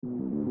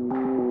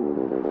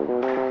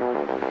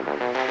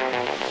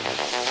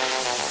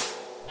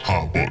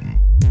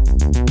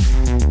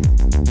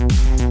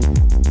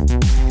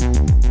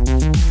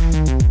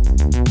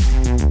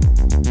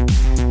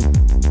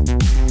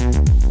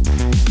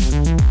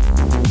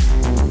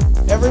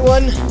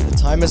everyone, the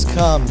time has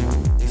come.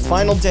 The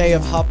final day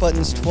of Hot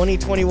Button's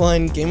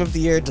 2021 Game of the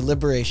Year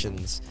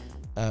deliberations,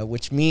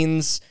 which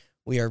means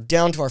we are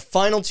down to our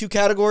final two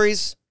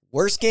categories,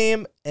 Worst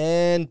Game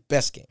and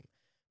Best Game.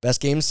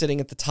 Best Game sitting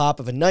at the top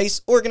of a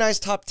nice,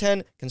 organized top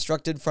 10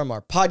 constructed from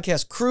our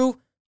podcast crew,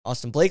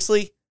 Austin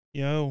Blakesley.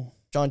 Yo.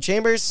 John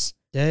Chambers.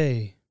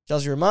 Yay.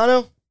 Chelsea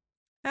Romano.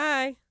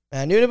 Hi.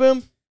 Matt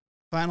Nudaboom.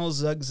 Final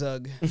Zug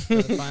Zug for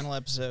the final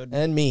episode.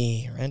 And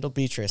me, Randall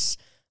Beatrice.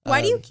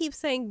 Why do you keep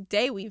saying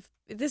day?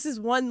 This is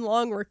one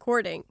long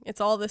recording. It's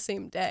all the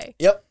same day.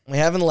 Yep, we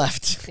haven't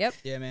left. Yep.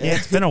 Yeah, man. Yeah,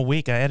 it's been a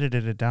week. I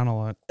edited it down a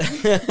lot.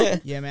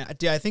 Yeah, man.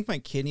 Dude, I think my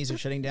kidneys are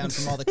shutting down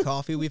from all the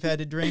coffee we've had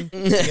to drink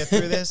to get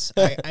through this.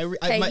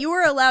 You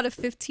were allowed a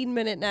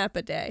 15-minute nap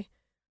a day.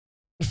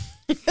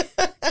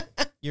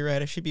 You're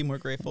right. I should be more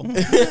grateful.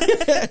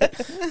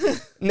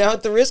 Now,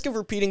 at the risk of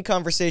repeating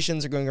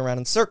conversations or going around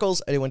in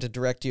circles, I do want to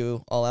direct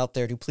you all out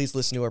there to please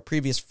listen to our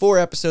previous 4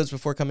 episodes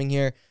before coming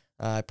here.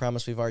 I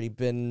promise we've already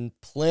been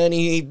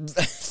plenty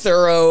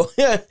thorough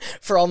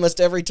for almost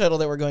every title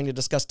that we're going to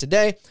discuss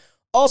today.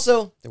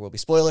 Also, there will be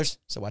spoilers,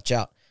 so watch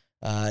out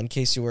in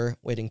case you were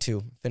waiting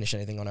to finish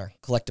anything on our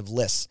collective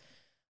lists.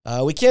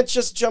 We can't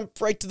just jump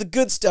right to the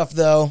good stuff,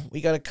 though.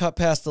 We got to cut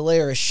past the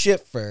layer of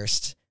shit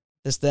first.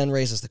 This then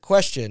raises the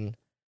question,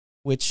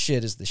 which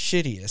shit is the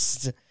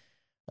shittiest?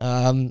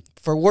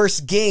 For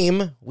Worst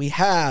Game, we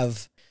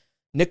have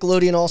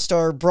Nickelodeon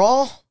All-Star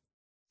Brawl,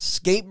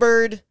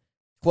 Skatebird,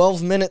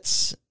 12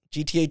 Minutes,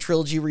 GTA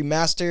Trilogy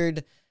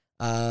Remastered,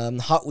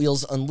 Hot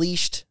Wheels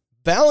Unleashed,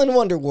 Balan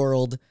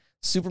Wonderworld,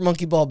 Super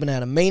Monkey Ball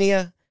Banana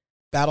Mania,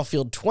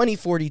 Battlefield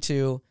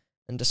 2042,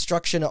 and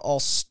Destruction All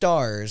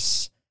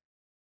Stars.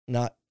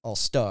 Not All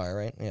Star,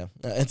 right? Yeah.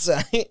 It's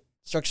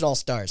Destruction All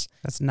Stars.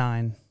 That's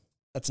 9.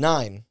 That's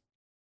 9.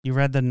 You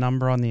read the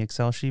number on the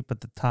Excel sheet, but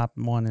the top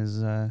one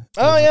is Oh,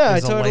 yeah, I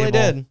is a totally label.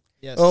 did.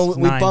 Yes. Oh,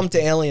 we 9. bumped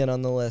Alien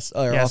on the list.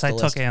 Or Yes, off the I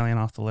list. took Alien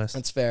off the list.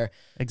 That's fair.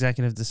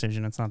 Executive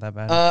decision. It's not that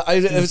bad.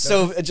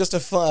 Just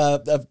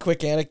a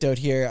quick anecdote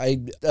here.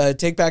 I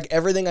take back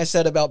everything I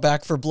said about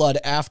Back 4 Blood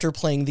after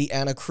playing the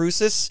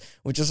Anacrusis,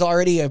 which is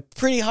already a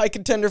pretty high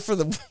contender for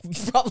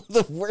probably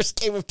the worst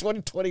game of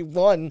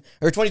 2021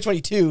 or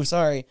 2022.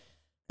 Sorry,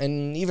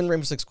 and even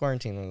Rainbow Six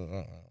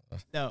Quarantine.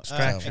 No,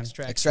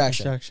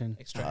 Extraction.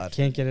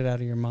 Can't get it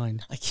out of your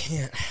mind. I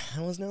can't.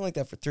 I was not like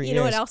that for 3 years. You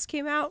know what else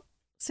came out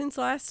since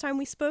last time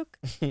we spoke?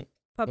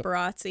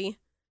 Paparazzi.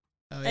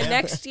 Oh, And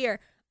next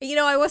year,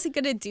 I wasn't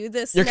going to do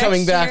this. You're next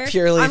coming back year.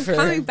 purely I'm for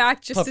coming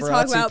back just to talk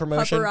paparazzi about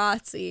promotion?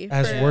 paparazzi.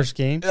 As worst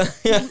game?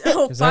 Yeah.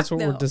 No, Because that's fuck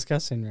what no. we're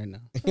discussing right now.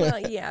 Well,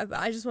 yeah, but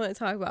I just want to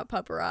talk about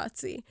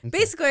paparazzi. Okay.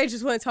 Basically, I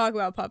just want to talk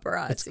about It's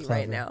paparazzi clever.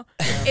 right now.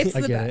 It's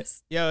I the get it.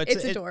 best. Yo,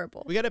 It's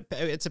adorable.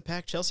 It's a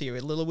packed Chelsea.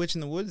 Little Witch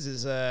in the Woods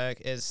is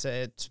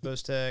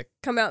supposed to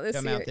Come out this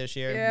come year. out this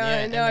year. Yeah, I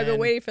and know. I've been then-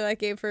 waiting for that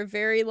game for a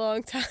very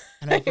long time.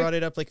 And I brought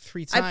it up like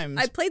 3 times.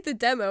 I played the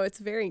demo. It's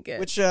very good.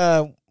 Which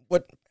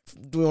what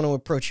do we want to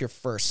approach here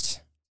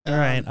first? All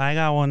right, I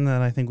got one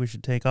that I think we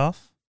should take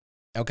off,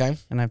 Okay.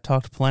 and I've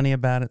talked plenty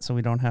about it, so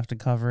we don't have to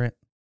cover it.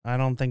 I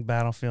don't think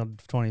Battlefield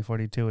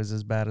 2042 is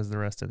as bad as the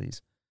rest of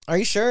these. Are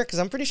you sure? Because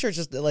I'm pretty sure it's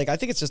just I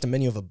think it's just a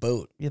menu of a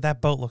boat. Yeah,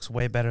 that boat looks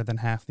way better than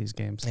half these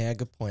games. Yeah,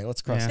 good point.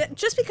 Let's cross. Yeah.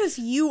 Just because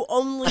you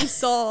only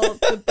saw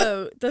the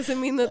boat doesn't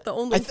mean that the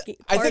only.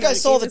 I think I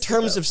saw the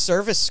terms of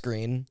service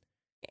screen.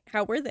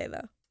 How were they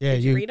though? Yeah,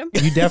 Did you read 'em?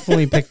 You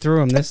definitely picked through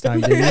them this time,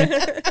 didn't you?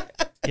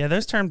 Yeah,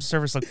 those terms of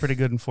service look pretty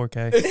good in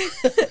 4K.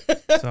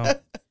 So I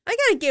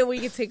gotta get what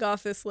you can take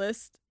off this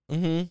list.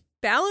 Mm-hmm.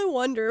 Balan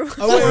Wonder.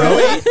 Oh,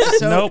 wait.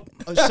 So, Nope.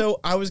 So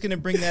I was going to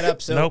bring that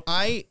up. So Nope.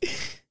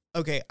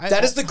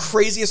 That is the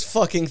craziest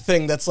fucking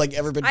thing that's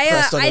ever been I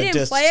pressed on a didn't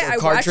disc play it. or I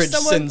watched cartridge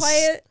someone since. play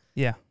it.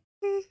 yeah,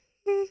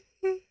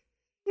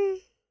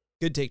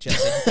 Good take, Chelsea.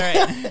 All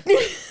right.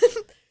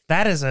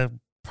 that is a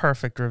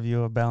perfect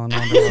review of Balan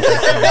Wonderworld.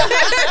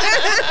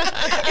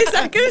 Is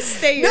that gonna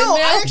stay in No,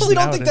 there? I actually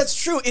don't No, think it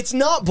that's true. It's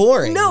not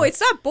boring. No, it's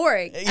not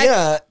boring.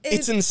 Yeah,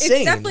 it's insane.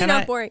 It's definitely Can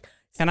not I- boring.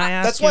 Can I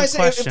ask That's you why I a say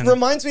question? it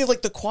reminds me of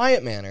The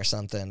Quiet Man or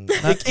something.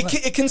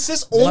 It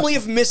consists only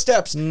of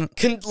missteps,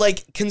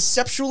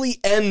 conceptually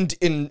and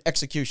in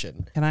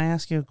execution. Can I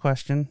ask you a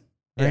question?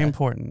 Very Yeah.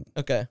 important.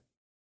 Okay.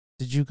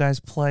 Did you guys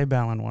play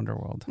Balan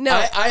Wonderworld? No,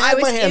 I had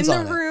was my hands in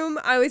on the it room.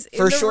 I was in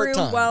for a the short room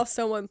time. while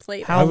someone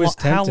played. How, I was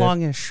how tempted.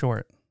 long is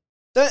short?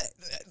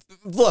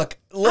 Look.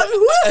 Who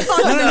the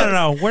fuck No, knows?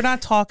 no. We're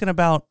not talking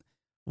about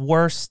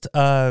worst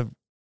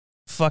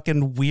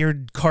fucking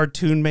weird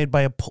cartoon made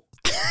by a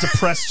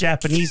depressed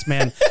Japanese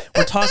man.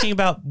 We're talking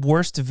about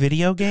worst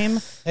video game.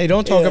 Hey,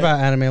 don't talk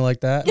about anime like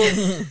that.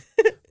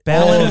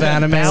 Balan of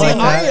anime Balan-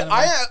 like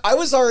that. I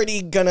was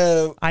already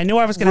gonna I knew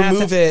I was gonna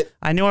remove it.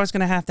 I knew I was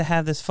gonna have to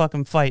have this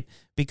fucking fight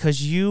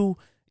because you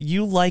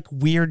like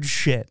weird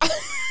shit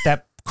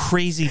that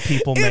crazy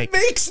people make. It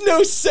makes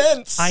no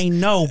sense. I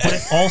know, but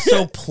it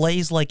also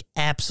plays like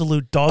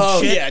absolute dog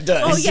Oh, shit. yeah, it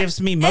does. It Oh, yeah.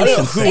 gives me And motion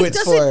who sickness.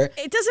 it's for.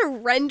 It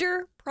doesn't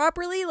render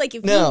properly. Like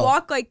if No. you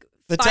walk like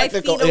The 5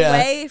 technical- feet yeah.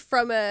 away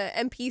from a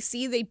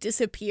NPC, they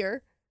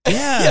disappear.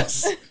 Yeah.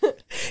 Yes.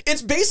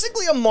 It's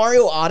basically a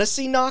Mario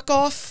Odyssey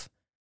knockoff.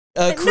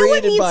 No one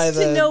Created needs by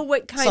the to know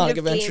what kind Sonic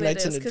of Adventure game it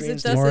Nights is into because it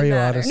Dreams. doesn't Mario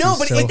matter. Odyssey. No,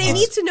 but so it- What they hot.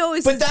 need to know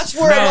is But it's that's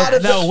where a lot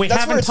of no, we that's where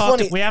haven't it's talked.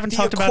 funny. We haven't The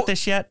talked about acco-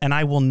 this yet, and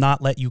I will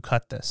not let you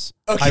cut this.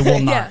 Okay. I will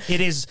not. Yeah.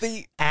 It is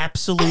The-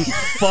 absolute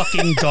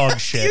fucking dog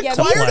shit Yeah,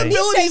 to acquired play. we said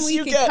abilities we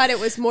you could get. cut it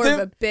was more The- of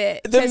a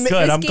bit. the 'cause mi- this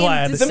Good, I'm game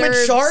glad. The deserves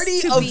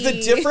majority to of the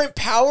be- different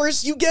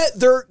powers you get,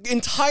 they're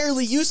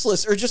entirely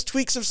useless or just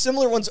tweaks of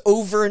similar ones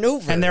over and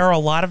over. And there are a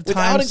lot of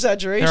without times.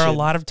 exaggeration. There are a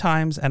lot of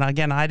times, and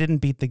again, I didn't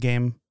beat the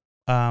game.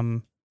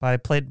 But I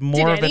played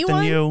more of it than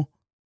anyone? you.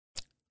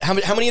 How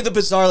many of the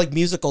bizarre like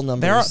musical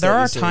numbers? There that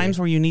are you see? times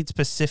where you need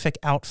specific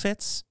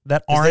outfits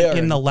that 'Cause they aren't are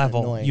in the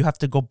level. annoying. You have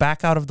to go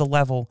back out of the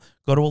level,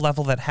 go to a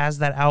level that has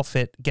that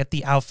outfit, get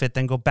the outfit,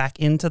 then go back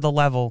into the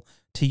level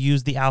to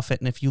use the outfit.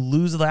 And if you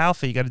lose the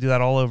outfit, you got to do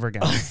that all over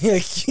again.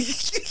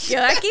 Yeah,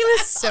 that game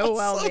is so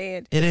well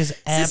made. It is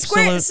So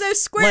Square, absolute. so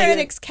Square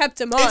like- Enix kept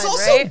them on, It's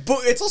also right?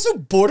 it's also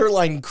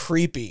borderline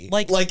creepy.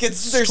 Like,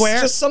 it's there's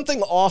Square- just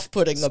something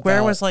off-putting Square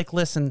about. was like,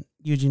 listen,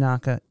 Yuji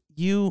Naka,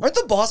 you. Aren't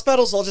the boss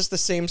battles all just the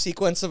same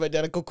sequence of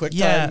identical quick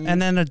Yeah, time?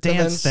 and then a dance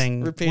events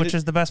thing, repeated? which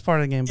is the best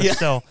part of the game. But Yeah.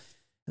 still,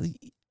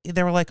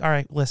 they were like, all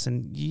right,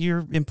 listen,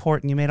 you're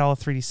important. You made all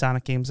the 3D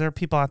Sonic games. There are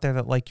people out there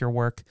that like your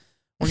work.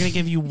 We're going to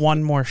give you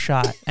one more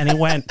shot. And he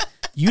went,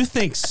 you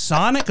think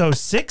Sonic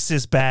 06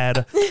 is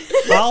bad?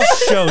 I'll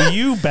show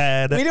you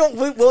bad.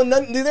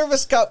 neither of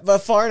us got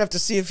far enough to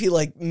see if he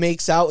like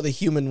makes out with a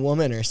human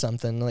woman or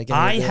something. Like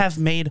I have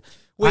made.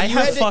 Wait, I you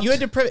have had fucked, to, you had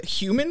to prep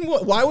human?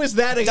 Why was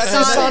that? That's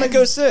in Sonic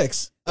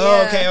 06.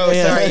 Oh, okay. Oh,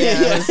 sorry.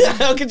 Yeah.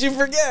 How could you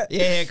forget?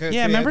 Yeah.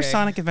 Yeah, remember okay.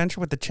 Sonic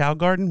Adventure with the Chow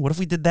Garden? What if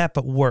we did that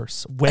but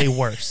worse? Way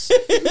worse.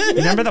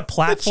 Remember the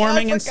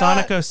platforming in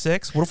forgot. Sonic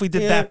 06? What if we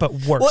did Yeah. that but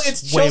worse? Well,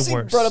 it's way Chelsea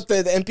worse. brought up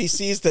the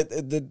NPCs that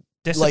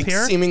like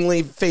Disappear?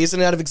 seemingly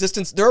phasing out of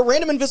existence. There are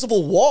random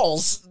invisible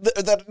walls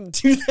that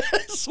do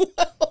that as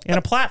well. In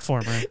a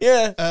platformer.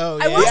 Yeah. Oh,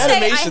 I yeah. will The say I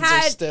animations are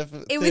had. stiff,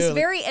 It was too.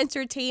 very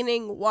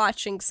entertaining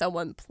watching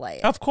someone play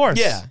it, Of course.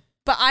 Yeah.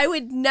 but I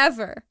would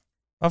never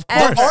Of The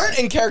course. art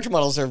and character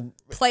models are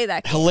play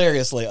that game.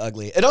 hilariously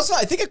ugly. It also,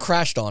 I think it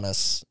crashed on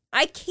us.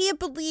 I can't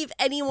believe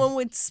anyone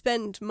would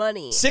spend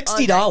money. on that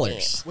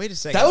 $60. Wait a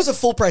second. That was a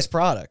full price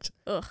product.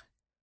 game. Ugh.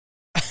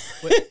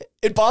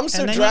 It bombed so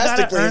And then you gotta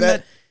drastically earn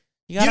that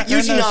you gotta earn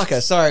Yuji those-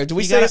 Naka. Sorry, did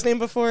we you say gotta- his name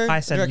before? I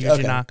said Direct- Yuji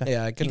okay. Naka.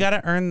 Yeah, I You couldn't. got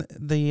to earn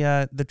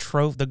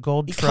the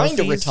gold He trophies. kind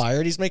of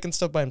retired. He's making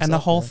stuff by himself. And the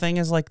whole now. thing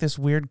is like this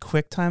weird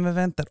QuickTime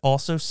event that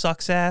also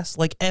sucks ass.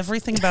 Like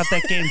everything about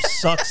that game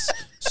sucks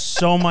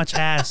so much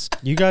ass.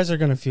 You guys are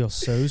gonna feel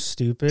so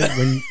stupid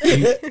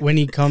when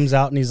he comes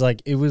out and he's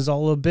like, "It was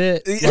all a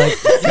bit." Like,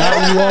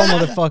 not you all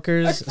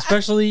motherfuckers,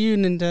 especially you,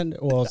 Nintendo.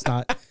 Well, it's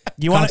not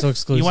You want console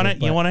exclusive. you want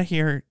but- to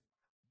hear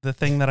the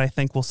thing that I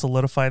think will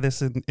solidify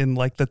this in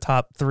like the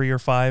top 3 or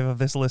 5 of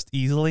this list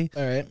easily.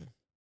 All right.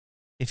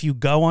 If you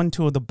go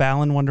onto the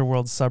Balan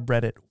Wonderworld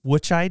subreddit,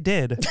 which I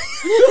did,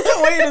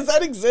 Wait, does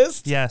that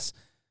exist? yes,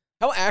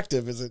 How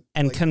active is it?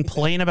 and Like,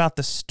 complain about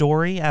the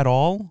story at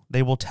all,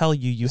 they will tell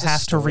you There's a have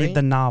to story? read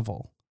the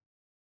novel.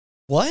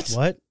 What?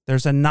 What?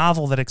 There's a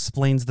novel that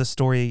explains the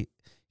story.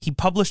 He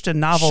published a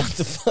novel Shut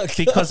the fuck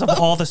because of up.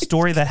 all the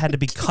story that had to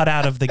be cut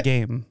out of the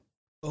game.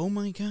 Oh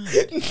my god.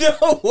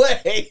 No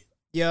way.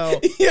 Yo,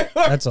 You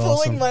are That's pulling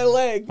awesome. my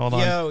leg. Hold on.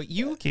 yo,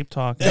 you. Keep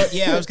talking.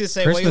 Yeah, I was gonna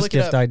say. while you Christmas look it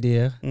gift up,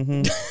 idea.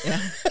 hmm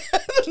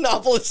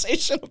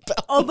Novelization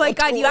about. Oh my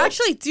god, you Wonderworld.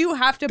 actually do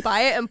have to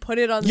buy it and put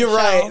it on the You're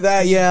shelf. right.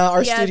 That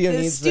our yeah, studio the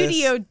needs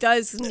studio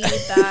does need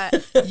that.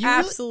 really-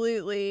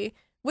 Absolutely.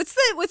 What's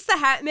the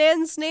Hat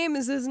Man's name?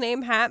 Is his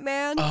name Hat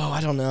Man? this. Oh,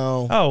 I don't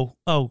know.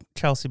 Oh,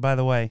 Chelsea, by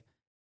the way,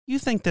 you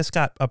think this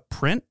got a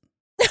print?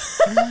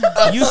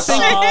 You You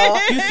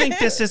think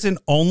this isn't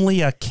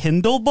only a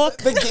Kindle book?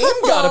 the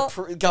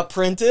game got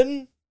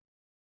printed?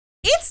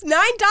 It's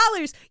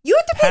 $9. You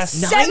have to pay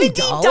Past $70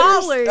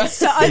 $9?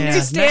 to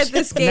understand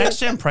this game. Next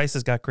gen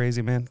prices got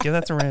crazy, man. Give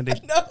that to Randy.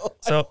 No.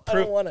 So I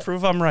don't want it.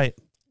 prove I'm right.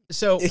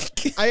 So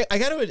I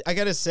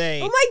gotta say.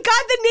 Oh my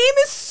god, the name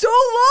is so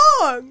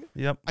long.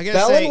 Yep. I gotta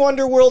Balan say.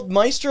 Wonderworld,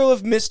 Maestro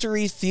of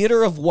Mystery,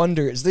 Theater of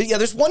Wonders.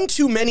 There's one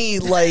too many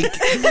like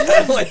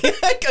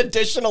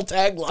additional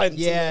taglines.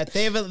 Yeah,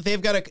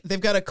 they've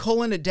got a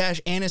colon, a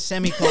dash, and a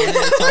semicolon in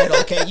the title.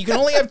 Okay, you can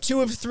only have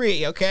 2 of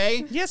 3.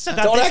 Okay. Yes, I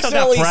Don't they still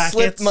got accidentally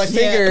slip slip my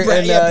finger bra-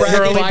 and yeah, hit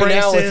bracket buy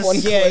now with braces. one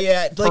Yeah, click.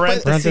 yeah.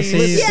 Parentheses.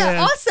 Parentheses. Yeah,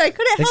 Yeah. also, I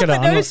couldn't They help coulda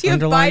but notice you have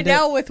buy underlined it.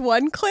 now with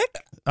one click.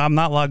 I'm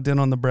not logged in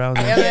on the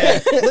browser. Yeah.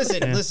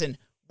 Listen.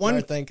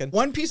 Smart thinking.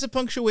 One piece of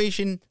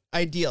punctuation,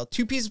 ideal.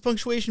 2 pieces of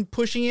punctuation,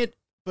 pushing it,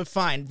 but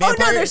fine. Oh no,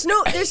 Vampire-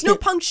 there's no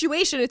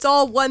punctuation. It's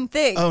all one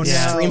thing. Oh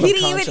Yeah. no. Stream He of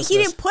didn't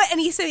consciousness. put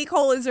any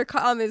semicolons or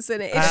commas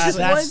in it. It's just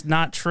That's one.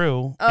 not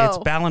true. Oh. It's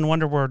Balan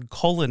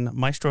Wonderworld,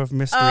 Maestro of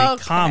Mystery,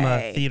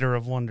 Okay. Theater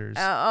of Wonders.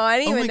 I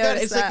didn't Oh even my god,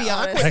 notice it's like that, the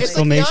Aqua. honestly. It's like the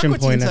Exclamation Aqua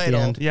Teen point at the title.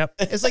 end. Yep.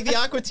 It's like the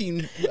Aqua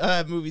Teen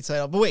movie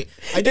title. But wait,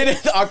 I did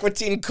it. The Aqua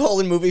Teen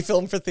colon movie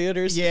film for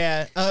theaters.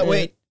 yeah.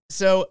 Wait.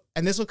 So,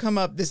 and this will come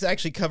up. This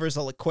actually covers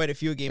quite a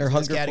few games Or in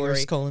this Hunger category.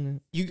 Force colon.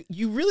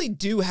 You really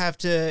do have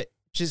to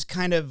just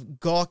kind of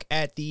gawk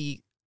at the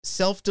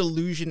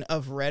self-delusion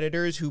of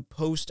Redditors who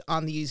post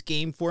on these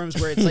game forums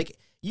where it's like,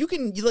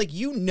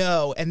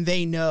 and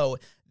they know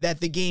that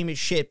the game is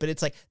shit, but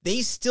it's like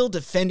they still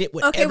defend it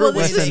whatever Okay, well,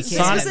 way this they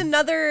was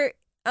can.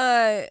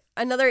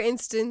 another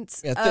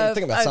instance Yeah, of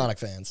think about Sonic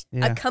fans.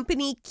 a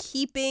company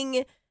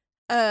keeping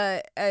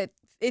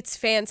its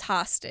fans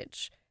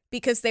hostage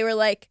because they were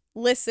like,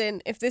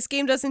 listen, if this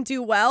game doesn't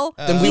do well,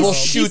 Then we will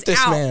he's shoot this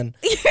out. man.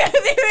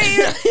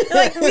 They're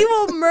like, we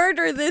will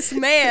murder this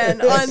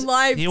man on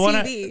live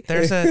TV.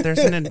 There's a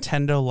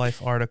Nintendo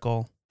Life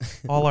article.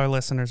 All our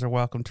listeners are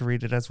welcome to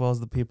read it, as well as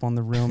the people in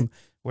the room,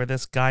 where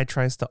this guy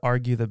tries to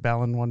argue that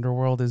Balan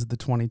Wonderworld is the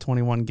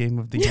 2021 Game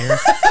of the Year.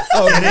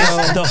 It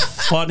is the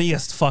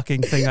funniest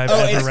fucking thing I've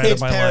ever read in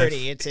my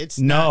parody. life. It's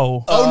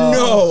no.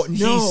 Oh no,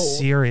 no. He's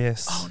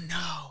serious. Oh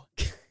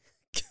no.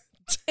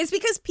 It's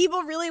because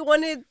people really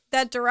wanted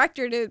that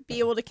director to be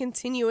able to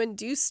continue and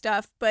do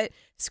stuff, but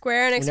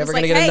Square Enix We're never was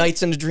gonna like, get a hey,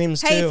 Nights into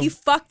Dreams hey, too. if you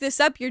fuck this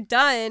up, you're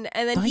done.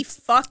 And then he Nights-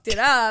 fucked it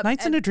up.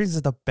 Nights and into Dreams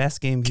is the best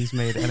game he's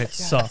made, and it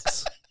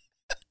sucks.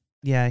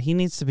 Yeah, he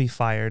needs to be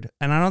fired.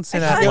 And I don't say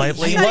I that thought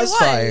lightly. He I thought was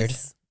fired.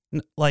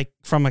 Like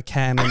from a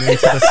cannon into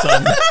the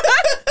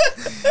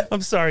sun.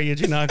 I'm sorry,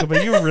 Yuji Naka,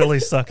 but you really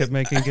suck at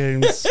making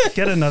games.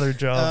 Get another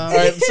job. All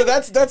right, so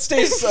that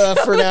stays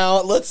for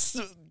now. Let's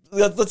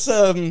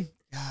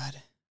God.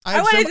 I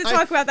wanted to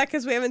talk about that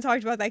because we haven't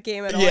talked about that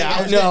game at all.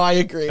 Yeah, yet. no, I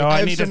agree. Oh, I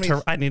have needed so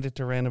many- to. I needed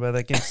to rant about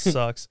that game.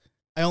 Sucks.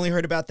 I only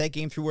heard about that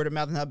game through word of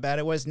mouth and how bad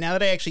it was. Now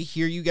that I actually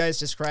hear you guys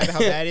describe how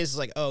bad it is, it's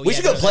like, oh, We yeah,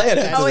 should go no, play it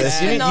that's after Oh, this.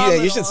 it's You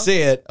phenomenal. you should see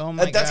it. Oh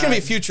my That's gonna be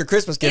a God. future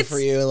Christmas gift for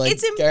you. Like,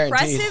 it's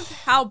guaranteed. impressive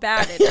how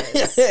bad it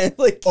is.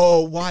 Like,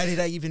 Oh, why did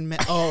I even?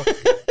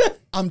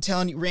 I'm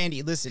telling you,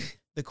 Randy. Listen,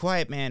 The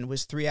Quiet Man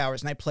was 3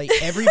 hours, and I play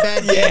every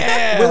bad game.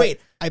 Yeah. Wait.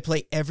 I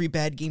play every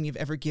bad game you've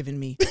ever given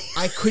me.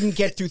 I couldn't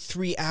get through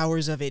 3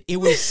 hours of it. It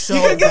was so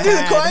you gonna get through the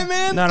bad. Quiet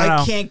Man? No,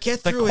 I can't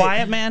get The through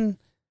Quiet it. Man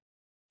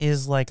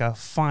is like a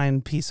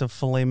fine piece of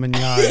filet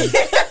mignon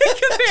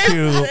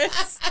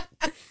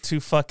to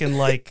fucking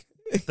like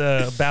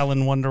the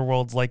Balan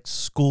Wonderworld's like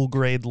school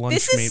grade lunch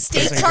This meat. is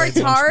steak prison grade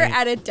lunch tartare meat.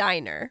 at a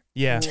diner.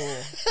 Yeah.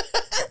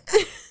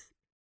 Did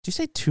you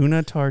say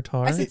tuna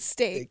tartare? I said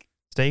steak.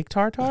 Steak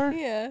tartare?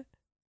 Yeah.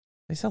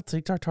 They sell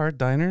steak tartare at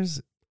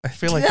diners? I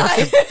feel like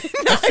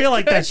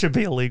that should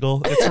be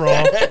illegal. It's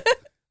raw.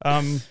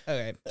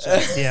 Okay.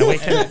 So,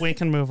 Yeah, we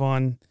can move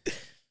on.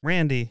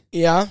 Randy,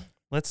 Yeah.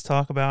 let's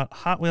talk about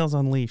Hot Wheels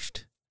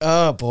Unleashed.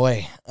 Oh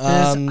boy.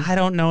 'Cause I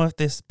don't know if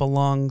this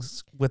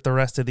belongs with the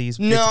rest of these.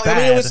 No, It's I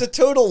mean it bad. was a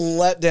total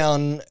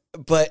letdown.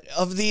 But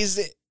of these,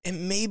 it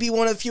may be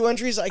one of the few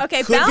entries I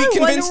Okay, could be Balan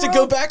convinced to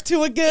go Wonderworld back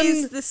to again.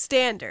 Is the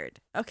standard.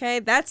 Okay?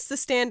 That's the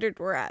standard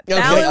we're at. Okay,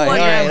 Balan all right,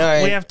 Wonderworld. all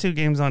right. We have two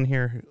games on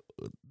here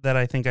that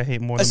I think I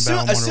hate more than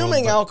Balan Wonderworld.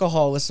 Assuming but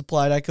alcohol was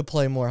supplied, I could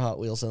play more Hot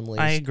Wheels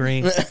Unleashed. I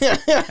agree.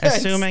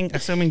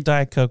 assuming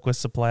Diet Coke was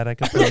supplied, I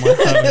could put more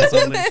Hot Wheels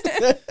Unleashed.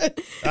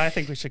 I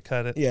think we should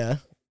cut it. Yeah,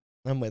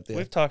 I'm with you.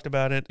 We've talked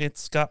about it.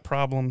 It's got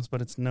problems,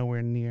 but it's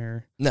nowhere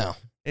near. No,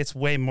 It's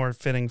way more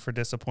fitting for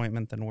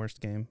disappointment than worst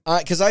game.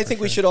 because I think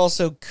we sure. should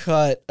also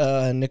cut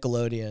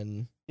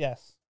Nickelodeon.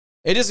 Yes.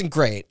 It isn't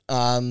great.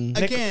 again, I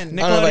don't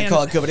know if I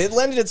call it good, but it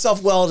lended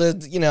itself well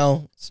to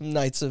some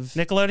nights of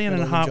Nickelodeon and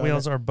Little Hot enjoyment.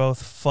 Wheels are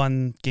both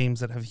fun games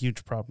that have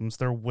huge problems.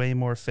 They're way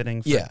more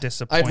fitting for Yeah.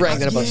 disappointment. I'd rank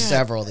that above Yeah,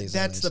 several of these.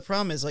 That's others. the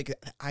problem. Is like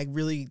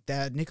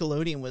that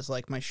Nickelodeon was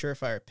like my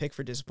surefire pick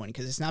for disappointing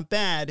because it's not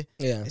bad.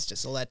 Yeah. It's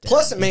just a letdown.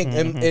 Plus, it may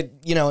Mhm.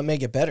 it may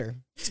get better.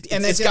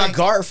 And It's that's got it.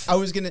 Garf. I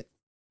was gonna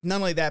not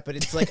only that, but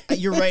it's like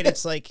you're right.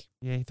 It's like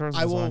Yeah, he throws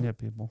I will- lasagna at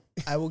people.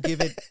 I will give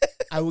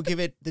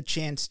it the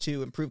chance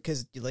to improve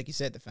because, like you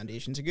said, the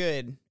foundations are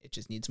good. It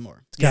just needs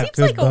more. It's got Seems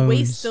good like a bones.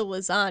 waste of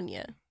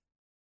lasagna.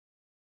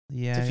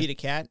 Yeah. To feed a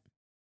cat.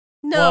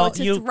 No, Well,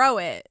 to you- throw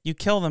it. You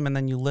kill them and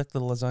then you lick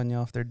the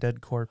lasagna off their dead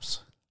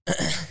corpse.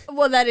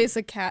 Well, that is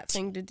a cat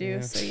thing to do.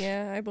 Yeah. So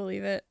yeah, I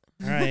believe it.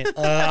 All right.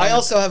 I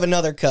also have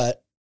another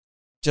cut,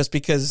 just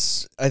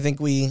because I think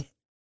we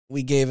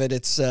gave it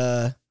its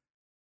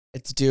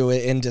due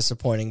in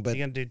disappointing, but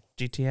you gonna do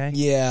GTA?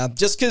 yeah,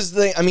 just because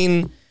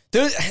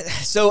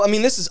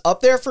this is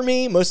up there for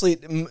me mostly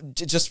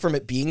just from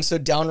it being so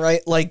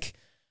downright like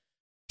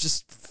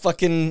just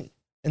fucking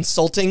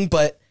insulting,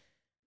 but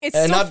It's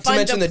still not to fun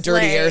mention the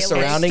dirty play, air like,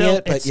 surrounding still,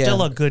 it, but it's yeah.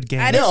 still a good game.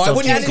 At It's No, I still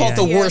wouldn't even call it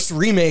the GTA. worst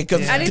remake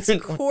of Yeah. At its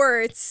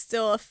core, it's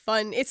still a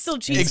fun. It's still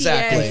GTA.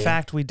 Exactly. In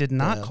fact, we did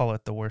not Yeah. call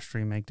it the worst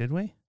remake, did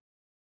we?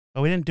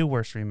 Oh, we didn't do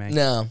worst remake.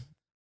 No.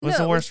 What's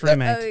the No, worst that-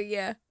 remake? Oh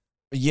yeah.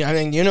 Yeah, I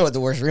mean, you know what the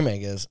worst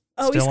remake is.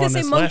 Oh, he's Still gonna on say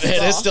this Monkey list. It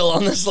Ball. is still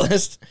on this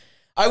list.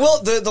 I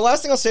will. The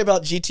last thing I'll say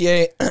about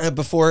GTA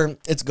before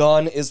it's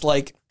gone is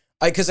like,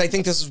 because I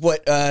think this is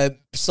what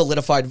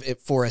solidified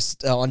it for us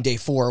on day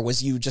 4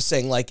 was you just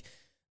saying like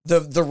the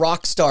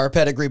Rockstar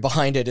pedigree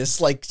behind it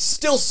is like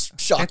still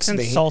shocks It's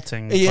me.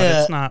 insulting, but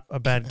Yeah. it's not a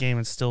bad game.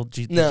 It's still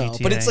No,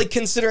 GTA. but it's like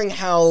considering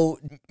how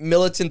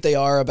militant they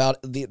are about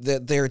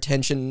their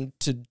attention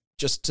to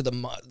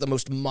the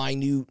most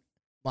minor,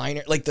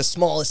 like the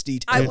smallest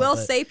detail. I will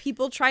but- say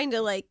people trying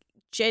to like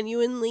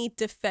genuinely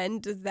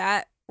defend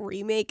that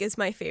remake is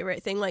my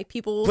favorite thing. Like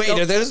people will Wait,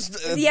 go, are there's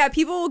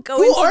people will go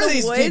who into are the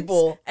these woods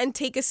people? and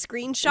take a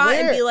screenshot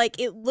and Where? be like,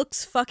 it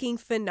looks fucking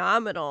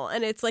phenomenal.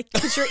 And it's like,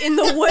 because you're in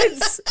the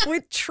woods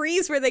with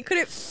trees where they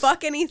couldn't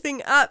fuck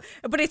anything up.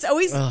 But it's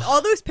always,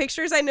 all those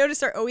pictures I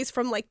noticed are always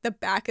from like the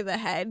back of the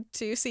head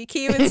too. So you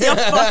can't even see how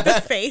fucked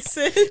the face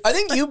is. I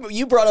think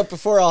you brought up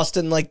before,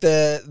 Austin, like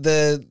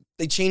the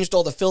they changed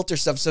all the filter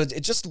stuff, so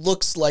it just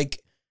looks like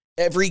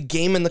every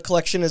game in the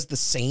collection is the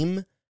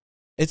same.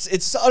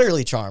 It's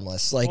utterly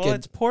charmless. Like Well,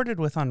 it's ported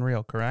with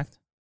Unreal, correct?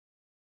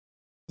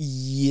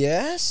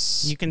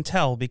 yes, You can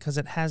tell because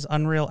it has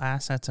Unreal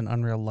assets and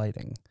Unreal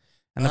lighting.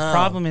 And the Oh.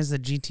 problem is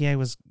that GTA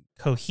was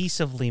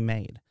cohesively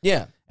made.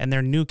 yeah. And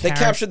their new They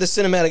characters, captured the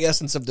cinematic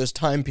essence of those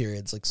time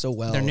periods like so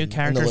well. their new and the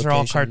characters are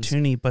all locations.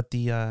 cartoony, but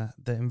the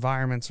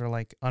environments are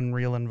like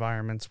Unreal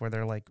environments where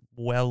they're like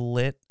well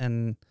lit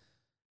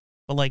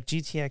but like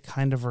GTA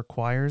kind of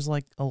requires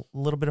like a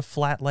little bit of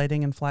flat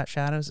lighting and flat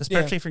shadows,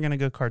 especially if you're going to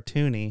go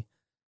cartoony.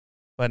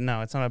 But no,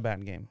 it's not a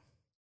bad game.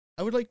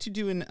 I would like to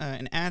do an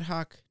ad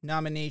hoc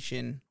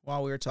nomination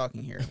while we were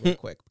talking here, real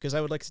quick, because I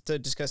would like to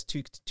discuss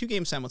two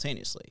games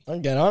simultaneously. I'll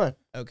get on it.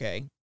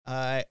 Okay,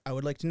 I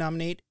would like to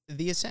nominate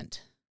The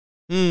Ascent.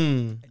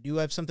 Hmm. I do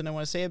have something I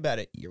want to say about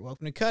it. You're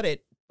welcome to cut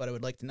it, but I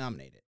would like to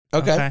nominate it.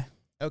 Okay.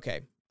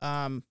 Okay.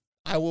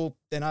 I will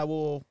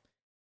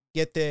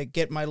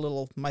get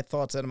my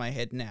thoughts out of my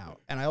head now,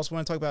 and I also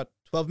want to talk about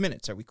 12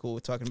 minutes. Are we cool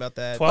with talking about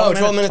that? 12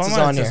 minutes is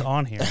on here.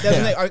 on here.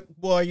 Definitely.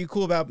 Are you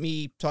cool about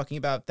me talking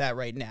about that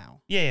right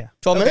now? Yeah.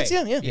 12 Okay. minutes?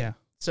 Yeah. Yeah.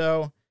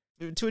 So,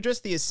 to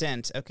address The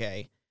Ascent,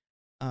 okay.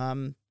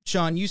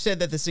 Sean, you said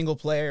that the single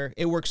player,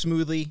 it worked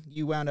smoothly.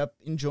 You wound up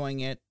enjoying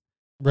it.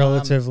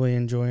 Relatively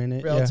enjoying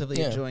it. Relatively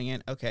Yeah. enjoying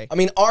it. Okay. I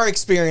mean, our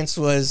experience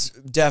was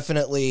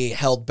definitely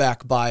held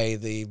back by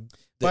the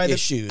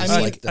issues. I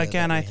mean, like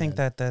Again, that I we think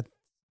had. that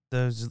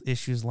those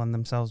issues lend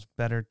themselves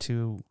better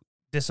to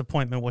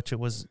disappointment, which it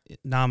was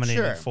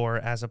nominated Sure. for,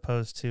 as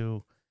opposed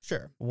to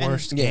Sure. And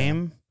worst yeah.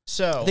 game.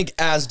 so, I think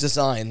as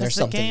designed, there's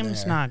The something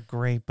game's there. not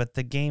great, but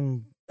the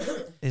game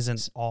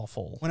isn't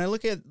awful. when I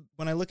look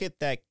at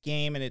that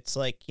game, and it's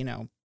like, you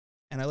know,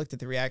 and I looked at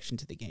the reaction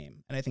to the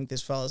game, and I think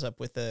this follows up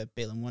with the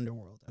Balan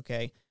Wonderworld.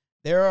 Okay,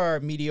 there are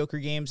mediocre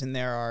games and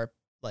there are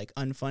like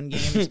unfun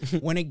games.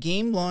 When a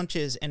game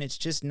launches and it's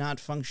just not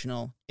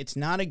functional, it's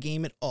not a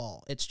game at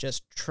all. It's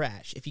just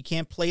trash. If you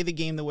can't play the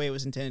game the way it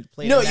was intended to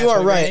play, No, then that's you are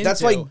what we ran right.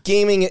 That's why into.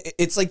 gaming,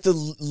 it's like the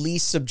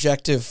least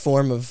subjective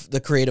form of the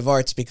creative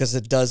arts because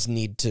it does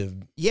need to.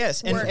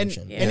 Yes, and Work. and,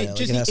 Function. and Yeah, it like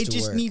just it has it to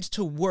just work. needs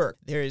to work.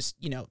 There's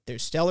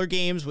stellar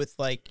games with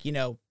like, you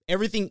know,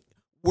 everything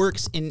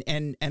works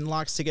and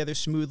locks together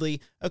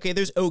smoothly. Okay,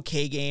 there's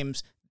okay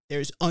games,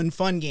 there's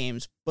unfun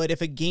games, but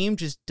if a game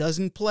just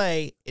doesn't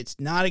play, it's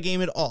not a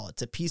game at all.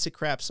 It's a piece of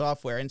crap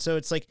software. And so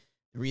it's like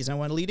the reason I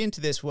want to lead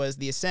into this was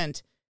The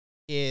Ascent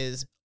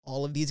is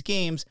all of these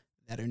games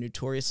that are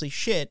notoriously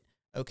shit,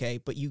 okay,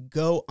 but you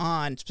go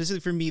on,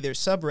 specifically for me, there's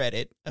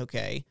subreddit,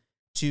 okay,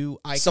 to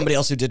Somebody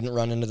else who didn't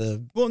run into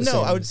the. well, the no,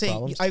 same I would say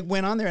problems. I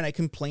went on there and I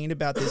complained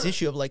about this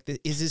issue of like,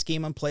 is this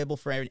game unplayable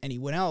for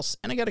anyone else?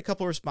 And I got a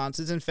couple of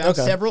responses and found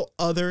Okay. several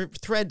other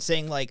threads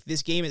saying like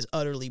this game is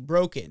utterly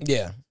broken,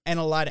 Yeah. and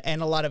a lot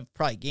of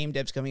probably game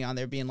devs coming on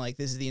there being like,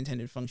 this is the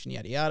intended function,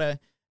 yada yada.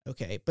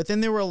 Okay, but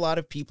then there were a lot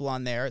of people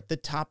on there. The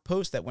top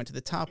posts that went to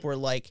the top were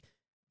like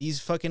these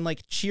fucking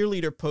like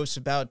cheerleader posts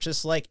about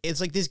just like,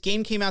 it's like this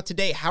game came out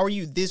today. How are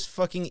you this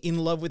fucking in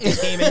love with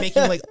this game and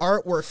making like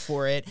artwork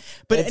for it?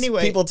 But It's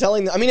anyway, people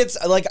telling. I mean, it's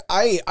like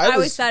I I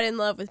was was. that in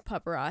love with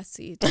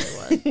paparazzi day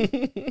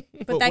one.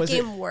 But But that was it-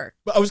 game worked.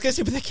 I was gonna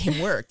say, but that game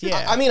worked.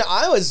 Yeah, I mean,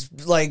 I was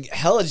like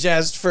hella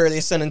jazzed for The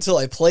Ascent until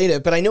I played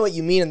it, but I know what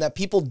you mean, and that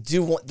people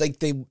do want like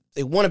they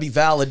want to be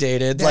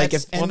validated. Like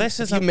That's- if, and- Well, this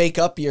if is you a- make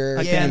up your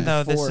Again, thing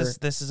though, before-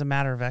 this is a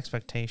matter of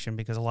expectation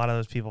because a lot of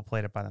those people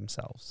played it by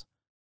themselves,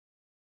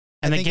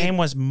 and I the think game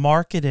was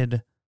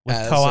marketed with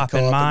as a co-op in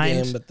co-op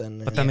mind. game, but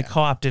then But then the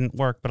co-op didn't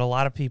work. But a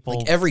lot of people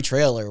like every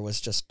trailer was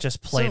just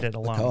just played So- it the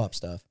alone. co-op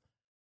stuff.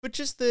 But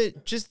just the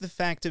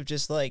fact of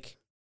just like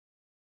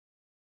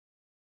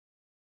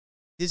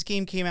this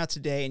game came out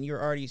today and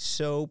you're already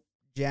so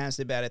jazzed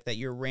about it that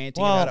you're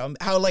ranting Well-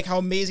 about how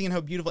amazing and how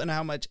beautiful and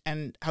how much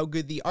and how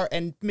good the art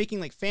and making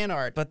like fan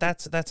art, But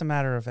that's a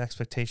matter of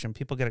expectation.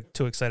 People get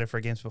too excited for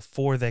games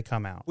before they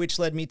come out, which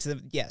led me to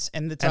the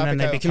and the and topic then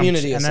they of- become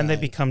Community and then they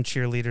aside. become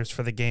cheerleaders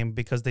for the game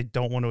because they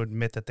don't want to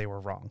admit that they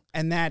were wrong.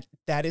 and that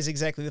is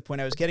exactly the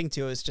point I was getting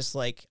to. Is just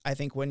like, I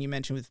think when you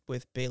mentioned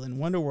with Balan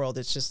Wonderworld,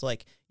 it's just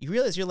like you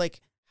realize you're like,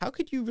 how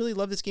could you really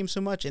love this game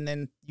so much? And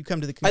then you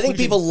come to the I conclusion. think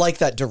people like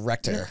that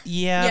director.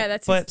 Yeah,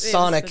 that's but it is the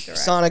Sonic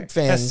director.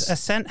 fans.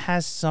 Ascent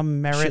has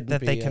some merit Shouldn't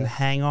that they be, can uh,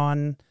 hang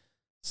on.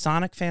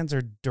 Sonic fans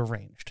are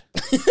deranged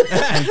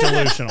and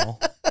delusional.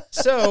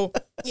 so.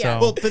 Yeah.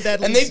 So- Well, but that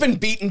and leads- they've been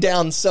beaten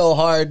down so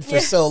hard for Yeah.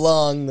 so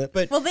long that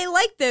Well, they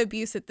like the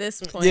abuse at this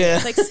point. Yeah.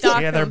 It's like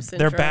Stockholm Yeah, they're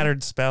syndrome.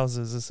 battered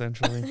spouses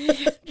essentially.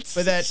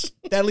 But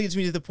that leads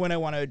me to the point I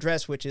want to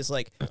address, which is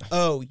like,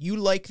 oh, you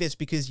like this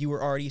because you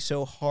were already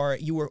so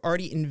hard, you were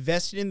already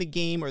invested in the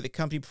game or the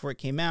company before it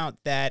came out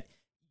that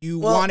You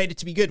Well- wanted it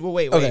to be good. Well,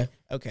 wait. Okay.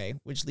 Okay.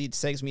 Which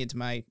segs me into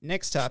my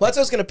next topic. Well, that's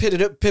what I was going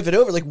to pivot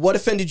over. Like, what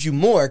offended you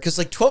more? Because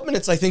like 12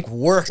 minutes, I think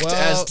worked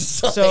as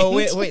designed. So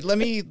wait. Let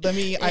me.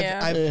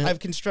 Yeah. I've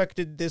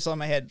constructed this on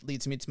my head.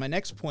 Leads me to my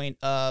next point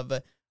of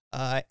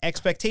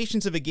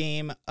expectations of a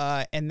game,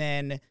 and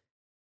then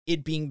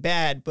it being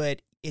bad,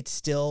 but it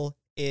still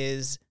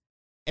is.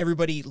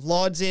 Everybody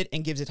lauds it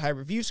and gives it high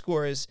review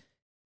scores.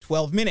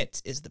 12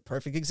 minutes is the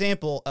perfect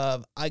example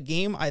of a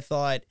game I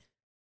thought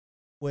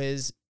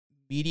was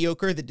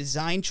mediocre. The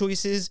design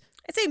choices.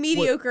 I'd say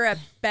mediocre at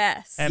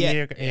best. And Yeah.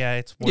 mediocre, yeah,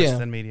 it's worse Yeah.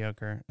 than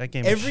mediocre. That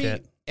game is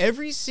shit.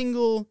 Every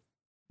single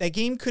that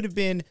game could have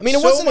been. I mean,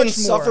 it so wasn't much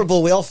insufferable.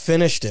 More. We all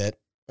finished it.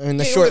 I mean,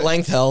 the Yeah, short but-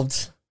 length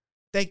helped,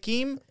 That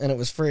game and it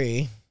was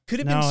free. could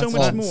have No, been so it's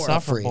much not more.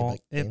 insufferable.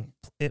 Free, but-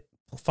 It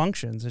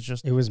functions. It's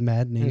just It was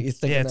maddening. You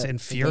think yeah, of it's that-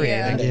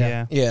 infuriating.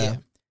 Yeah. Yeah. Yeah.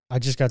 I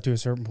just got to a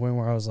certain point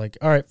where I was like,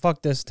 all right,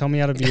 fuck this. Tell me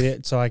how to beat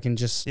it so I can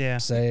just Yeah.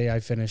 say I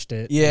finished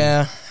it.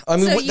 Yeah. I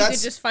mean, so what- you that's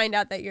could just find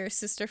out that you're a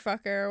sister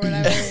fucker or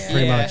whatever.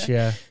 Pretty Yeah. much,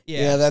 yeah.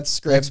 yeah, that's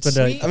script.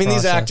 Expedite I mean,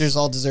 these process. actors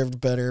all deserved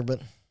better,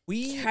 but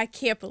I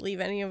can't believe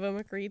any of them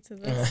agreed to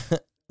this.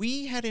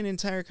 We had an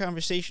entire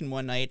conversation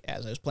one night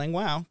as I was playing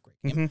WoW,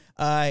 great game,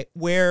 Mhm.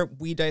 where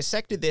we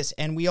dissected this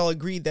and we all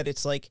agreed that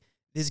it's like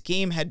this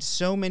game had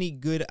so many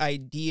good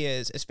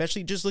ideas,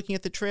 especially just looking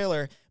at the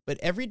trailer, but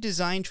every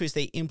design choice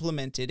they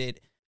implemented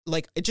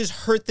like it just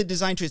hurt the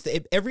design choice. I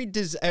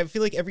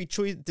feel like every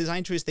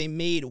design choice they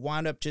made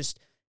wound up just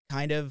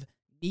kind of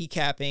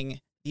kneecapping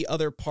the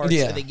other parts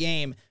Yeah. of the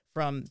game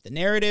from the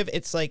narrative.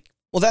 It's like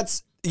well,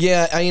 that's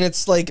yeah. I mean,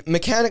 it's like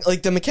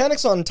like the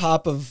mechanics on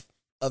top of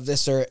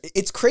this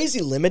it's crazy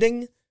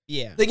limiting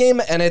yeah. the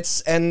game,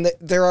 and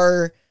there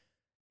are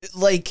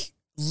like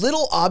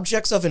little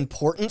objects of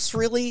importance.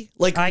 Really,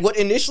 like what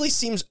initially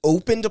seems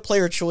open to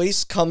player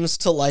choice comes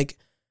to like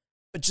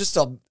just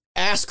a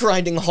ass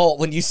grinding halt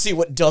when you see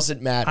what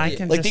doesn't matter. I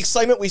can like the just-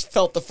 excitement we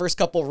felt the first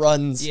couple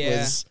runs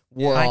Yeah. was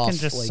wore I off. can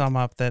just like, sum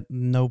up that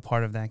no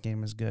part of that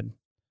game is good.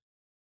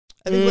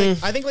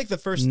 I think like the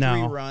first No,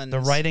 three runs. the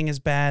writing is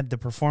bad. The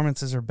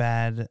performances are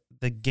bad.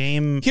 The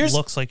game Here's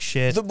looks like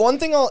shit. the one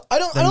thing I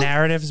don't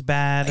narrative's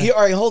bad. Here,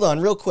 all right, hold on,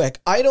 real quick.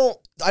 I don't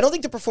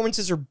think the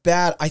performances are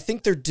bad. I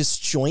think they're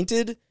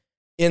disjointed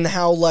in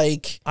how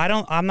like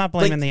I'm not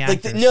blaming the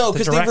actors. no, The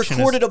because they direction is-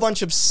 recorded a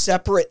bunch of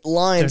separate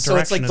lines, so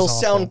Their it's like direction they'll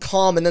is sound awful.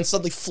 calm and then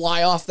suddenly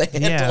fly off the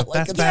handle. Yeah, like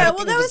that's it's bad. Yeah, well,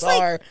 fucking that was, like,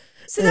 bizarre.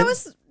 So that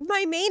was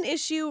my main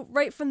issue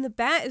right from the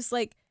bat is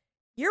like,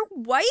 your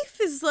wife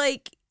is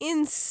like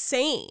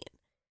insane.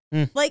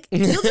 Like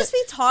you'll just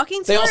be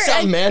talking to They her. all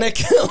sound and, manic.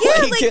 yeah,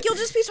 like you'll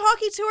just be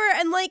talking to her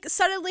and like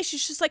suddenly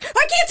she's just like, I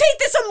can't take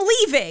this, I'm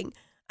leaving.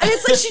 And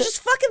it's like she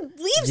just fucking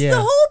leaves Yeah. the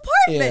whole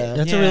apartment. Yeah.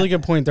 That's Yeah. a really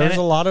good point. There's And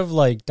a lot of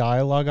like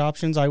dialogue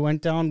options I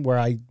went down where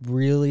I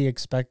really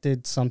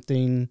expected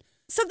something,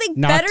 Something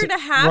Not better to- to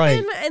happen,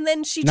 right. and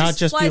then she not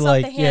just flies be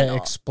like, off the handle.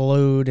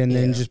 explode and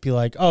then Yeah. just be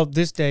like, oh,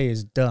 this day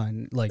is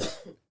done. Like,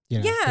 you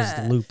know, 'cause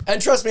Yeah. the loop.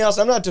 And trust me,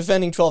 also, I'm not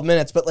defending 12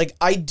 minutes, but like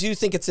I do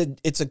think it's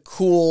a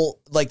cool,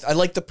 like I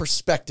like the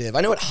perspective.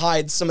 I know it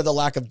hides some of the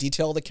lack of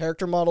detail of the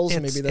character models.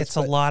 and It's, maybe that's it's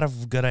a lot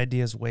of good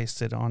ideas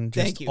wasted on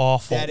Thank just you.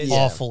 awful, That is-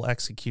 awful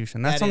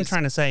execution. That's That what I'm is-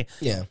 trying to say.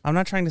 Yeah. I'm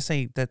not trying to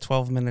say that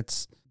 12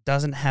 minutes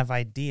doesn't have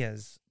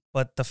ideas,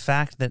 but the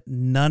fact that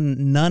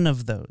none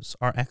of those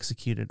are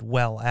executed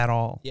well at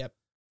all Yep.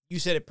 You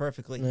said it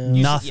perfectly. Yeah. You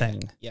said-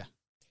 Nothing. Yeah.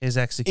 is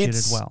executed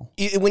It's- well.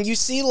 When you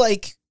see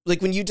like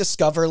when you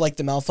discover like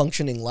the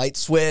malfunctioning light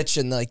switch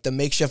and like the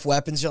makeshift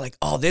weapons, you're like,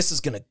 oh, this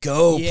is gonna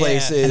go Yeah.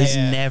 places. And it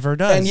Yeah. never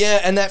does. And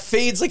and that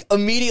fades like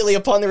immediately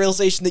upon the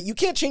realization that you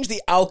can't change the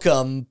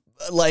outcome,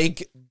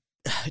 like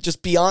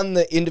just beyond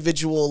the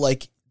individual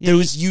like Yeah,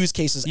 those use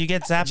cases. You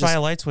get zapped Just by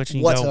a light switch and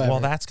you go, whatsoever. well,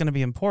 that's going to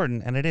be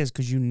important. And it is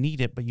because you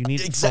need it, but you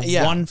need it for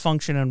Yeah. one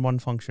function and one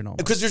function only.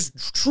 Because there's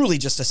truly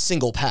just a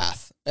single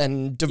path,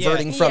 and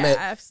diverting Yeah. from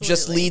Yeah, it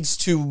just absolutely. leads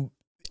to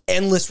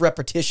endless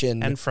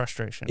repetition And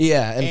frustration.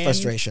 and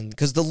frustration.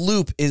 Because the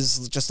loop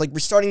is just like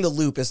restarting the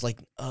loop is like,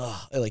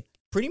 like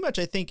Pretty much,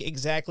 I think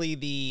exactly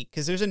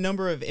because there's a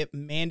number of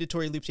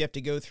mandatory loops you have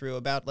to go through,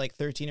 about like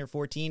 13 or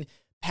 14.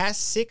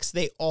 Past 6,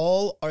 they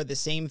all are the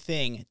same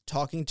thing: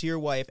 talking to your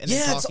wife, and then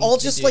it's talking all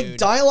to the just like dude.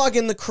 dialogue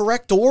in the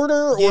correct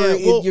order, Yeah, or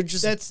well, you're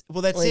just that's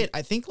like- it.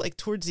 I think like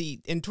towards the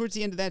end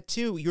of that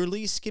too, you're at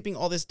least skipping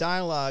all this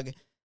dialogue,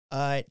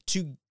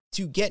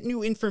 to get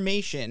new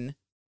information.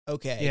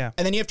 Okay. Yeah.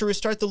 And then you have to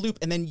restart the loop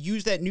and then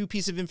use that new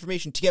piece of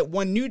information to get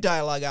one new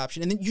dialogue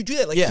option, and then you do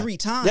that like Yeah. 3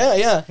 times.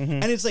 yeah.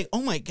 And it's like,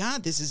 oh my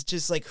God, this is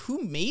just like,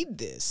 who made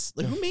this?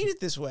 Like, who made it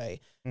this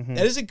way? Mhm.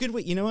 That is a good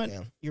way. You know what?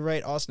 Yeah. You're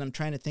right, Austin. I'm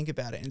trying to think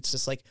about it. And it's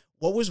just like,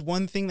 what was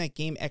one thing that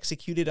game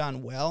executed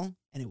on well?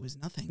 And it was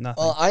nothing.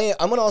 Nothing. Well,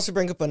 I'm gonna also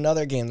bring up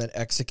another game that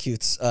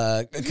executes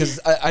because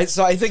I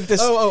think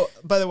this. Oh,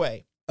 by the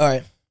way, all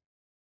right.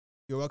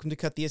 you're welcome to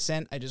cut the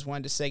ascent. I just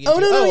wanted to say. Oh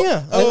no,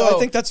 yeah. I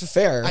think that's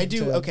fair. I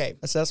do. to Okay.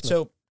 assessment.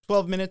 So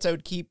 12 minutes, I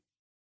would keep.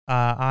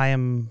 I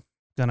am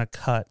going to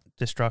cut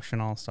Destruction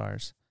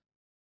All-Stars.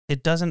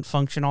 It doesn't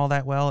function all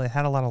that well. It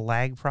had a lot of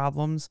lag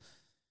problems.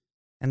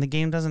 and the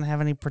game doesn't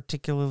have any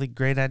particularly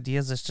great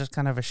ideas. It's just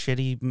kind of a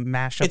shitty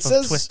mashup It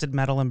says- of Twisted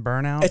Metal and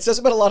Burnout. It says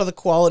about a lot of the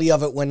quality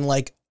of it when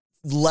like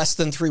less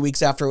than 3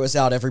 weeks after it was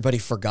out, everybody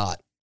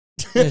forgot.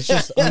 It's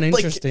just Like,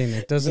 uninteresting.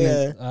 It doesn't.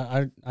 yeah.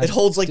 I it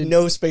holds like didn't-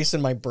 no space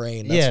in my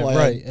brain. That's Yeah, why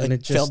right, I and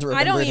it failed just- to I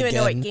remember don't it even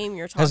know what again. game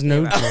you're talking has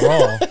no about.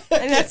 draw.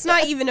 And that's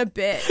not even a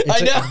bit. It's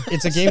I know.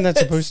 It's a game that's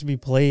supposed to be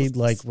played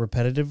like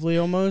repetitively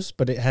almost,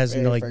 but it has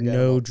Very like forgettable.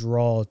 no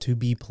draw to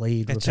be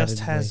played. It just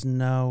has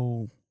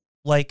no,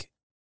 like,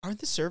 Aren't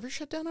the servers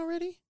shut down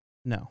already?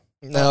 no.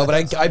 No,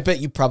 but I bet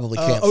you probably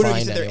can't no, you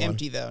find said they're anyone.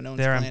 empty though. No one's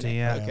They're playing empty, it.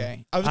 yeah.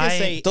 Okay. I was gonna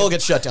say They'll get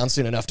shut down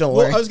soon enough. Don't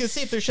Well, worry. I was gonna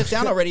say if they're shut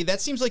down already,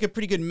 that seems like a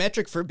pretty good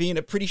metric for being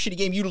a pretty shitty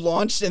game you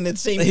launched and then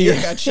same year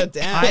Yeah. got shut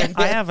down.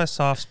 I have a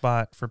soft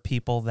spot for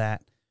people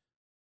that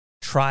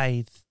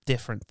try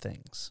different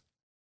things.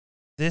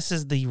 This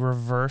is the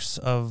reverse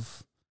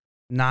of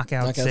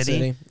Knockout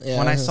City. Yeah,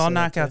 When I was saw gonna say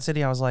Knockout that.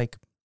 City, I was like,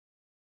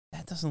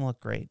 that doesn't look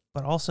great.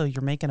 But also,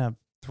 you're making a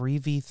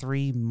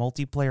 3v3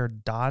 multiplayer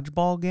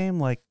dodgeball game.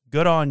 Like,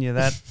 good on you.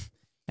 That,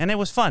 and it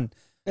was fun.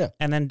 Yeah.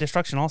 And then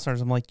Destruction All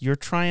Stars, I'm like, you're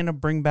trying to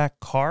bring back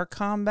car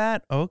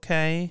combat?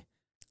 Okay.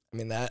 I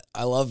mean,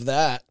 I love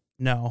that.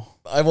 No.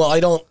 I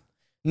don't.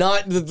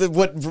 Not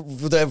what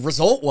the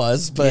result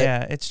was, but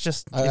yeah, it's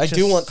just. I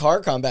do want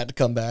car combat to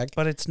come back.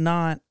 But it's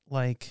not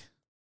like.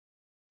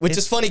 Which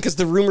is funny because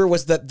the rumor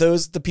was that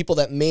the people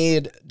that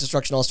made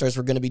Destruction All Stars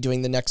were going to be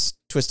doing the next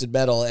Twisted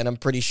Metal, and I'm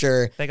pretty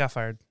sure. They got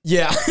fired.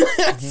 Yeah,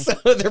 so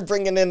they're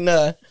bringing in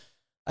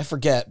I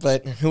forget,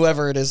 but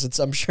whoever it is,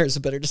 I'm sure is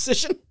a better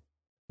decision.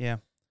 Yeah.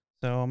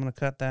 So I'm gonna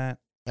cut that,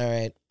 All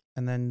right,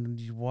 and then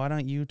why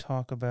don't you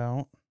talk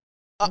about?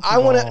 I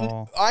want to.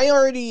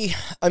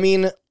 Pokeball. I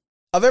mean,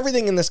 of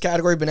everything in this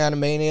category, Banana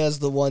Mania is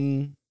the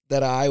one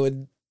that I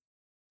would.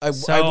 I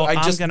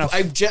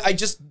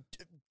just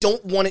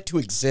don't want it to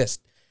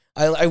exist.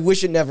 I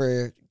wish it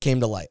never came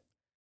to light.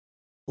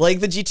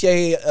 Like the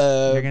GTA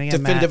You're gonna get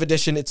Definitive mad.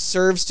 Edition, it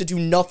serves to do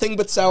nothing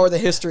but sour the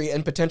history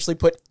and potentially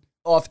put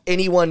off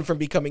anyone from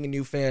becoming a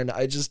new fan.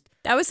 I just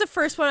That was the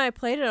first one I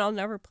played, and I'll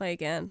never play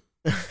again.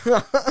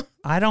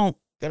 I don't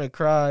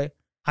cry.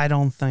 I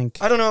don't think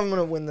I don't know if I'm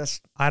gonna win this.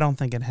 I don't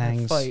think it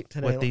hangs fight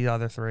today. with the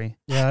other three.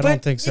 Yeah, I But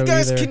don't think so you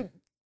guys either. Can,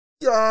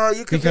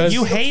 you could Because-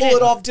 You hate pull it.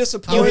 it off I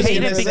disappointing. was hate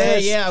gonna it say,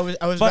 because- yeah, I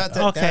was But about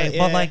to. okay, that,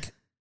 but yeah. like,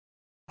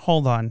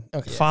 hold on,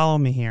 Okay. follow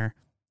me here.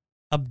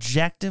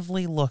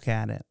 Objectively look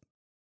at it.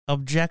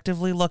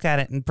 Objectively look at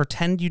it and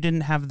pretend you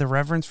didn't have the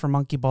reverence for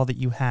Monkey Ball that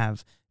you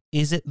have.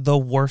 Is it the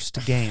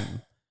worst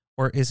game,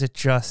 or is it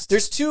just?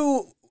 There's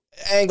two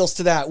angles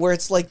to that where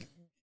it's like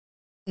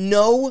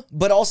no,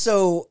 but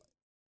also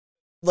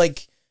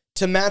like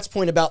to Matt's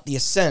point about the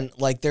Ascent,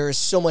 like there is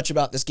so much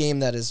about this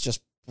game that is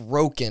just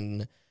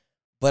broken.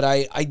 But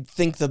I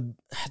think the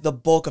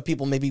bulk of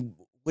people maybe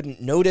wouldn't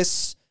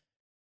notice,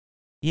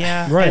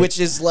 Yeah, Right. which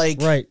is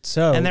like Right.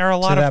 So and there are a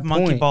lot to of that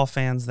Monkey point, Ball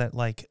fans that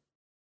like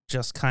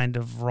just kind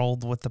of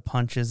rolled with the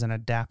punches and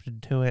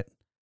adapted to it.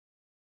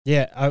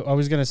 Yeah, I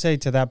was gonna say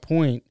to that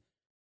point,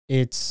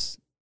 it's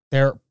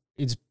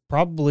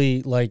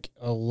probably like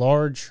a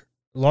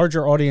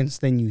larger audience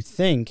than you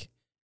think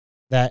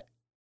that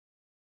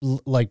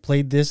like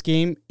played this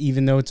game,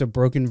 even though it's a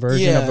broken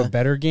version of Yeah. a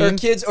better or game.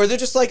 kids, or they're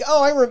just like,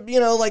 oh, I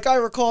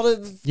recalled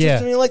it.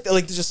 Yeah.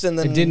 like just and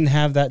then It didn't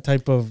have that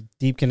type of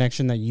deep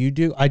connection that you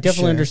do. I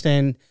definitely Sure.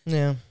 understand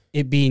Yeah,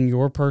 it being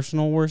your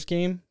personal worst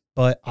game,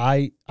 but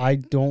I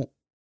don't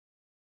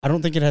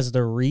think it has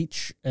the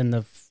reach and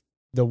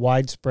the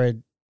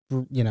widespread,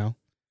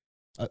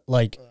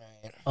 like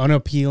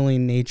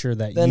unappealing nature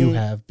that Then you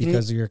have can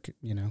because of your,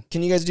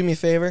 Can you guys do me a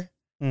favor?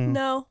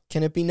 No.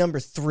 Can it be number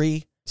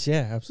 3?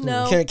 Yeah, absolutely.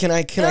 No. Can I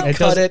It cut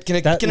doesn't- it? Can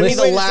it that be list-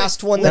 the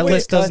last one That we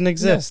list cut? doesn't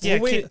exist. Yeah,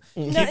 wait.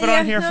 keep No, it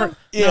on here no. for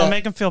Yeah. no,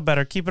 make them feel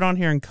better. Keep it on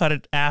here and cut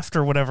it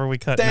after whatever we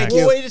cut Thank next.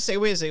 you. Well, wait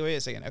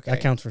a second. Okay. That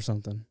counts for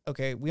something.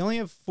 Okay, we only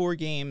have 4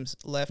 games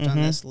left on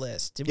Mhm. this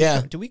list. Did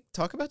Yeah. we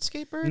talk about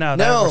Skatebird? No,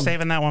 No. we're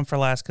saving that one for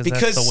last Because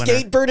that's the winner.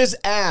 Skatebird is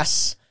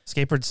ass.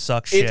 Skatebird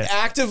sucks It shit.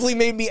 actively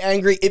made me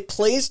angry. It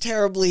plays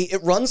terribly.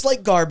 It runs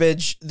like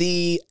garbage.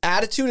 The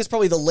attitude is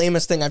probably the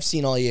lamest thing I've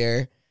seen all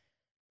year.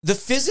 The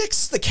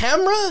physics, the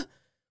camera,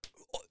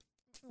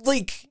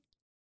 like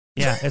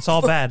Yeah, it's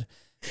all bad.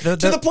 to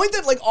the point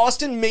that like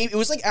Austin it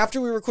was like after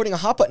we were recording a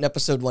Hot Button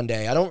episode one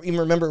day. I don't even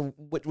remember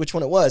which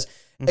one it was.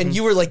 Mhm. And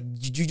you were like,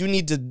 you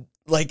need to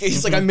like.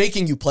 He's like, I'm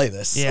making you play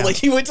this. Yeah. Like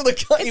he went to the.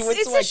 He went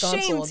to my It's a console.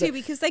 shame all day. too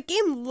because that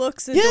game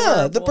looks adorable.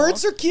 Yeah, the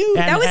birds are cute.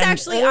 And- That was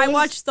actually I was-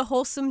 watched the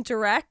Wholesome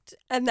Direct,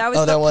 and that was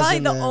Oh, that was probably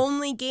in the there.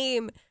 only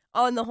game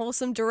on the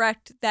Wholesome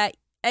Direct that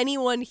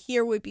anyone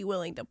here would be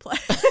willing to play.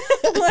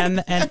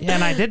 and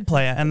I did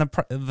play it. And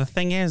the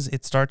thing is,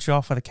 it starts you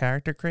off with a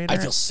character creator. I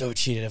feel so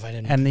cheated if I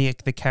didn't. and the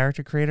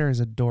character creator is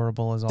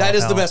adorable as all. That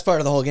is the hell. best part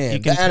of the whole game. You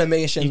can The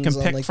animations. You can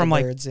on, pick like, from the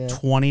like birds, yeah.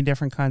 20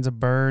 different kinds of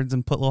birds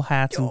and put little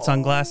hats and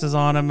sunglasses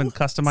on them and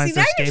customize See,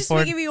 their now you're just skateboard.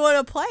 making me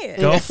want to play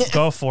it.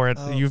 Go for it.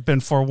 Oh. You've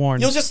been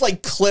forewarned. You'll just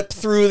like clip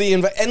through the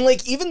and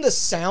like even the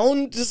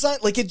sound design,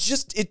 like it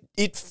just it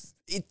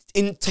it's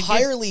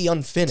entirely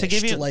unfinished. To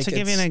give you like, to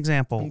give you an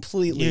example,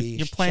 completely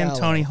you're playing shallow.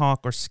 Tony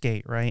Hawk or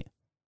Skate, right?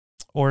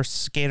 Or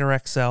Skater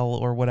XL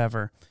or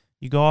whatever.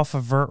 You go off a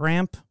vert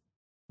ramp,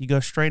 you go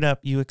straight up.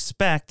 You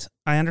expect.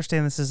 I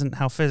understand this isn't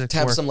how physics to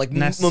have work some like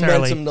necessarily.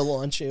 momentum to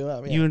launch you.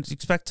 I mean, You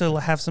expect to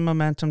have some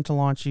momentum to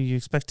launch you. You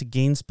expect to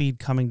gain speed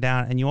coming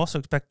down, and you also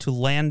expect to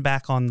land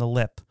back on the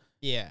lip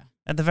Yeah.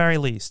 at the very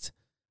least.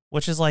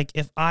 Which is like,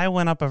 if I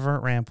went up a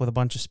vert ramp with a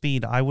bunch of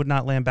speed, I would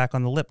not land back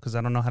on the lip because I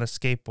don't know how to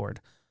skateboard.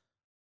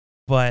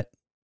 But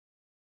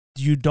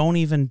you don't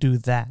even do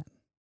that.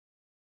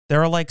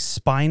 There are like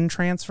spine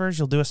transfers.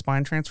 You'll do a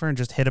spine transfer and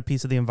just hit a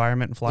piece of the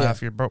environment and fly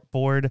off your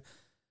board.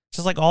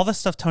 Just like all this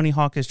stuff, Tony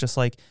Hawk is just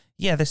like,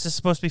 yeah, this is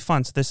supposed to be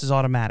fun, so this is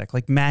automatic.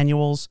 Like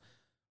manuals,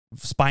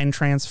 spine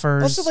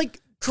transfers. also, like,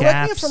 correct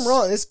me if gaps. I'm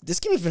wrong. This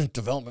game has been in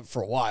development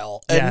for a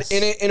while, and Yes.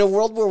 in a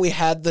world where we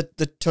had the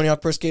Tony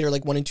Hawk Pro Skater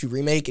like 1 and 2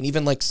 remake, and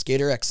even like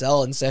Skater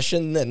XL in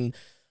Session and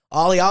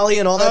Ollie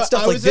and all that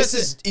stuff. I Like was this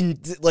about is in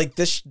like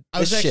this.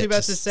 I was this actually shit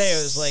about to just- say,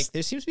 I was like,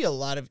 there seems to be a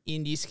lot of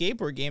indie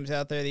skateboard games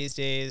out there these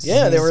days.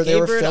 Yeah, they were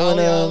Skateboard,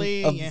 filling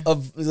Ollie, yeah.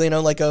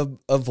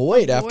 a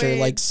void A after void.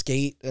 like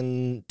Skate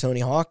and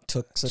Tony Hawk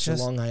took such a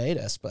Just- long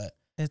hiatus. But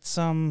It's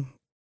I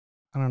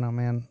don't know,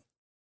 man.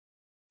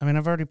 I mean,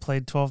 I've already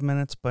played 12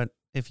 minutes, but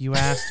if you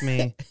asked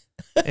me,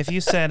 if you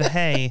said,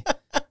 "Hey,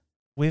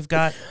 we've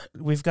got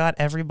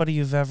everybody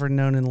you've ever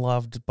known and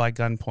loved by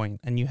gunpoint,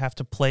 and you have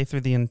to play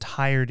through the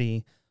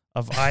entirety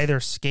of either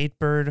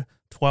Skatebird,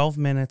 12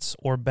 minutes,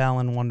 or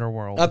Balan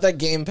Wonderworld." not that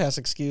Game Pass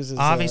excuses.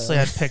 Obviously,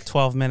 I'd pick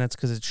 12 minutes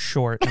because it's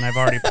short and I've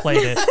already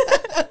played it.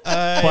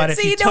 But if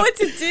So you you know took- what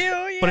to do.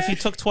 Yeah. But if you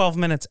took 12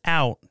 minutes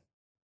out,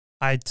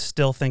 I'd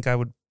still think I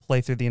would play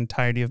through the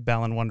entirety of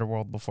Balan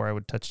Wonderworld before I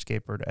would touch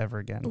Skatebird ever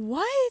again.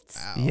 What?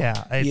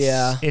 Yeah,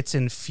 it's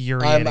I'm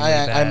infuriating.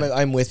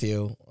 I'm with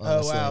you.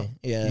 Honestly. wow.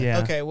 Yeah. Yeah.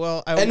 Okay,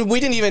 well, And we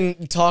didn't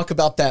even talk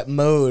about that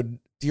mode.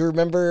 Do you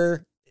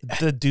remember?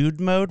 The dude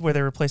mode where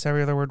they replace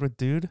every other word with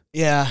dude.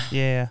 Yeah.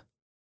 Yeah,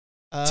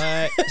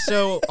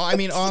 so I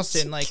mean,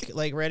 Austin,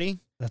 like ready?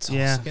 That's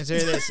yeah.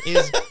 Consider this: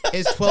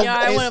 is 12 Yeah,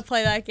 I is, want to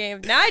play that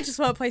game. Now I just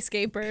want to play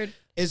Skatebird.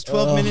 is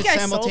 12 Oh. minutes You guys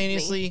sold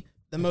simultaneously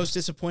the most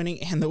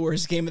disappointing and the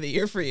worst game of the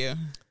year for you?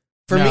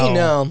 For me,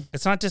 no.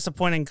 It's not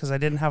disappointing because I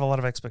didn't have a lot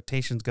of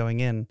expectations going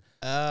in,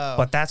 Oh,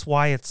 but that's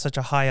why it's such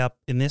a high up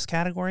in this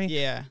category.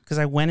 yeah. Because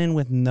I went in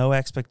with no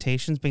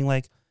expectations, being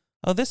like,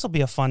 "Oh, this will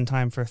be a fun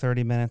time for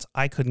 30 minutes."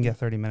 I couldn't get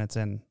 30 minutes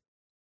in.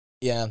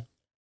 Yeah.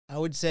 I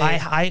would say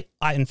I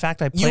in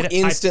fact, I You played it.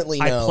 instantly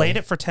I know. played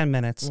it for 10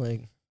 minutes.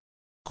 Like,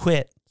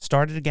 Quit,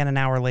 started again an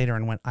hour later,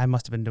 and went, I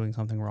must have been doing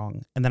something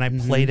wrong. And then I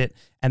Mm-hmm. played it,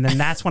 and then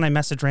that's when I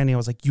messaged Randy. I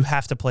was like, you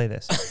have to play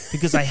this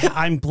because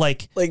I'm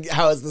like,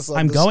 how is this?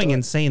 I'm going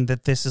insane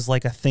that this is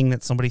like a thing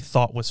that somebody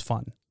thought was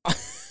fun.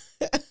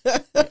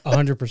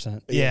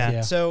 100%. Yeah.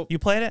 so. You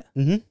played it?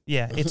 Mm-hmm.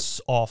 Yeah, it's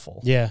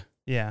awful. Yeah.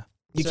 Yeah.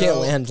 You So- can't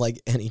land like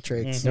any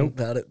tricks Mhm.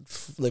 without it.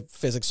 Like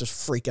physics just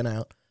freaking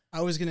out. I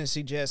was going to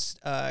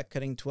suggest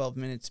cutting 12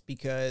 minutes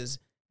because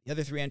the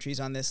other 3 entries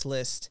on this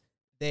list,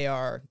 they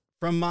are,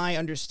 from my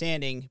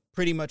understanding,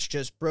 pretty much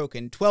just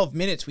broken. 12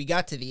 minutes, we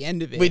got to the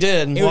end of it. We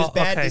did. It Well, was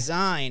bad okay.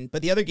 design,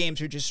 but the other games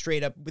are just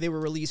straight up, they were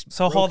released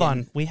So hold broken.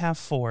 on. We have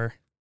 4.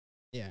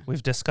 Yeah.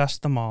 We've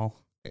discussed them all.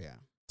 Yeah.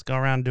 Let's go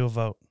around and do a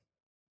vote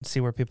and see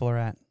where people are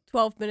at.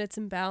 12 minutes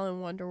in Balan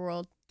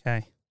Wonderworld.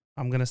 Okay.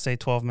 I'm going to say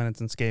 12 minutes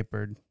in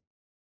Skatebird.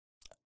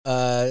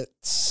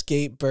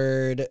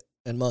 Skatebird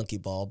and Monkey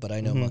Ball, but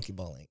I know Mhm. Monkey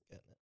Ball ain't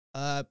getting it.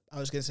 I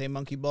was going to say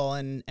Monkey Ball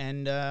and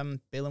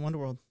Balan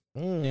Wonderworld.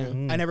 Yeah.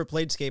 Mm. I never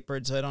played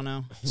Skatebird, so I don't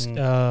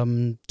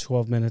know.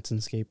 12 minutes in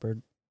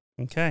Skatebird.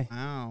 Okay.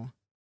 Wow.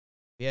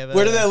 We have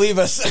Where did that leave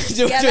us?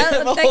 Do Yeah, we have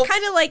a that whole-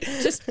 kind of like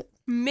just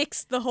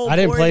mixed the whole I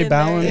didn't board play in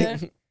there, Balan. yeah.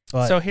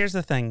 But So here's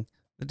the thing.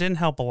 It didn't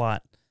help a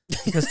lot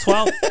because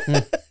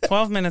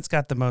 12 minutes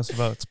got the most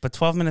votes, but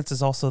 12 minutes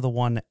is also the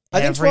one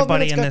I think 12 everybody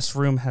minutes in got this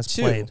room has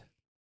 2. played.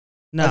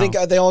 No. I think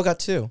they all got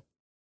 2.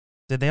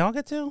 Did they all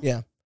get 2?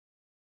 Yeah.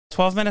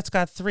 12 minutes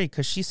got 3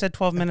 because she said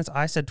 12 minutes,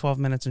 I said 12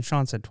 minutes, and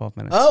Sean said 12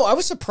 minutes. Oh, I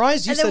was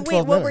surprised you And then said wait,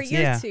 12 what were minutes.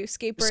 your Yeah. 2?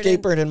 Skatebird.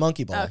 Skatebird and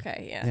Monkey Ball.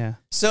 Okay, yeah. Yeah.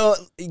 So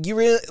you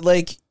really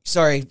like?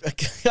 Sorry,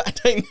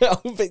 I know,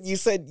 but you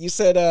said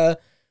 12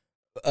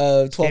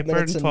 Skatebird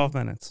minutes and 12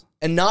 minutes.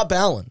 and not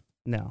Balan.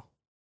 No.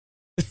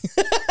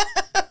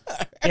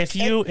 If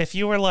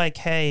you were like,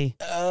 hey,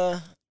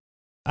 I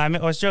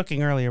was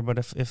joking earlier, but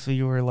if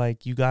you were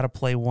like, you got to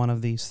play one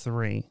of these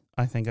 3,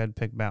 I think I'd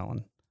pick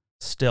Balan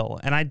still.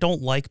 And I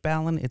don't like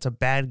Balan. It's a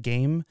bad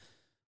game.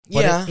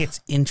 But Yeah.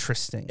 it's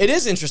interesting. It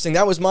is interesting.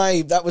 That was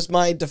my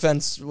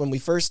defense when we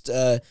first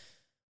It's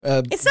brought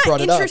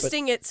not it up. but-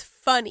 interesting, it's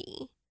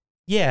funny.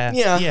 Yeah.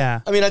 Yeah. Yeah.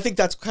 I mean, I think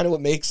that's kind of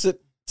what makes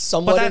it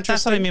somewhat But that's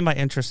interesting. what I mean by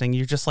interesting.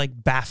 You're just like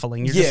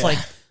baffling. You're Yeah. just like,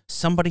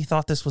 somebody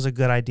thought this was a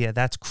good idea.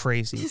 That's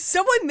crazy.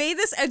 Someone made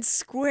this and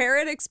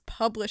Square Enix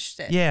published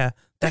it. Yeah.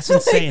 That's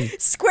insane.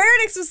 Square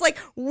Enix was like,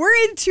 we're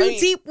in too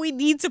deep. We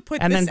need to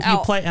put And this then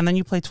out.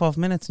 you play 12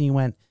 minutes and you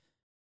went,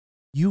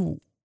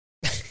 you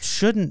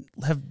shouldn't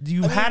have.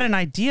 You had an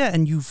idea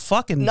and you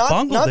fucking not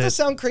bungled it. to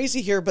sound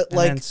crazy here, but and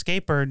like then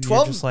Skatebird, 12,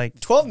 you're just like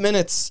 12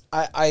 minutes.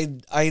 I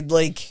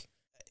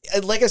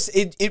like I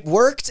said, it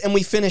worked and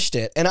we finished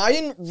it, and I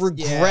didn't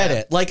regret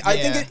it. Like I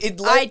think it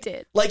like, I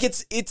did. Like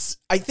it's.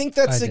 I think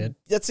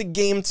that's a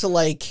game to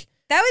like.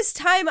 That was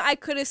time I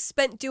could have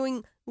spent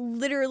doing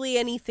literally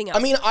anything else.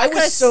 I mean, I could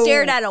have was so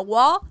stared at a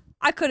wall.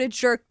 I could have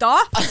jerked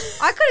off.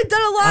 I could have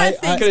done a lot of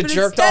things. I could have but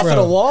jerked instead- off at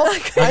a wall. I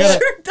could have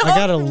jerked off I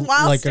got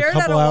while like a staring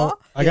at couple a hours.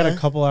 wall. I got Yeah. a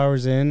couple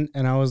hours in,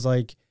 and I was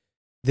like,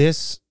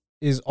 "This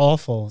is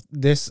awful.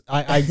 This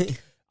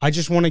I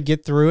just want to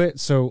get through it,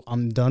 so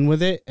I'm done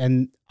with it."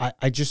 And I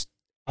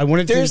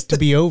wanted There's to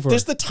be over.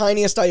 There's the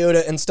tiniest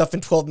iota and stuff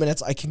in 12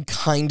 minutes I can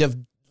kind of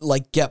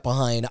like get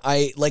behind.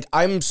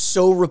 I'm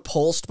so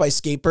repulsed by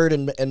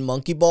Skatebird and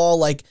Monkey Ball.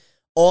 Like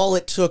all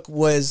it took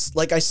was,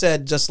 like I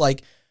said, just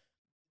like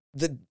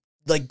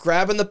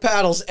grabbing the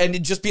paddles and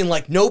it just being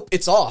like, nope,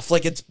 it's off.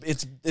 Like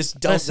this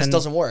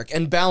doesn't work.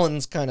 And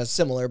Ballin's kind of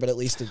similar, but at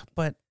least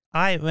But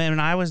I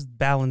was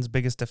Ballin's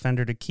biggest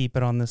defender to keep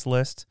it on this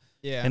list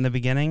in the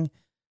beginning.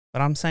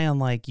 But I'm saying,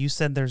 like, you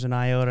said there's an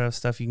iota of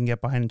stuff you can get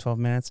behind in 12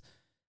 minutes.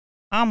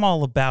 I'm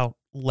all about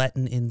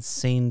letting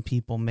insane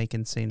people make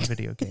insane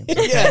video games.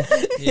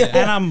 Okay? yeah.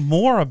 And I'm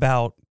more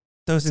about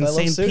those So I love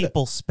insane Suda.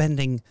 people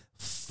spending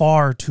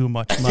far too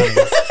much money.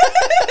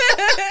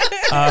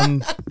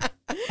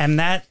 And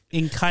that,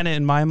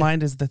 in my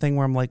mind, is the thing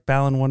where I'm like,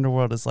 Balan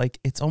Wonderworld is like,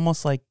 it's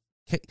almost like,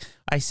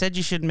 I said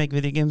you shouldn't make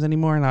video games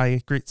anymore, and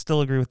I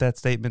still agree with that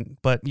statement.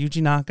 But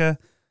Yuji Naka,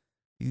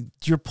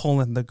 you're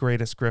pulling the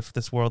greatest grift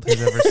this world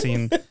has ever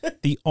seen.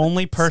 The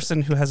only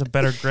person who has a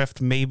better grift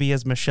maybe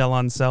is Michelle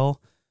Ancel,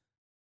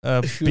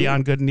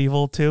 Beyond Good and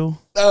Evil 2.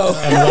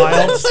 Oh, And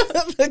Wild.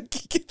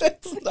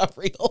 That's not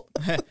real.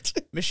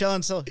 Michelle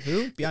Ancel,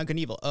 who? Beyond Good and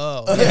Evil.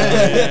 Oh.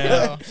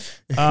 Yeah.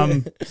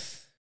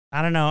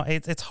 I don't know.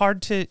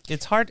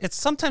 It's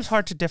sometimes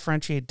hard to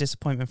differentiate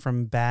disappointment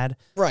from bad.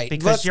 Right.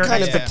 Because That's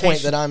kind of the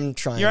point that I'm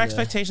trying Your to...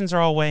 expectations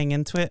are all weighing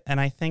into it, and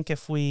I think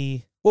if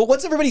we... Well,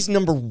 what's everybody's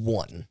number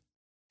one?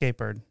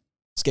 Skatebird.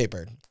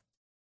 Skatebird.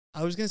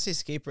 I was going to say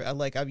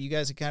Skatebird. You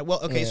guys are kind of... Well,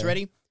 okay, so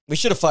ready? We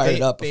should have fired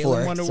it up before.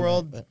 Balan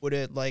Wonderworld, but- would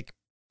it, like...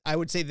 I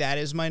would say that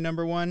is my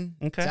number one.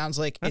 Okay. Sounds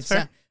like That's it's...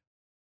 fair.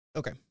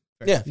 Okay.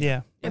 Yeah. Yeah.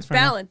 It's that's fair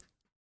enough. Balin.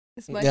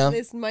 Yeah.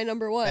 It's my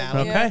number one.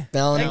 Balin. Yeah. Okay.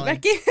 Balin.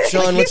 Like Becky.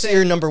 Sean, what's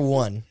your number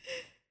one?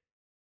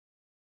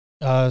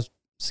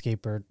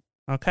 Skatebird.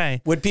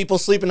 Okay. Would people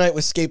sleep at night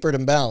with Skatebird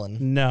and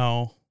Balin?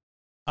 No.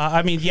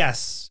 I mean,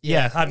 yes.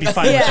 Yeah. Yeah, I'd be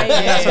fine with Yeah, it.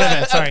 yeah, That's what I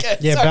meant. Sorry. Okay,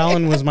 Yeah, sorry.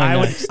 Balin was my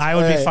next. I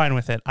would be Alright. fine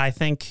with it. I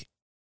think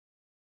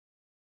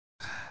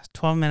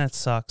 12 minutes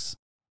sucks,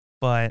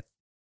 but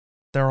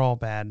they're all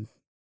bad.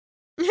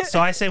 So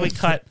I say we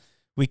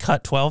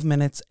cut 12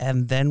 minutes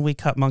and then we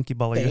cut Monkey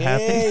Ball. Are you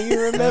happy? Hey,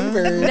 you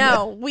remember.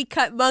 No, we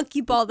cut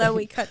Monkey Ball, then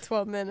we cut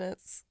 12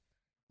 minutes.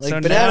 Like, So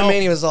Banana now-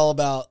 Mania was all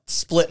about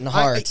splitting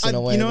hearts in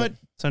a way. You know but- what?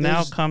 So now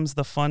There's- comes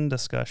the fun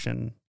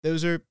discussion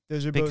Those are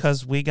both...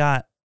 because we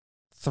got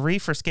 3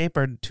 for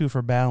Skatebird, 2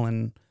 for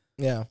Balin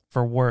Yeah.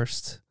 for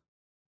worst.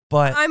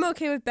 But I'm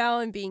okay with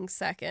Balin being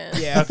second.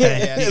 Yeah. Okay.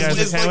 Yeah. You guys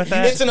It's okay like- with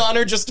that? It's an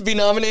honor just to be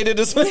nominated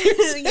as well.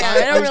 Yeah, I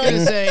I don't was really. going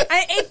to say...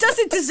 It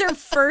doesn't deserve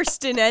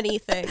first in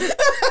anything.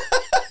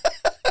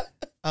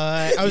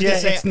 I was going to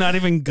say... it's not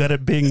even good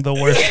at being the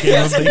worst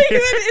game of the year.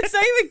 It's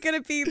not even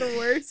gonna be the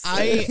worst.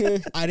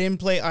 I didn't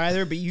play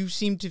either, but both of you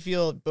seem to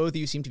feel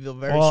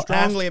very Well,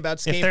 strongly about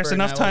Skatebird. If there's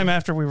enough time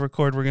after we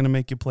record, we're going to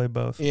make you play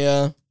both.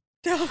 Yeah.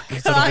 Oh It'll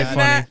be God, funny.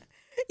 Matt,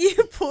 you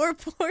poor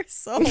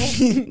soul.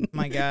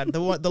 My God, the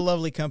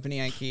lovely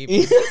company I keep.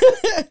 You've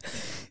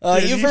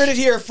heard it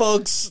here,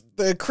 folks.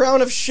 The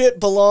crown of shit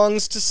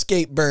belongs to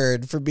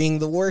Skatebird for being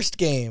the worst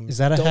game. Is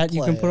that a Don't hat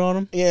you play can put it. on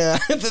him? Yeah,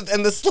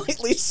 and the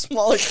slightly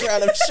smaller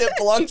crown of shit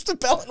belongs to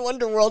Balan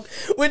Wonderworld,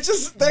 which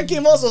is that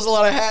game also has a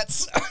lot of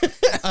hats.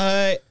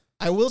 I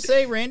will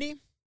say, Randy.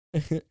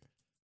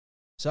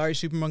 Sorry,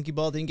 Super Monkey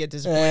Ball didn't get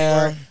disappointed.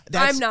 Yeah.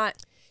 That's- I'm not.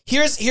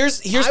 Here's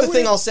the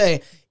thing I'll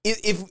say.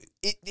 If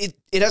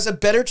it has a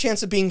better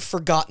chance of being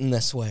forgotten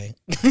this way,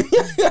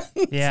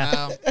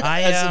 Yeah. Wow.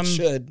 as it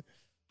should.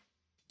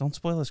 Don't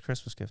spoil his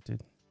Christmas gift,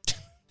 dude.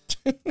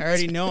 I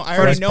already know. I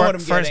For already his know what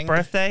I'm for his getting.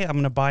 birthday, I'm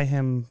going to buy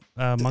him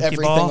Monkey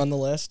Everything Ball on the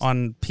list.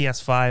 on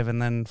PS5,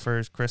 and then for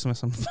his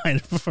Christmas, I'm buying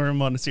it for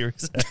him on a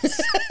Series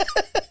X.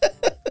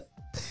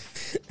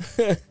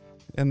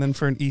 And then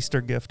for an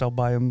Easter gift, I'll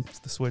buy him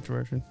the Switch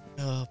version.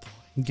 Oh boy.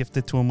 And gift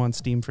it to him on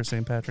Steam for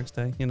St. Patrick's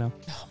Day, you know.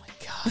 Oh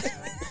my God.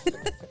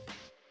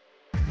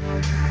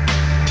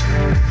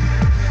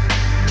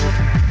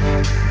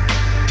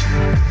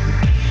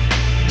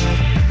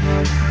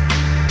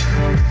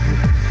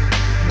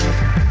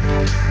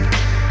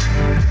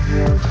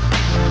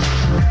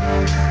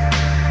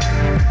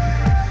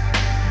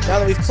 Now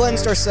that we've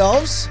cleansed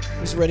ourselves,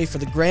 who's ready for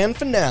the grand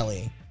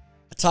finale?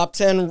 A top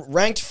 10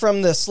 ranked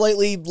from the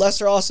slightly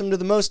lesser awesome to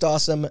the most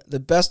awesome, the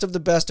best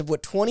of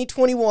what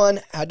 2021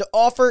 had to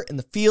offer in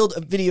the field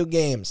of video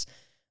games.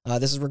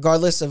 This is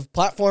regardless of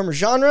platform or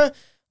genre.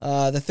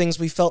 The things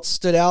we felt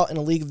stood out in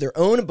a league of their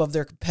own above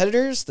their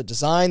competitors: the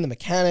design, the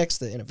mechanics,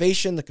 the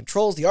innovation, the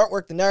controls, the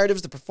artwork, the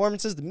narratives, the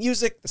performances, the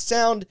music, the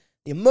sound,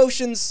 the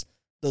emotions,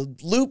 the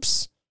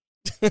loops,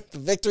 the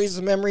victories,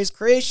 the memories,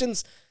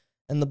 creations,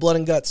 and the blood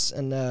and guts,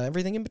 and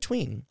everything in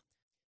between.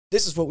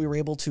 This is what we were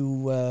able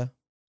to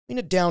bring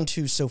it down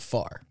to so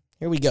far.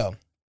 Here we go.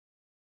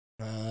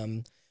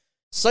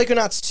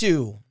 Psychonauts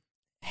 2,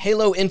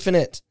 Halo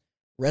Infinite,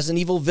 Resident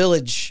Evil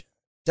Village,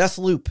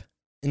 Deathloop,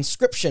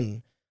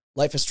 Inscription,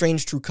 Life is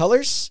Strange True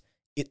Colors,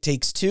 It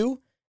Takes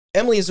Two,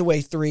 Emily is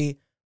Away 3,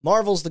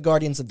 Marvel's The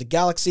Guardians of the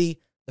Galaxy,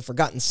 The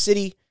Forgotten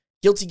City,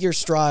 Guilty Gear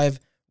Strive,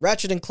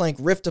 Ratchet & Clank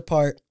Rift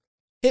Apart,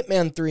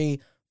 Hitman 3,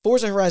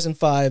 Forza Horizon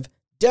 5,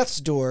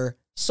 Death's Door,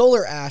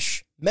 Solar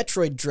Ash,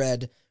 Metroid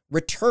Dread,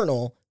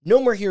 Returnal,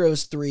 No More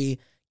Heroes 3,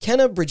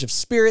 Kena Bridge of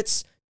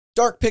Spirits,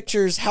 Dark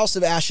Pictures, House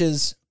of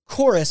Ashes,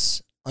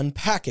 Chorus,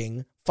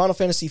 Unpacking, Final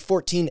Fantasy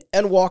XIV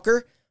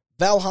Endwalker,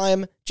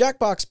 Valheim,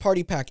 Jackbox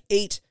Party Pack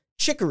 8,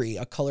 Chicory,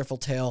 A Colorful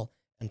Tale,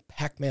 and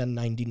Pac-Man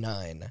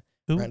 99.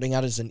 Who? Rounding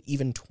out as an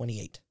even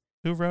 28.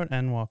 Who wrote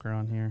Endwalker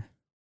on here?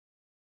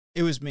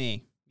 It was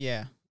me.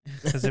 Yeah.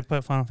 Because they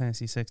put Final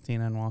Fantasy 16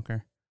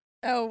 Endwalker.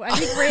 Oh, I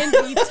think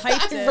Randy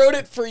typed I it. wrote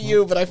it for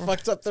you, but I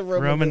fucked up the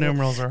Roman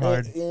numerals are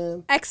hard. Yeah.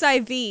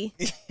 XIV.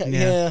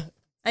 Yeah.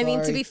 I mean,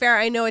 to Sorry. be fair,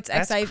 I know it's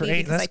XIV because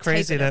I That's type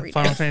crazy it that every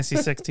Final day. Fantasy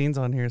 16's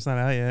on here. It's not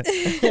out yet.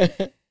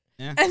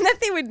 Yeah. And that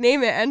they would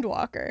name it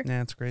Endwalker.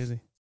 Yeah, it's crazy.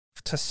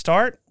 To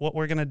start, what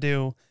we're going to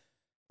do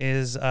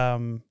is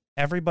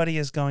everybody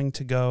is going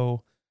to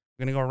go,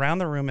 we're going to go around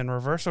the room in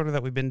reverse order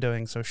that we've been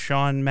doing. So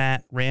Sean,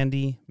 Matt,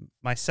 Randy,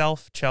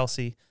 myself,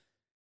 Chelsea,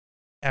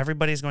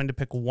 everybody's going to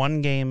pick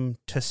one game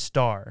to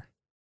star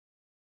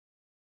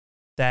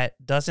that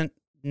doesn't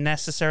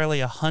necessarily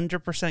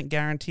 100%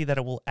 guarantee that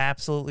it will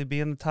absolutely be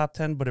in the top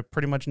 10, but it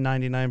pretty much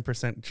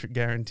 99%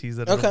 guarantees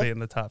that it'll Okay. be in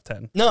the top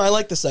 10. No, I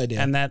like this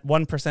idea. And that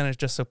 1% is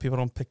just so people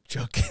don't pick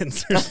joke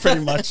answers, pretty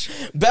much.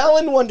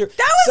 Balan Wonder.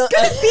 That was So-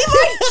 gonna be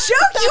my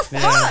joke, you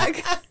Yeah.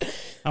 fuck!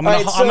 I'm gonna,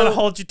 All right, I'm gonna so-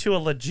 hold you to a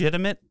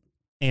legitimate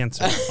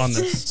answer on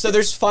this. So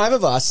there's 5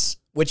 of us,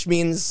 which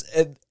means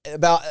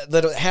about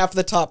that half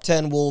the top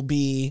 10 will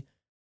be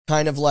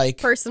kind of like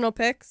Personal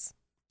picks.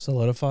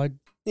 Solidified,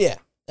 yeah,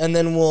 and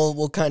then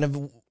we'll kind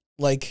of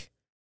like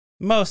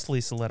Mostly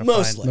solidified.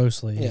 Mostly.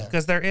 mostly. yeah,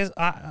 Because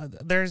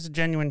there's a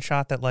genuine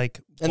shot that like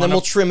and one then we'll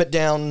of- trim it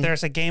down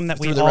there's a game that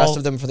we through the all rest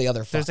of them for the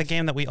other 5. there's a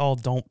game that we all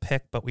don't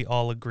pick but we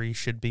all agree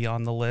should be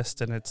on the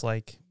list, and it's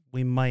like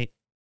we might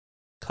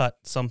cut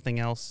something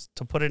else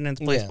to put it in its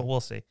place, Yeah. but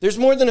we'll see. There's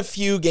more than a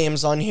few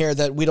games on here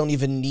that we don't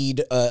even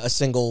need a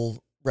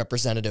single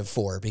representative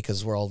for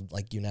because we're all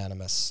like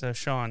unanimous. So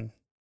Sean,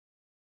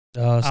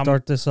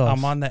 Start this off.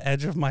 I'm on the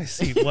edge of my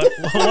seat. What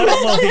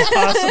will he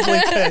possibly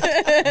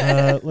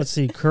pick? Let's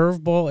see.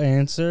 Curveball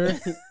answer.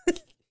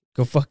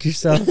 Go fuck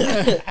yourself.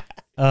 Yeah,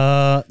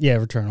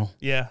 Returnal.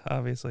 Yeah,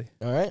 obviously.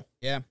 All right.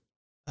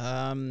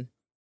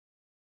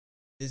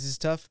 This is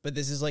tough, but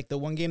this is like the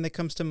one game that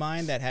comes to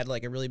mind that had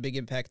like a really big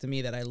impact to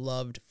me that I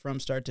loved from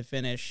start to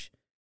finish.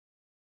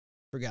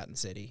 Forgotten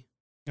City.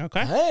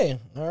 Okay. Hey,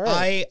 all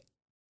right.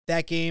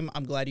 That game,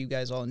 I'm glad you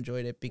guys all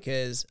enjoyed it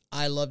because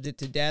I loved it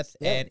to death,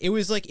 Yeah. and it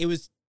was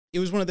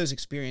one of those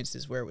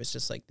experiences where it was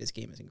just like, this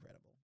game is incredible.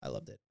 I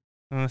loved it.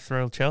 I'm gonna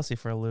throw Chelsea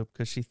for a loop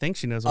because she thinks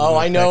she knows. What Oh, I'm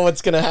I gonna know pick.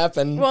 what's gonna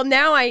happen. Well,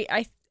 now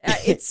I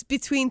it's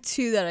between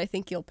 2 that I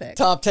think you'll pick.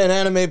 Top 10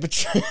 anime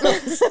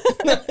betrayals.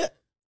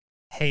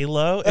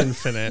 Halo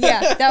Infinite.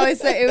 Yeah, that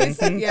was it. Was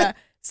Mhm. yeah.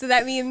 So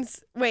that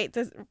means wait.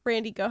 Does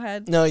Randy go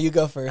ahead? No, you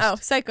go first. Oh,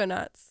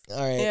 Psychonauts. All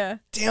right. Yeah.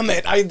 Damn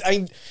it!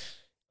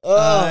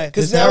 Because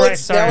Is now that right?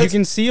 it's Sorry. now You it's.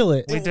 can seal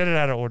it. We did it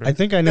out of order. I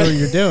think I know what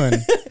you're doing.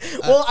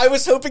 Well, I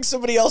was hoping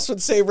somebody else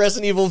would say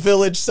Resident Evil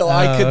Village, so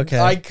I could okay.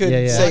 I could Yeah,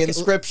 yeah. say Lock it-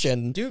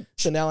 Inscription. Dude,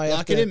 So now I have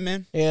lock to. it in,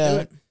 man.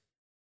 Yeah. Do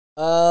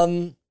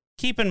it.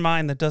 Keep in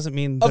mind that doesn't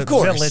mean Of the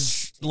course.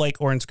 Village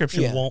or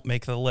Inscription Yeah. won't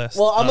make the list.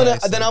 Well, I'm gonna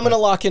obviously, then I'm but-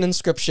 gonna lock in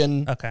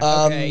Inscription. Okay.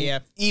 Okay, yeah.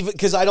 Even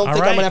because I don't All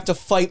think I'm right. gonna have to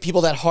fight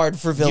people that hard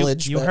for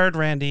Village. You but- heard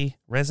Randy.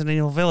 Resident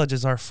Evil Village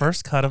is our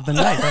first cut of the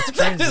night. That's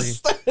crazy.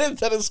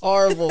 that is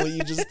horrible what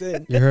you just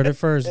did. You heard it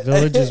first.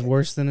 Village is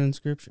worse than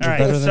Inscription. All right,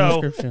 Better than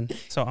so- Inscription.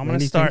 So I'm gonna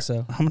Randy start. thinks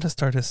so. I'm gonna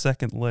start his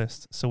second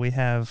list. So we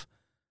have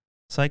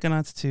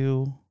Psychonauts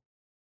 2,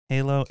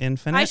 Halo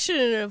Infinite. I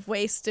shouldn't have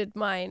wasted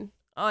mine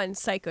on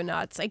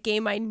Psychonauts, a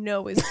game I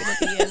know is going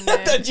to be in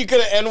there. That you could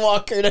have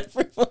Endwalkered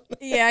everyone.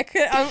 Yeah, I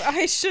could.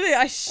 I should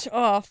have.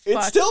 Oh fuck!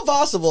 It's still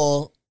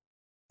possible.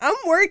 I'm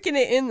working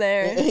it in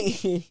there.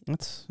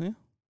 That's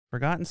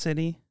Forgotten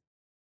City.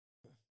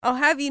 I'll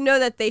have you know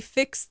that they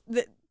fixed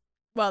the.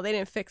 Well, they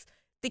didn't fix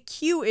the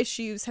queue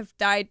issues. Have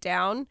died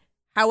down.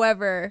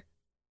 However,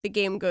 the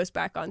game goes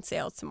back on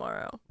sale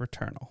tomorrow.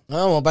 Returnal.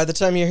 Oh well, by the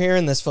time you're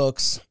hearing this,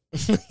 folks.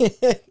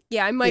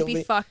 Yeah, I might You'll be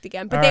be- fucked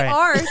again, but All they right.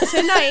 are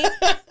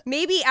tonight.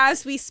 Maybe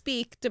as we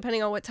speak,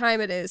 depending on what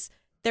time it is,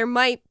 they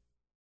might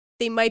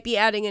be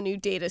adding a new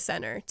data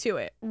center to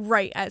it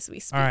right as we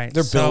speak. All right.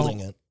 They're so- building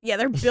it. Yeah,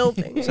 they're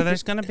building. So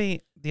there's going to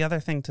be the other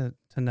thing to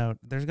to note.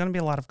 There's going to be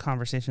a lot of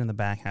conversation in the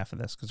back half of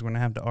this because we're going to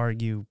have to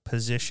argue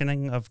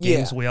positioning of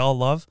games we all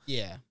love.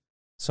 Yeah.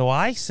 So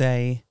I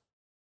say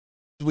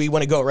Do we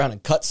want to go around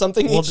and cut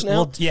something each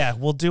now?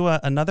 we'll do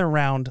another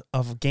round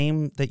of a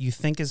game that you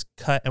think is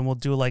cut, and we'll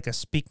do like a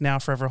speak now,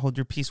 forever hold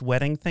your peace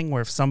wedding thing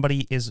where if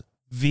somebody is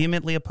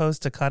vehemently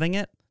opposed to cutting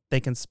it, they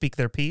can speak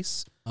their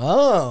piece.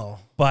 Oh,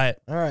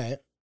 But all right.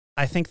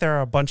 I think there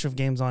are a bunch of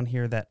games on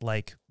here that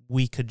like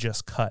we could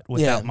just cut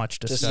without much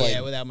just discussion.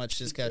 Yeah, without much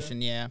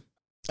discussion, yeah.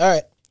 All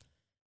right.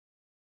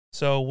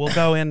 So we'll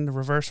go in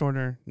reverse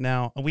order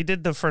now. We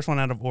did the first one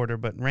out of order,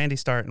 but Randy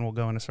start and we'll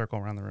go in a circle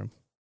around the room.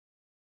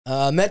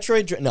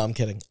 Metroid. No, I'm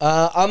kidding.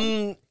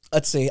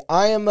 Let's see.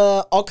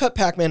 I'll cut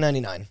Pac-Man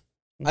 99.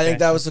 I think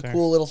that was a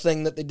cool little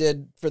thing that they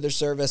did for their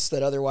service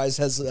that otherwise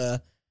has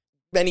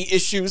many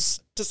issues,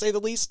 to say the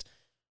least.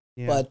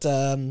 Yeah. But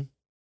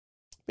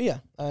yeah,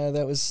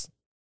 that was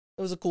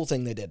a cool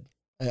thing they did.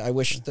 I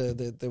wish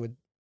they would,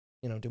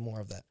 do more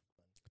of that.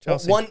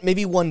 Chelsea.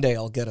 Maybe one day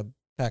I'll get a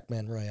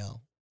Pac-Man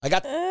Royale. I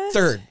got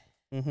third.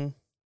 Mm-hmm.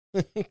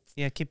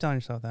 Yeah, keep telling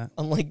yourself that.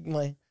 Unlike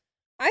my,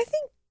 I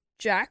think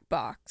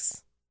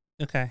Jackbox.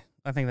 Okay,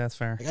 I think that's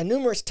fair. I got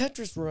numerous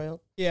Tetris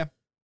Royale. Yeah.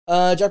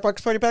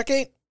 Jackbox Party Pack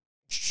 8.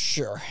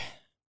 Sure.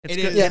 It's It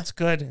good. is. Yeah. It's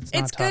good. It's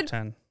not It's top good.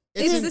 10.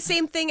 It's the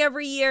same thing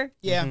every year.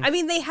 Yeah. Mhm. I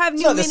mean, they have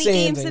It's new not the mini same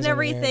games things and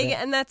every year, everything, but-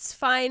 and that's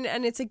fine,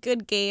 and it's a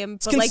good game.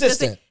 It's But like,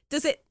 consistent.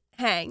 does it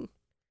hang?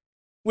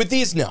 With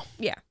these, no.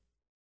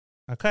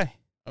 Okay.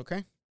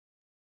 Okay.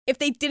 If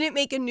they didn't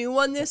make a new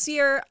one this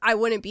year, I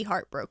wouldn't be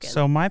heartbroken.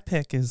 So my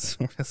pick is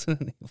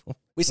Resident Evil.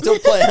 We still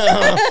play.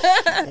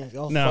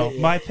 No,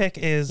 my pick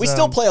is. We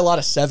still play a lot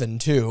of 7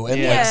 too, and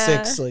Yeah. like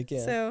 6. Like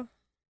yeah. So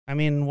I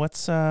mean,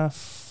 what's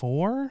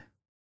 4?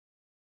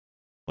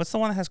 What's the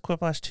one that has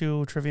Quiplash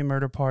 2, Trivia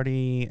Murder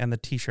Party, and the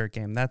T-shirt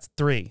game? That's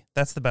 3.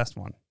 That's the best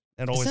one.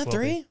 It always that will be.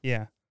 3?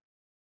 Yeah.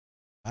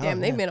 damn,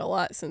 Oh, they've yeah. made a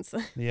lot since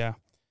then. Yeah.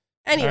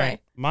 Anyway, All right,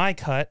 my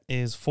cut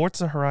is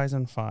Forza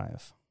Horizon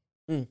 5.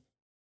 Hmm.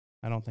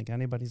 I don't think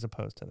anybody's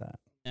opposed to that.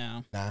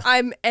 No. Nah.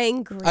 I'm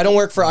angry. I don't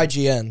work for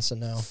IGN, so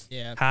no.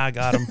 Yeah. Ha,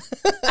 got him.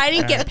 I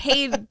didn't get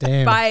paid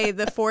Damn. by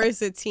the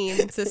Forza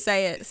team to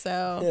say it,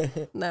 so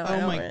no, I Oh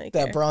don't my- really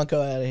That care.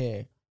 Bronco out of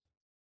here.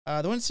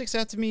 The one that sticks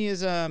out to me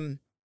is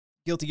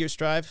Guilty Gear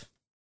Strive.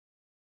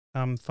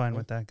 I'm fine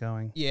with that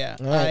going. Yeah.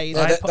 All right.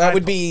 I, that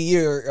would be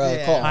your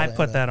Yeah. call. I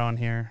put that on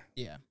here.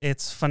 yeah.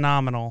 It's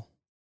phenomenal.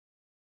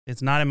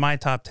 It's not in my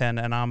top 10,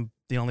 and I'm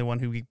the only one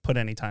who put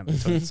any time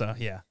into it. So,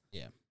 yeah,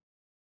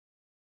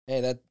 Hey,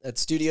 that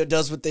studio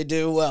does what they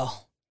do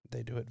well.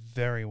 they do it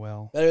very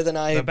well. Better than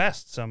The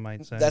best, some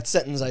might say. that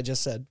sentence I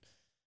just said.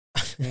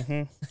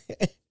 Mhm.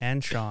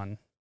 And Sean.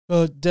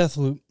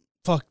 Deathloop.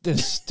 Fuck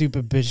this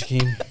stupid bitch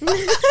game. No,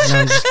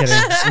 I'm just kidding.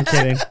 I'm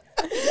kidding.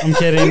 I'm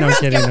kidding. I'm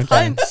kidding. I'm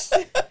kidding. Punched.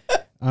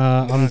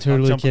 I'm I'll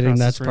totally jump kidding. across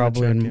That's this room and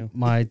probably check in you.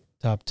 my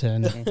top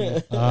 10.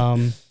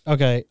 Mhm.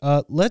 Okay.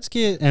 Let's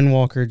get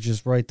Endwalker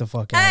just right the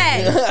fuck out.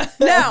 Hey, Of here.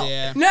 no,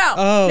 Yeah.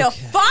 no, Okay.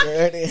 fuck We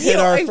already you. hit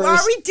our Are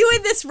first. we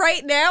doing this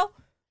right now?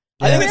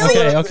 I think it's okay, a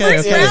little- okay,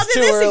 First okay. round It's of too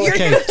this, and early. you're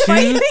Okay, gonna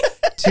fight me?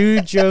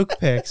 Two joke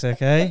picks,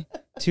 okay?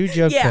 2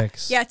 joke Yeah,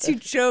 picks. yeah, 2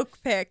 joke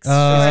picks. Is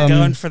it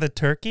going for the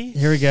turkey?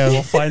 Here we We'll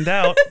go. find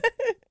out.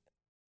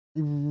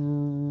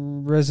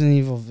 Resident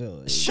Evil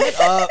Village. Shut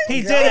up.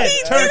 He God. did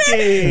it!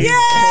 Turkey! Yay!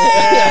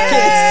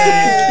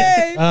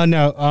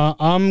 No,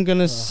 I'm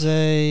gonna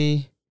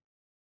say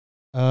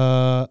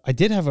I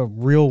did have a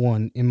real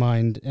one in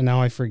mind, and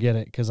now I forget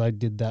it because I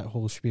did that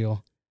whole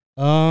spiel.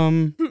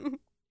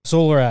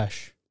 Solar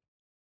Ash.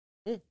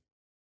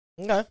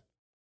 Okay.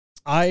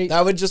 I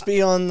That would just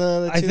be on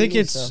the I think 2D,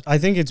 it's so. I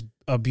think it's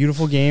a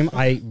beautiful game.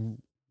 I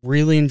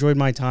really enjoyed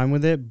my time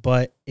with it,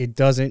 but it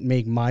doesn't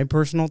make my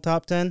personal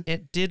top 10.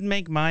 It did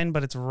make mine,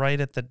 but it's right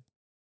at the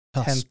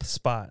Cusp. 10th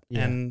spot.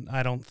 Yeah. And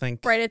I don't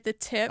think Right at the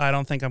tip.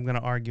 I'm going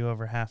to argue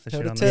over half the shit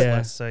on Toe-to-toe. this Yeah.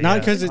 list. So Not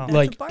yeah, 'cause it, I'll-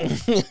 like-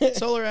 That's a bar.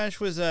 Solar Ash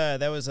was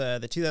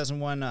the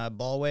 2001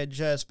 Ball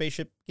Wedge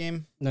spaceship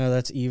game. No,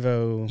 that's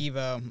Evo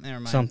Evo. Never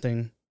mind.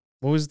 something.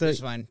 What was It's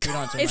the fine. We don't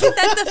have to Isn't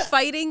that the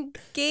fighting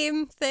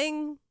game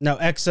thing? No,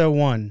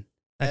 XO1.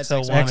 That's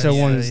XO1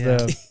 XO1 is yeah.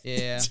 the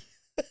Yeah.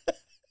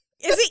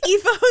 Is it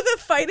Evo the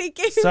fighting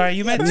game? Sorry,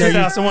 you meant No, you-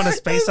 2001: A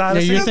Space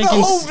Odyssey. you're the, thinking-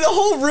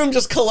 whole room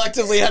just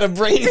collectively had a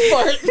brain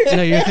fart.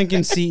 No, you're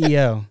thinking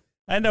CEO.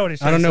 I know what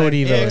he's I trying don't to know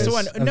say. what Evo Yeah, is.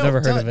 XO1. I've No, never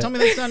heard tell, of it. tell me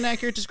that's not an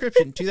accurate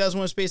description.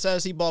 2001 Space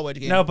Odyssey Ball Wedge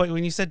game. No, but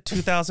when you said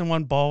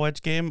 2001 Ball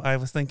Wedge game, I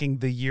was thinking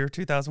the year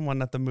 2001,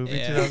 not the movie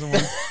Yeah.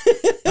 2001.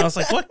 I was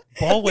like, what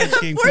Ball Wedge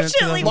game?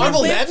 Unfortunately, 2001?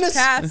 Marvel we lived Madness?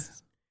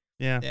 past.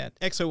 Yeah. Yeah,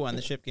 XO1,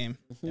 the ship game.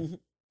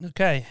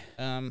 Okay.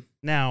 Um,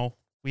 Now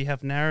we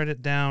have narrowed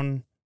it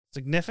down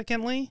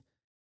significantly.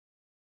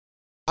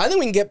 I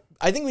think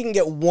we can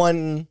get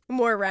one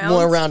More rounds.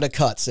 more round of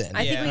cuts in.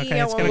 I think Yeah. we can Okay,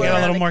 get it's one gonna more get a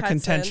round little of more cuts in.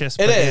 contentious.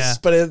 It but is, yeah.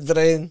 but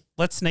I.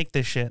 Let's snake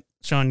this shit.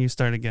 Sean, you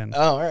start again.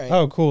 Oh, all right.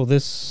 Oh, cool.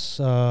 This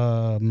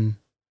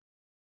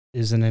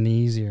isn't any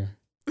easier.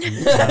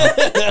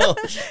 No.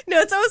 No,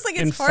 it's almost like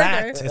it's In harder.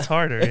 fact, it's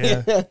harder.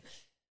 Yeah.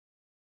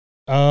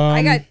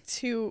 I got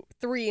 2,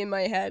 3 in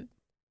my head.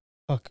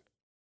 Fuck.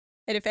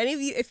 And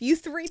if you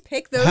three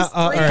pick those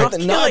all three, right. I'll the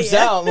kill knives you.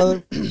 out,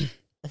 mother.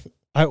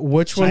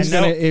 Which I one's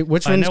know- gonna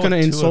which I one's know gonna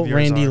what two of insult yours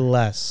Randy are.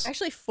 less?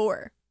 Actually,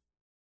 4.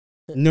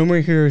 No More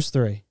Heroes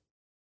 3.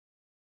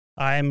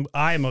 I'm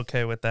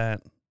okay with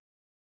that.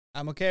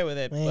 I'm okay with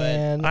it,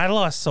 Man. I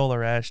lost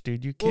Solar Ash,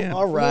 dude. You can't.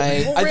 All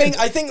right. Well,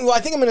 I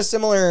think I'm in a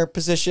similar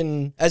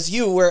position as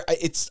you, where I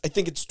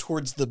think it's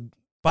towards the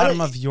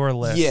Bottom I of your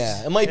list.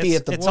 Yeah, it might be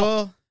It's- at the it's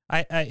well,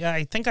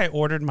 I think I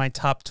ordered my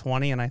top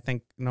 20, and I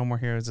think No More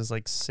Heroes is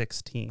like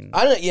 16.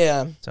 I don't.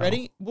 Yeah. So-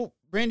 ready? Well,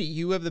 Randy,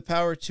 you have the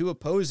power to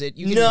oppose it.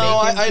 You can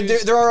No, make him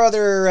choose- there are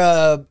other.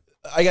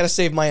 I gotta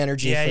save my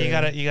energy. Yeah,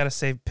 for, you gotta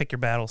save. Pick your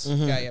battles.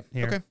 Mhm. Yeah, yeah.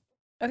 Here. Okay.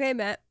 Okay,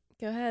 Matt,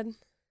 go ahead.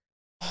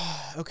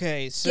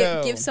 Okay,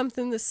 so Give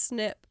something to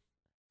snip.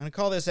 I'm gonna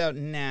call this out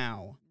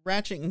now.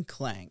 Ratchet and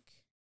Clank,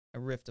 A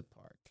Rift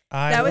Apart.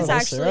 That was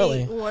that's actually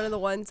early. one of the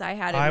ones I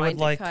had in I mind would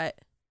to like- cut.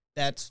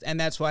 That's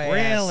why I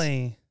asked.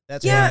 Really.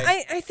 That's Yeah,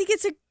 why. I think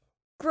it's a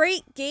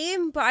great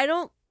game, but I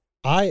don't.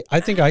 I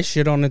think I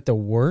shit on it the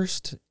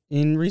worst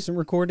in recent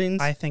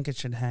recordings. I think it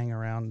should hang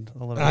around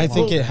a little. I bit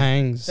think longer. it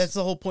hangs. That's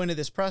the whole point of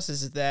this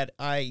process is that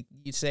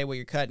you say what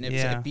you're cutting.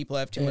 Yeah. If people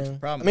have too much of a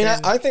problem, I mean,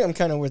 then- I think I'm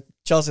kind of with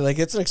Chelsea. Like,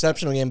 it's an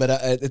exceptional game,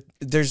 but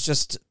there's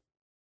just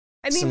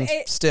I mean, some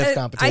stiff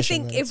competition. I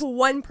think that's- if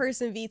one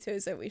person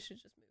vetoes it, we should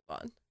just move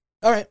on.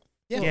 all right.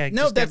 Yeah,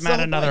 no, just give that's Matt the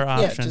whole another point.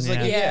 option, Yeah, just like,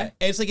 yeah. yeah.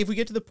 It's like if we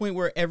get to the point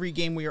where every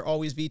game we are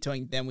always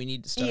vetoing, then we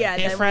need to start. Yeah,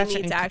 then If we Ratchet,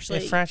 need and, to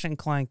actually. if Ratchet and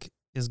Clank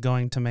is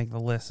going to make the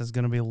list, is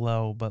going to be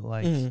low, but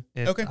like, Mhm.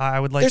 Okay. I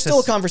would like There's to. still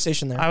a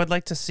conversation there. I would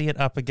like to see it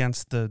up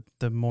against the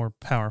more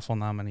powerful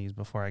nominees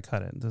before I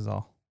cut it. This is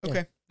all.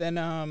 Okay, then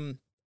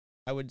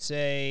I would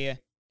say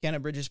Can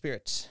of Bridge of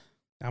Spirits.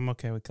 I'm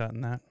okay with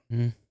cutting that.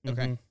 Mhm.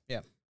 Okay, Mhm. yeah.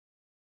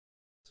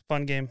 It's a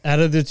fun game.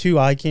 Out of the 2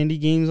 eye candy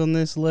games on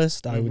this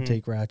list, I would Mhm.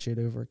 take Ratchet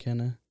over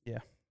Kenna.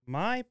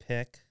 My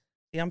pick.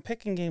 Yeah, I'm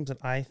picking games that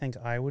I think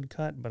I would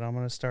cut, but I'm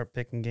going to start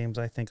picking games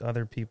I think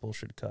other people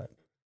should cut.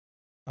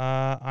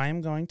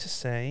 I'm going to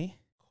say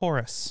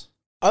Chorus.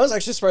 I was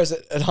actually surprised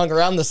it hung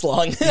around this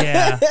long.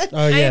 Yeah. Oh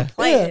I yeah. didn't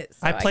play Yeah. it. So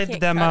I played the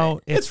can't cut demo.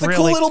 it. it's the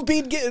really cool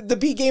little the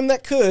beat game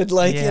that could,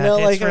 like, yeah, you know,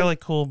 like it's really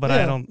cool, but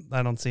yeah.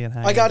 I don't see it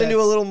hanging. I got into a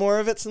That's- little more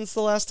of it since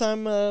the last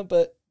time,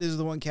 but This is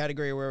the one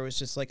category where it was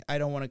just like I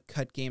don't want to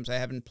cut games I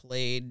haven't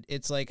played.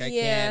 It's like I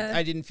Yeah. can't.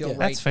 I didn't feel Yeah.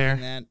 right. That's fair.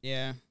 doing That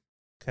yeah.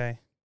 Okay,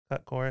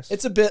 cut Chorus.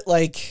 it's a bit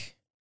like,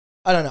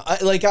 I don't know.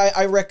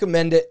 I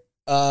recommend it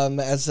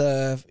as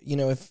a, you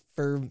know, if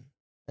for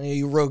any of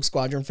you Rogue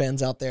Squadron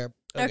fans out there.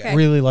 Okay.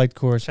 Really liked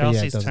Chorus, but yeah, it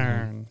Chelsea's doesn't hang.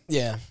 turn.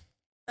 Yeah.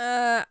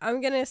 I'm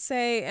gonna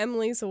say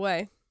Emily's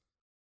Away.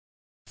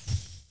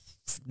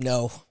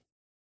 No.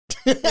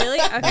 Really? Okay.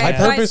 I Yeah.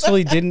 fine.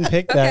 purposefully didn't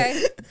pick that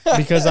Okay.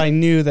 because I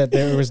knew that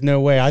there was no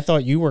way. I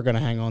thought you were going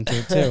to hang on to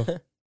it too.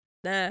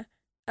 Nah.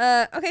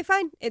 Okay,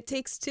 fine. It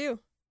Takes Two.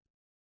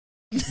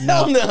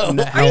 Hell no. Are you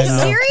no,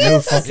 No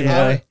serious? fucking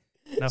Yeah. way.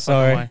 No fucking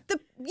Sorry. way.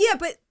 Yeah,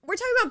 but we're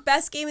talking about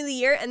best game of the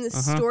year, and the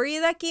Uh-huh. story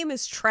of that game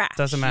is trash.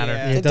 Doesn't matter.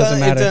 Yeah. It doesn't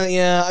matter.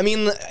 Yeah, I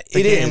mean,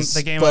 it is.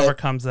 The game but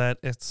overcomes that.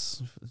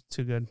 It's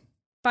too good.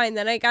 Fine,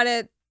 then I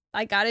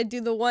gotta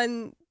do the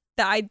one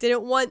that I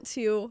didn't want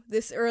to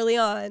this early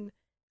on,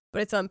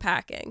 but it's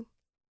Unpacking.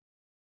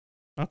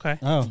 Okay.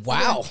 Oh,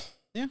 Wow.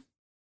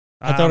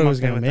 I thought it I'm was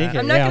okay gonna with make that. it.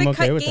 I'm not Yeah, I'm gonna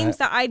okay cut with games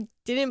that I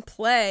didn't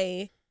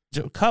play.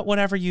 Cut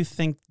whatever you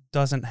think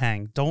doesn't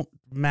hang.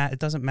 It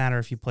doesn't matter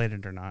if you played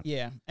it or not.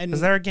 Yeah, and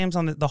Because there are games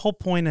on the whole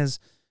point is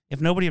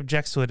if nobody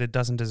objects to it, it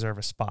doesn't deserve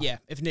a spot. yes,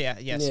 Yeah.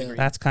 agreed.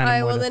 That's kind All of right,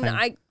 more well the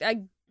then thing.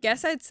 I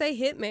guess I'd say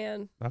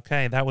Hitman.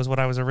 Okay, that was what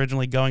I was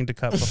originally going to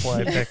cut before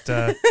I picked.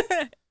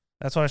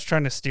 That's what I was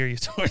trying to steer you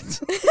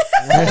towards.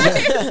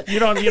 You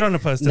don't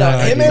oppose to No, that.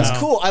 I do Hitman's not.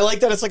 cool. I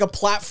like that it's like a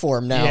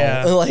platform now.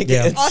 Yeah. Like,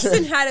 Yeah. it's,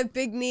 Austin had a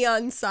big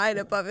neon sign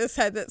above his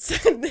head that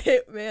said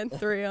Hitman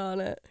 3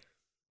 on it.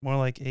 More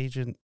like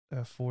Agent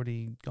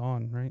 40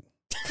 Gone, right?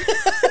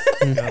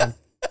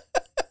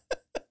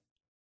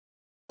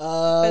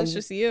 That's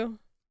just you.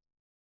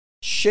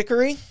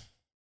 Chicory.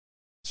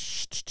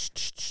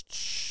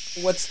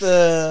 What's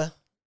the?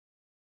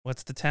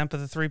 What's the temp of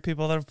the 3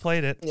 people that have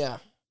played it? Yeah.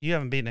 You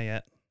haven't beaten it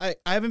yet. I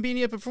haven't been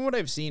yet, but from what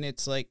I've seen,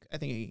 it's like I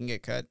think it can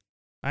get cut.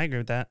 I agree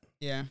with that.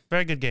 Yeah,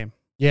 Very good game.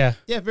 Yeah,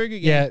 yeah, very good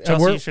game. yeah.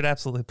 Chelsea, you should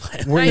absolutely play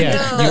it. I Yeah,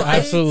 know. you It's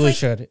absolutely like-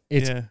 should.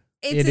 It's yeah.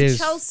 It's It a is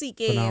Chelsea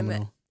game,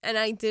 phenomenal. and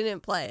I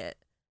didn't play it.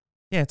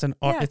 Yeah, it's an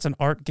art. Yeah. It's an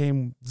art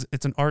game.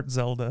 It's an art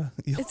Zelda.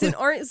 It's an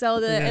art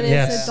Zelda, Yeah. and it's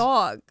Yes. a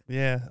dog.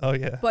 Yeah. Oh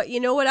yeah. But you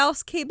know what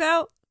else came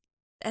out?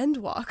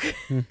 Endwalker.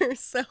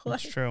 So That's like,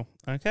 true.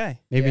 Okay.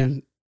 maybe Yeah.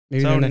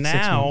 maybe So the next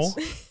now 6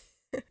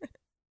 months.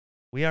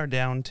 we are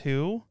down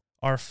to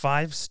our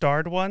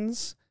 5-starred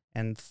ones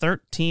and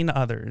 13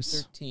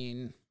 others.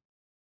 13.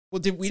 Well,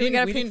 did we so we didn't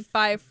gotta we pick didn't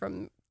 5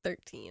 from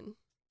 13.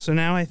 So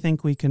now I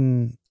think we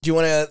can. Do you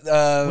want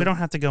to? We don't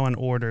have to go in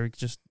order.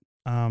 Just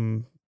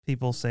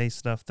people say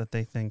stuff that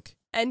they think.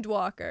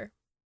 Endwalker.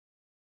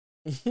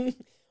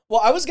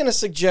 Well, I was gonna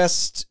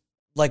suggest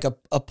like a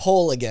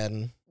poll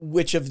again.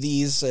 Which of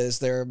these is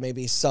there?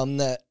 Maybe some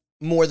that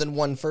more than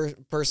one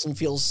person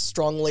feels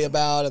strongly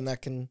about, and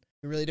that can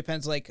It really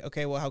depends. Like,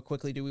 okay, well, how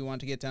quickly do we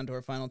want to get down to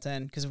our final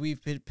 10? Because if we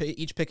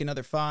each pick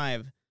another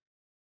 5,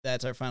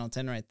 that's our final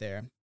 10 right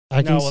there.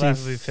 I can No, well, see that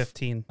would be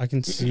 15. I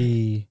can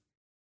see.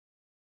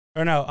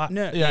 Or no,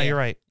 No, yeah, yeah. you're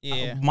right.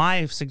 Yeah.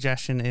 My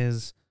suggestion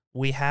is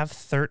we have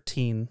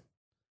 13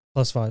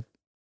 +5.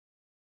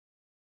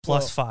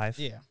 plus Well, 5.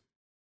 Yeah.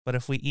 But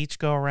if we each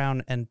go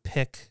around and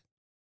pick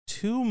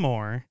 2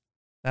 more,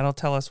 that'll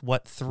tell us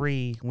what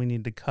 3 we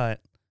need to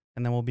cut,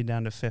 and then we'll be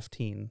down to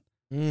 15.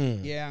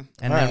 Yeah.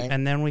 And All then right.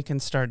 and then we can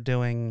start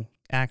doing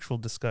actual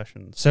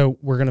discussions. So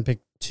we're gonna pick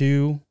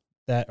 2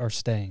 that are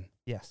staying.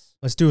 Yes.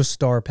 Let's do a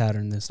star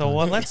pattern this So time.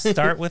 well, let's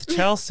start with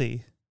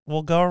Chelsea.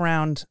 We'll go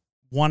around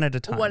one at a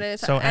time. One at a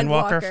time. So And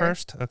Endwalker Walker.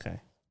 first?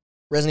 Okay.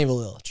 Resident Evil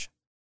Village.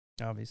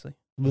 Obviously.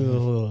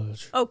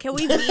 Oh, can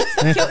we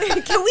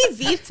can we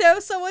veto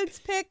someone's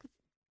pick?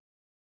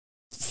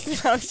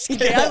 No, I'm just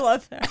kidding. I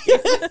love that.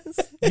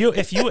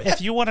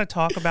 If you want to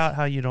talk about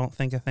how you don't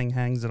think a thing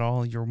hangs at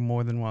all, you're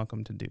more than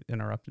welcome to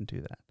interrupt and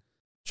do that.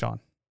 Sean.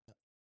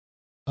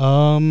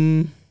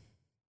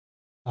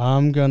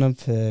 I'm gonna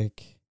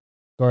pick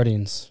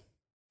Guardians.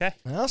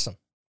 Awesome.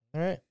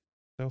 All right.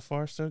 So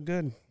far so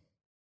good.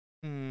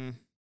 Hmm.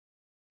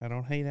 I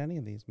don't hate any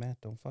of these. Matt,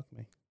 don't fuck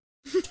me.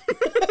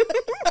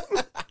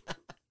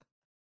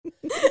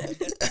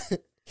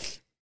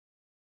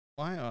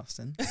 Why,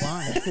 Austin?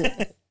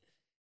 Why?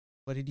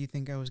 What did you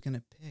think I was going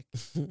to pick?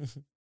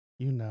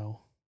 You know.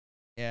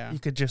 Yeah.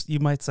 You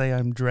might say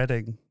I'm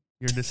dreading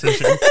your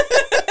decision.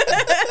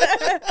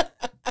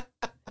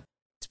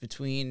 It's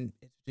between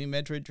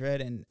Metroid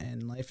Dread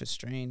and Life is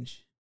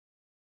Strange.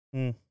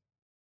 Hmm.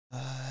 Uh,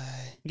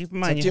 Keep in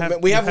mind, So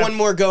we have one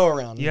more go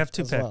around. You have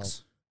 2 as picks. well.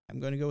 I'm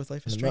going to go with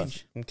Life is In the month.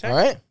 Strange. Okay. All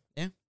right.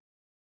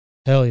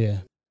 Hell yeah.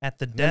 At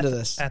the I'm into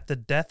this.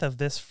 death of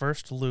this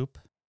first loop,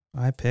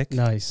 I pick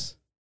Nice.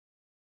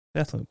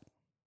 Deathloop.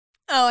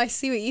 Oh, I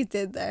see what you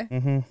did there.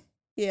 Mm-hmm.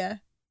 Yeah.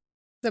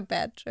 It's a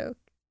bad joke.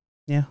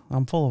 Yeah,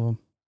 I'm full of them.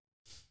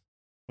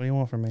 What do you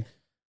want from me?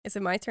 Is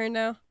it my turn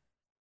now?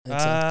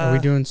 That's it. Are we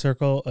doing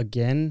circle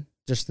again,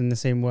 just in the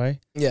same way?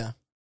 Yeah.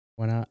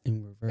 Why not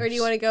in reverse? Or do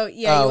you want to go?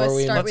 Yeah, Oh, you want are to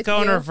we- start Let's with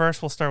go in you?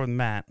 reverse. We'll start with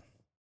Matt.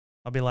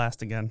 I'll be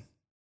last again.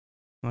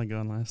 I'm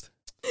going last.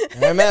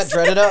 All right, Matt,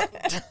 dread it up.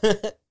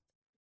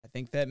 I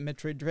think that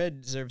Metroid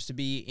Dread deserves to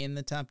be in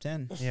the top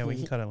 10. Yeah, we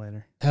can cut it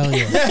later. Hell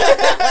yeah.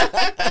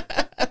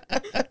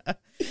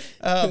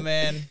 Oh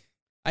man,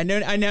 I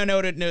now know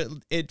what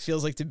it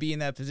feels like to be in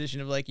that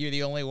position of like you're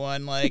the only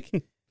one. Like,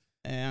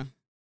 yeah.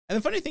 And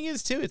the funny thing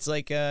is too, it's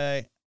like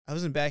I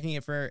wasn't backing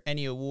it for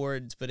any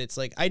awards, but it's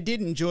like I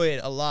did enjoy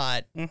it a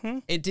lot. Mm-hmm.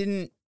 It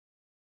didn't.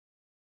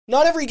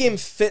 Not every game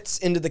fits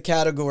into the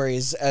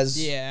categories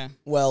as Yeah,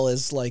 well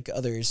as like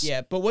others.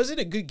 yeah. But was it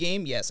a good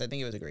game? Yes, I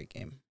think it was a great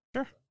game.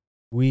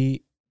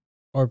 We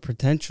are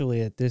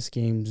potentially at this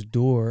game's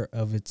door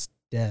of its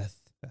death.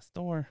 That's the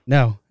door.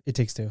 No, It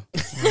Takes Two.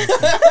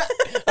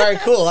 All right,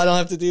 cool. I don't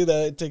have to do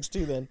that. It Takes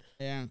Two then.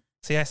 Yeah.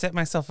 See, I set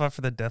myself up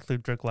for the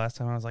Deathloop joke last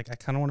time. I was like, I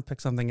kind of want to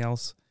pick something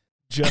else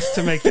just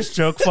to make this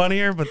joke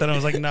funnier. But then I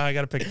was like, no, I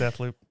got to pick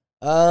Deathloop.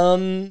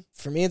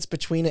 For me, it's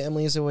between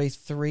Emily's Away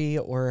 3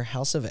 or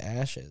House of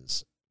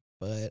Ashes,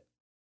 but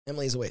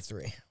Emily's Away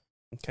 3.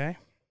 Okay.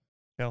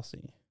 Chelsea,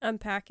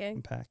 Unpacking.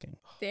 unpacking.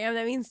 Damn,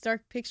 that means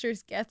Dark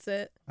Pictures gets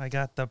it. I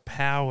got the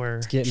power.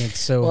 It's getting it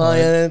so Well,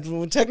 hard.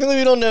 yeah, technically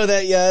we don't know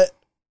that yet.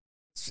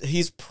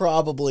 He's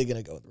probably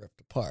gonna go with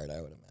Rift Apart, I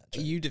would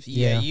imagine. You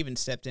Yeah. you even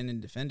stepped in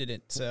and defended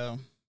it. So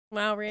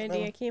Wow,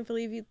 Randy, I can't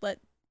believe you'd let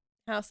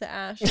House of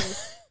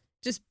Ashes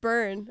just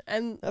burn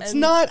and That's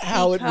and not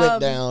how it went become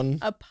down.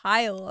 A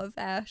pile of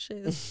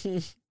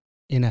ashes.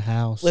 In a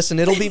house. Listen,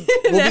 it'll be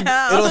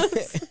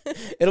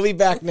it'll be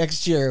back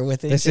next year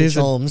with This H.H. is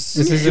a- Holmes.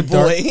 this is your a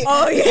dark- boy.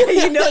 Oh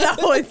yeah, you know that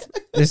one.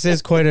 This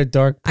is quite a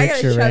dark I got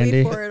picture, a chubby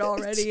Randy. for it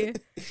already.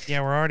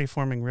 Yeah, we're already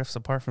forming rifts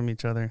apart from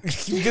each other.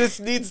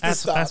 This needs to That's,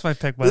 stop. that's my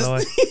pick, by the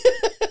way.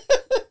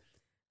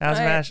 House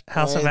of, Alright.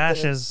 House of Alright,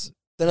 Ashes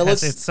then it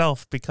has looks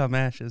itself become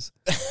ashes.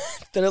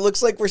 then it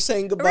looks like we're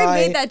saying I already goodbye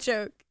made that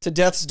joke. to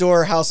Death's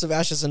Door, House of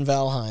Ashes, and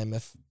Valheim.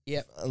 If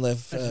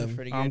that's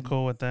pretty good. I'm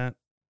cool with that.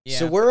 Yeah.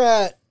 So we're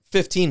at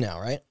 15 now,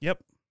 right? yeah.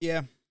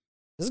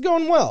 This is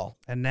going well.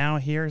 And now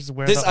here's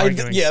where This the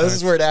arguing this starts.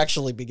 is where it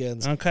actually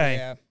begins. Okay,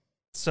 Yeah.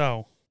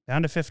 so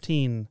down to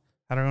 15.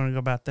 How do I want to go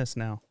about this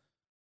now?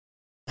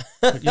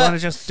 You want to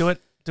just do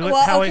it Well,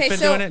 how okay, we've been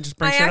so doing it? Just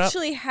bring I shit up?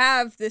 actually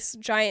have this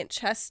giant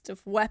chest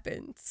of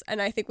weapons,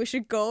 and I think we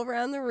should go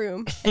around the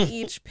room and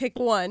each pick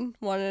one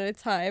at a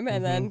time,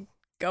 and then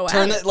go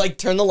Turn at it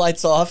turn the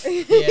lights off.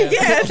 it. Yeah.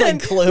 yeah, and then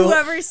Like Clue.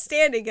 whoever's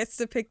standing gets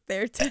to pick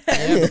their 10.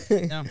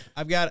 Yeah. No,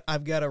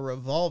 I've got a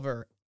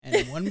revolver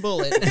and one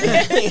bullet.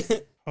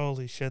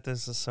 Holy shit,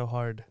 this is so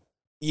hard.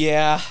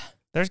 Yeah.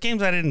 There's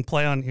games I didn't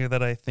play on here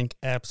that I think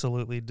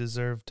absolutely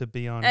deserve to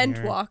be on And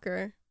here.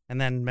 Walker. And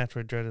then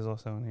Metroid Dread is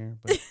also on here.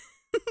 But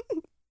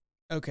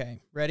Okay,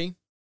 ready?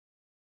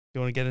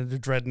 you want to get into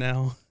Dread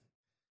now?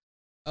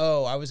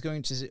 Oh, I was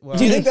going to. Well,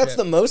 Do you think that's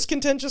the most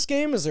contentious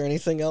game? Is there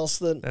anything else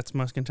that? That's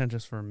most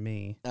contentious for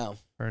me, Oh,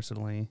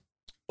 personally.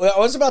 Well, I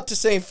was about to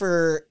say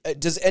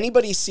does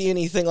anybody see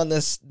anything on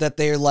this that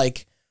they're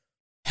like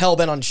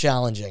hell-bent on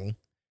challenging?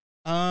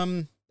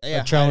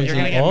 Yeah. challenge You're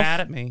gonna get off?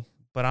 mad at me,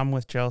 but I'm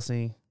with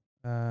Chelsea.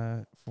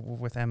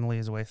 With Emily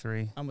is Way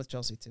 3. I'm with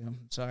Chelsea too.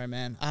 Sorry,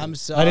 man. I'm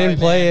sorry. didn't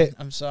play man. it.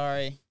 I'm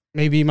sorry.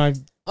 Maybe my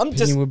I'm opinion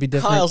just would be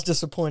different. Kyle's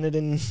disappointed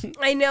in.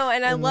 I know,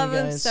 and I And you love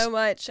him guys. so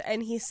much,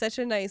 and he's such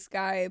a nice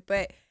guy.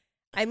 But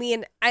I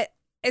mean,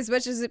 as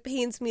much as it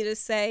pains me to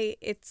say,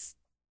 it's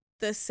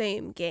the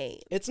same game.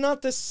 It's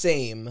not the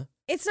same.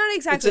 It's not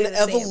exactly It's an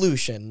the same.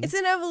 evolution. It's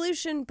an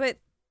evolution, but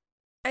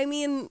I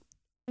mean,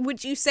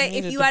 would you say I need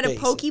if to you had a debase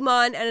it.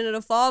 Pokemon and it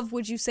evolved,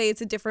 would you say it's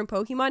a different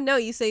Pokemon? No,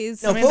 you say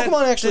it's No, I mean, Pokemon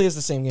that- actually the- is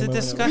the same game. the over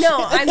and over. discussion-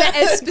 no. I meant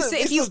as specific.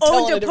 This If you is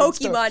telling owned a different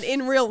story. Pokemon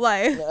in real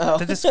life, Oh.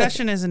 The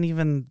discussion isn't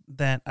even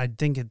that I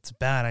think it's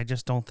bad. I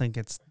just don't think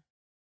it's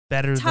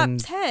better top than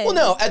 10. Well,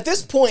 no. At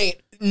this point,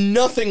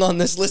 nothing on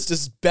this list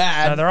is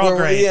bad. No, they're all Where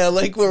we're- great. Yeah,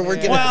 like where we're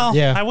Yeah. getting. Well,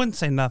 Yeah. I wouldn't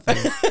say nothing.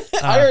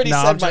 I already no,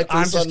 said I'm my just,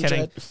 I'm piece just on kidding.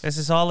 Dread. This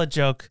is all a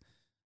joke.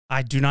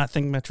 I do not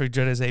think Metroid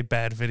Dread is a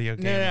bad video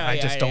game. No, I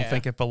just don't yeah.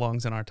 think it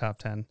belongs in our top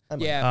 10. I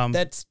might- Yeah, Um,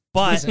 that's.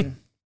 but- listen,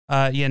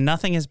 Yeah,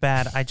 nothing is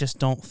bad. I just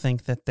don't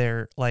think that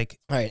they're like.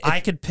 All right. I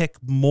could pick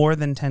more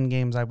than 10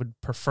 games I would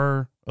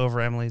prefer over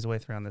Emily's Way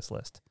 3 on this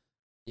list.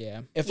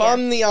 yeah. If Yeah.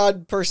 I'm the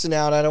odd person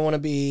out, I don't want to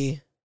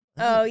be.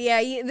 Oh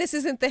yeah, this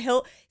isn't the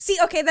hill. See,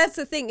 okay, that's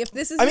the thing. If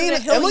this isn't I mean, the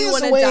hill Emily's you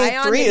want to Way die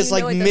on, 3 then is you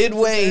like know it doesn't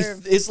midway.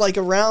 deserve. It's like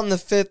around the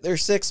 5th or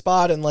 6th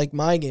spot in like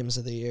my games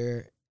of the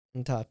year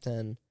in top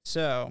 10.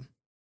 So,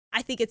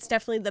 I think it's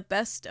definitely the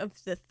best of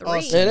the three.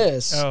 Awesome. It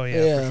is. Oh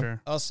yeah, for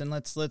sure. Austin,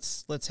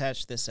 let's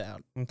hatch this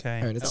out. Okay.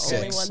 All right, The it's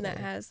only 6. one that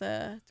has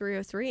a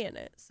 303 in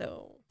it.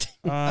 So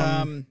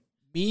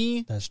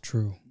Me That's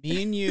true.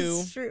 and you.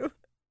 it's true.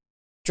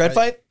 Dread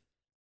fight.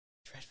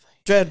 Dread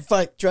fight. Dread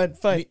fight. Dread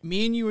fight.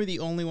 Me and you are the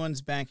only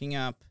ones backing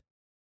up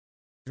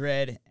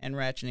Dread and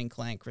Ratchet and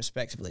Clank,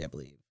 respectively, I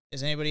believe.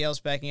 Is anybody else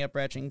backing up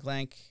Ratchet and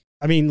Clank?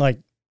 I mean, like,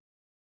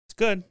 it's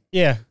good.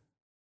 yeah,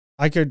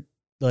 I could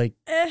like.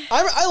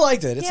 I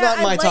liked it. It's Yeah, not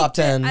in I my top liked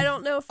it. 10. I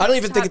don't know if I don't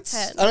it's even think top it's.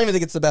 10. I don't even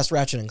think it's the best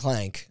Ratchet and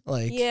Clank.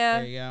 Like. Yeah,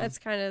 There you go. that's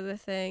kind of the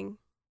thing.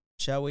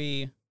 Shall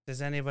we?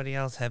 Does anybody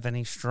else have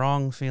any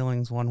strong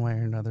feelings one way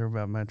or another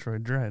about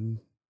Metroid Dread?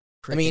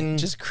 I mean-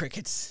 just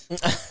crickets.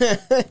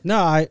 No,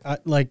 I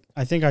like.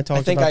 I think I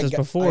talked think about I this got-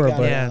 before, I got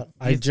but it Yeah. out.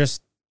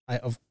 I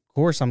of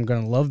course I'm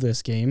gonna love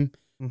this game.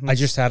 Mhm. I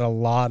just had a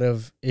lot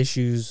of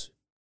issues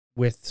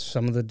with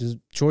some of the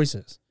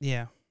choices.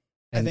 yeah.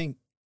 I And- think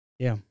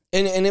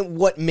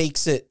what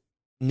makes it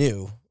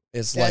new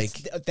is like.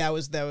 that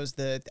was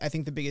the. I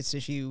think the biggest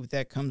issue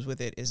that comes with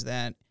it is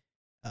that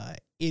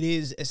it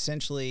is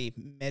essentially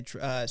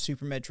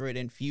Super Metroid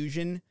and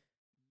Fusion.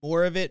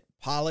 More of it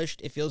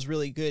polished. It feels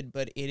really good,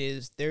 but it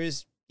is there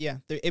is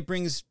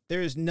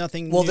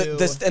nothing Well, new.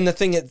 the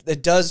thing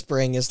it does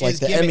bring is like Is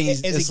the gimmick-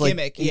 Emmys is a is like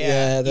gimmick,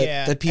 yeah,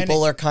 that and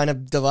people are kind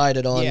of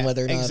divided on yeah,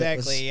 whether or not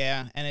exactly, it was,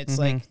 yeah, and it's Mhm.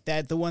 like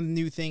that the one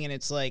new thing, and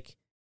it's like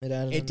it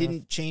added it enough.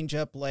 didn't change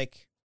up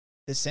like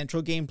the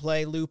central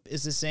gameplay loop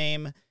is the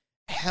same.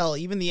 Hell,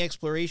 even the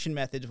exploration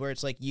methods where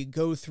it's like you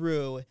go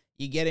through,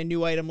 you get a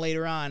new item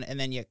later on, and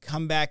then you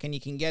come back and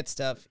you can get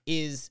stuff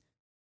is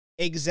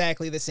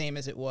exactly the same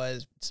as it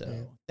was. So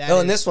Yeah. that Oh,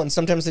 is, and this one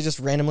sometimes they just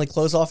randomly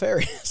close off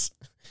areas.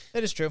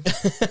 that is true.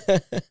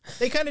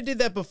 They kind of did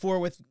that before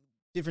with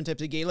different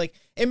types of game. Like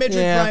in Metroid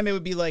Yeah. Prime, it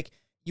would be like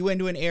you went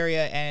to an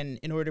area, and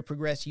in order to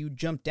progress, you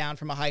jumped down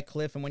from a high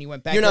cliff, and when you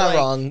went back, You're not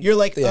wrong. You're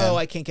like, Yeah. oh,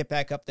 I can't get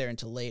back up there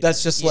until later.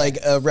 That's just Yeah. like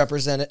a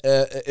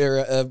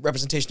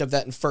representation of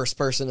that in first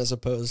person as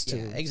opposed to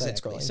Yeah,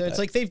 exactly. side-scrolling, So it's but-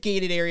 like they've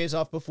gated areas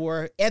off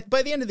before.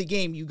 By the end of the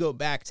game, you go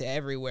back to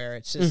everywhere.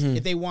 It's just Mhm.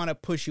 if they want to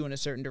push you in a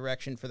certain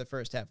direction for the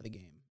first half of the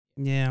game.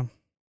 Yeah.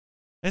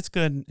 It's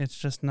good. It's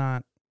just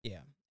not. Yeah.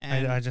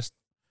 And I just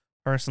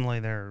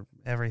personally,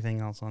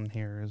 everything else on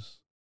here is.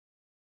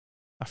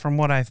 From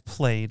what I've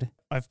played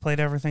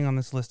everything on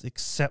this list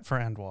except for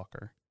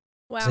Endwalker.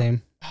 Wow.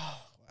 Same.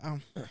 oh, wow.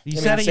 You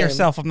mean, said it same.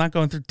 yourself. I'm not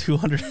going through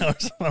 200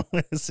 hours on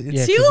a list.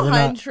 Yeah, 'cause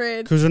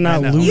 200. Because we're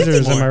not I know. You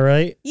losers, think- am I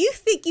right? You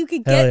think you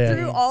could Hell get yeah.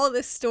 through all of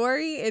the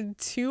story in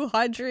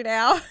 200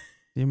 hours?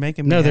 You're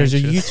making me No, there's a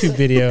anxious. YouTube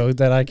video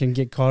that I can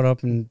get caught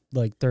up in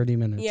like 30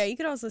 minutes. Yeah, you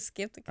could also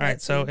skip the All right,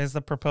 so cutscene. is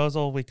the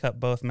proposal we cut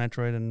both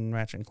Metroid and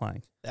Ratchet and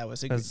Clank? That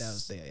was a good. 'Cause-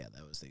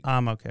 That was the.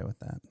 I'm okay with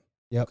that.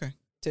 Okay.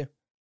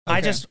 I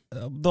Okay. just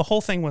the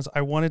whole thing was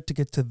I wanted to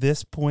get to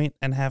this point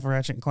and have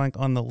Ratchet and Clank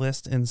on the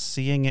list, and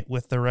seeing it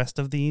with the rest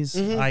of these,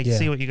 Mhm. I Yeah.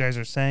 see what you guys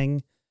are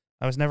saying.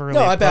 I was never really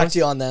No, I backed opposed-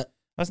 you on that.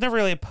 I was never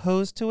really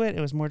opposed to it.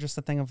 It was more just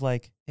a thing of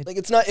like, Like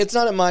it's not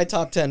in my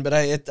top 10, but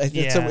it's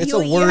Yeah. a you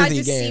worthy had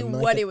to see game.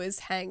 what it was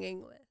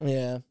hanging with.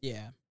 Yeah.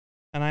 Yeah.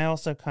 and I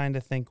also kind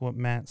of think what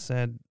Matt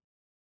said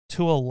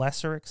to a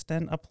lesser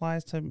extent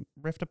applies to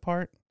Rift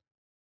Apart.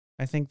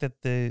 I think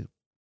that the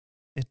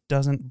it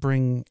doesn't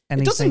bring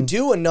anything. It doesn't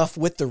do enough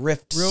with the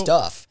Rift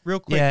stuff. Real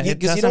quick, Yeah, it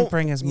Because doesn't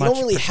bring as much. You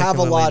don't really have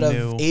a lot of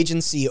particularly new-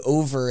 agency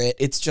over it.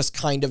 It's just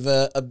kind of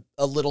a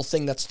little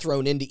thing that's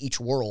thrown into each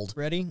world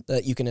ready?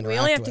 that you can interact We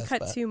only have with. to cut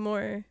but 2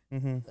 more.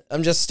 Mhm.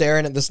 I'm just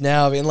staring at this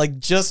now, and like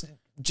just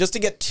to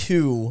get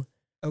 2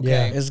 Okay.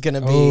 Yeah. is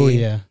gonna be Oh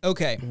yeah.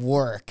 Okay.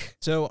 work.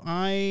 So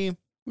I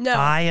No.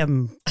 I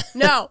am.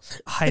 No.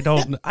 I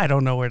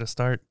don't know where to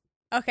start.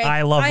 Okay.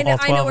 I love know, all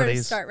 12 I know of where to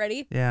these. start.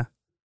 Ready? Yeah,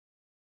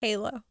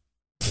 Halo.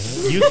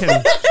 you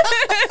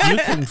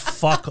can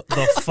fuck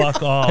the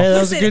fuck off. Hey, that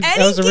was Listen, that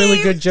was a really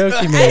any good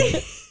joke you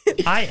made.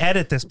 I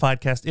edit this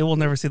podcast. It will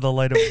never see the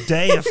light of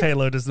day if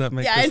Halo does not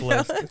make Yeah, I this know.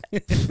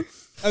 list.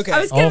 okay. I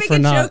was gonna All make for a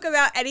naught. joke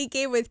about any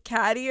game with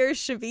caddiers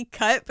should be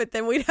cut, but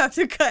then we'd have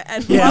to cut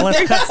Endwalker Yeah,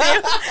 let's cut.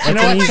 too. You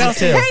know what, Easy Chelsea?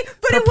 too. Hey,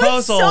 but it would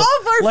Proposal.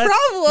 solve our Let's-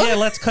 problem. Yeah,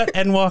 let's cut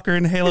Endwalker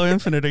and Halo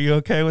Infinite. Are you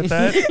okay with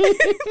that?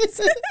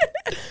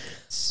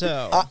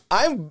 So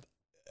I'm.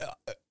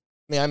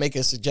 May I make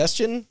a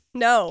suggestion?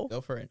 No.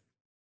 go for it.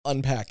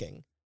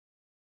 Unpacking.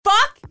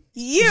 Fuck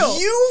you.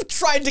 You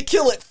tried to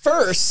kill it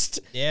first.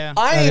 Yeah.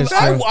 I That is true.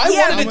 I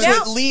Yeah, wanted it but to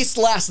now- at least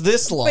last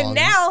this long. But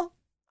now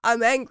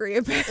I'm angry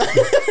about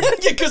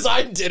it. because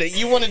I did it.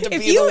 You wanted to If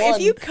be you the one.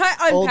 if you cut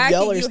Old unpacking,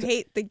 you Yellowstone.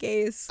 hate the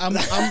gays. I'm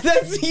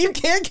That's, you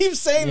can't keep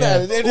saying Yeah.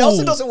 that. It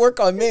also Ooh. doesn't work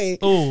on me.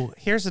 Oh,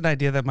 here's an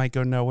idea that might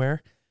go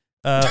nowhere.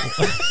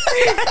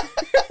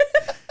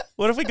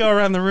 What if we go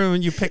around the room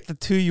and you pick the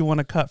 2 you want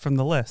to cut from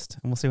the list,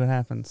 and we'll see what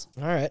happens.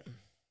 All right.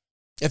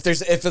 If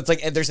there's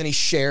any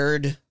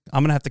shared.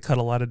 I'm gonna have to cut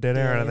a lot of dead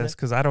air out of Yeah. this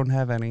because I don't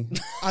have any.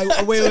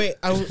 wait.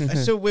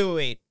 So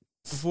wait.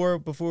 Before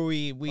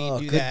we Oh,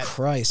 do good that,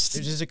 Christ.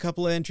 there's just a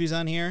couple of entries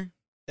on here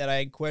that I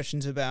had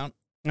questions about.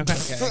 Okay,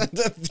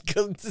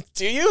 Okay.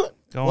 Do you?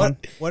 go on.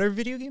 What are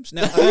video games?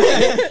 No.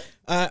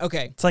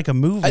 Okay. It's like a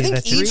movie. I think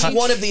that you each cut.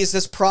 one of these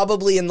has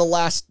probably in the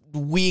last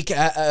week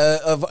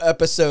of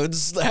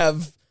episodes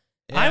have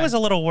I was a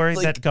little worried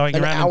like that going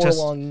an around and just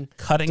hour-long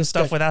cutting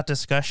discussion. stuff without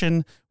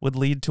discussion would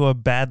lead to a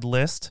bad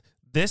list.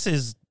 This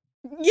is.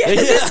 Yeah, Yeah.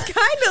 it's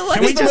kind of like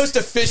Can we It's the just- most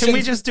efficient Can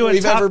we just do a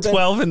we've ever top been.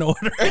 12 in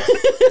order?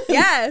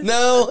 yes,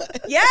 No.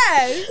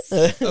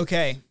 yes.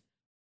 Okay.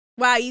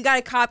 Wow, you got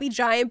to copy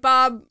Giant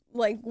Bob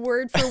like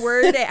word for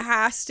word. It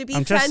has to be.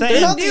 I'm just 10 saying.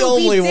 They're not the new,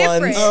 only be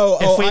different. ones.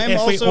 if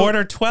we I'm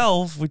order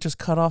 12, we just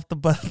cut off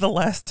the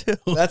last 2.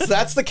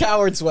 That's the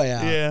coward's way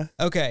out. Yeah.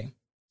 Okay.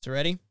 So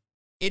ready?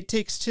 It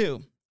Takes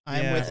Two.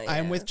 Yeah.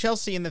 I'm with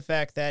Chelsea in the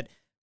fact that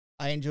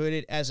I enjoyed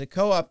it as a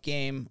co-op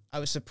game. I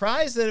was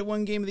surprised that it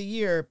won Game of the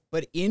Year,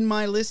 but in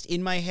my list,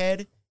 in my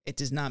head, it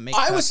does not make.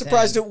 I top was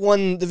surprised 10. it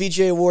won the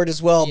VGA award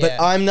as well, but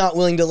Yeah. I'm not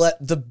willing to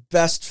let the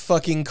best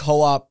fucking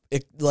co-op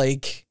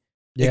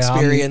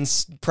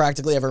experience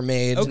practically ever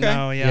made. Okay.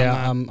 No,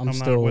 yeah, I'm not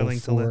still willing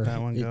to for let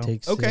that one go. It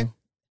Takes Okay. Two.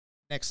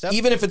 Next up.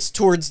 Even if it's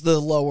towards the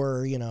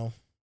lower,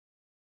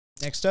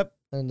 Next up,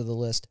 end of the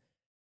list.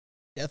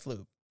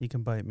 Deathloop. You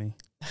can bite me.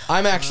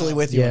 I'm actually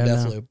with you Yeah, on no.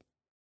 Deathloop.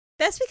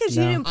 That's because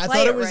No. you didn't I play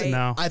thought it it was- right.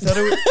 No, I thought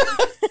it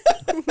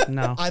was.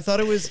 no. I thought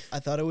it was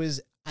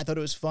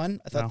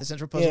fun. I thought No. the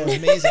central puzzle Yeah. was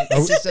amazing.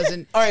 It just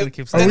doesn't. All Gonna right,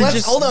 keep then saying let's,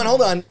 that.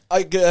 hold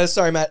on.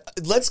 Sorry, Matt.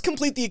 Let's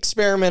complete the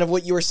experiment of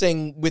what you were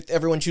saying with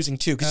everyone choosing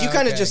 2, because you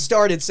kind of Okay. just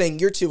started saying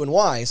your 2 and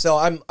why. So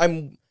I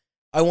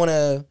want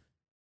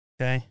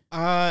Okay.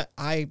 I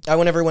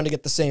everyone to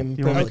get the same.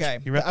 You want me, privilege. Okay.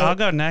 you I'll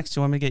go next.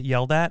 You want me to get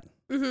yelled at?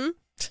 Mm-hmm.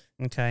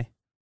 Okay.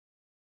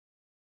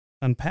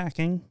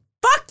 Unpacking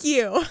Fuck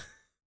you.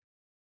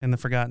 in the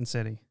Forgotten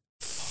City.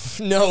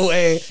 No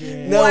way.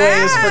 Shit. No way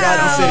is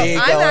Forgotten Wow. City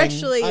I'm going.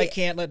 actually. I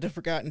can't let the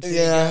Forgotten City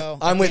Yeah, go.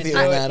 I'm with you,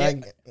 can't do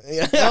man. it.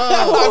 Yeah.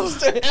 Oh, I'm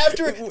st-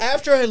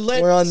 after I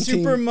let We're on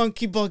Super team.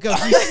 Monkey Ball go,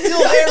 he's still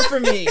there for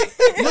me.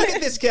 Look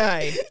at this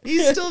guy.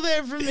 He's still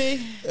there for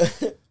me.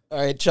 All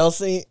right,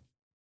 Chelsea.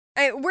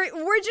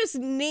 We're just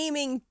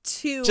naming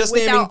 2 Just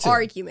naming without 2.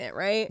 argument,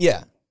 right?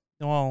 Yeah.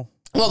 Well,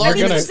 Well, the You're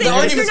argument's, gonna- the They're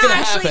argument's not going to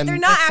actually. happen. They're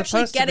not It's actually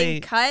supposed to getting be-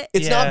 cut.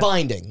 It's Yeah. not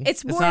binding.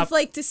 It's more not- of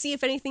like to see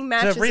if anything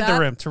matches to read up. the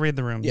room. To read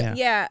the room. Yeah.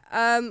 Yeah.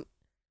 Yeah.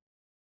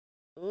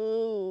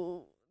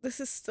 Ooh, this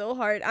is still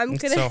hard. I'm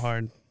It's gonna. so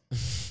hard.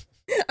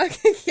 I'm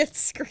gonna get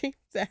screamed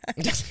at.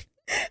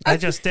 I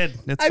just did.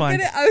 It's I'm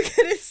fine. I'm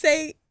gonna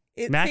say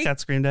it. Matt takes, got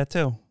screamed at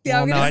too.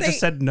 Yeah, I'm well, no, gonna I just say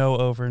said no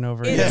over and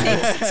over it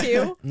again. takes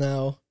 2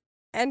 No.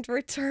 and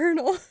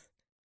Returnal.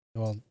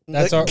 Well,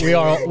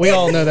 we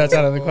all know that's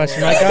out of the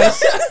question, right,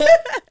 guys?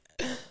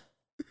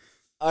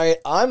 All right,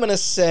 I'm going to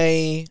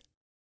say...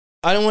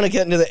 I don't want to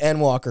get into the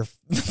Endwalker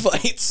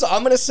fight, so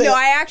I'm going to say... No,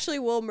 I actually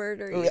will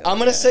murder you. I'm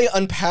going to say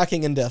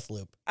Unpacking and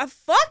Deathloop.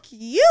 Fuck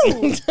you.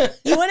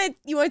 You want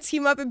to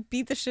team up and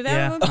beat the shit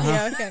out of him?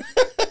 Yeah. Yeah.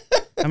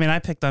 Okay. I mean, I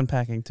picked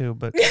unpacking too,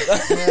 but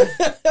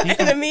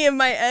Enemy of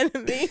my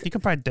enemy. you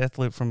can probably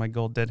Deathloop from my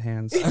gold dead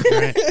hands.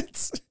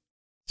 Right?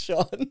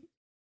 Sean.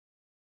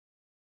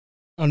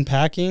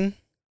 Unpacking.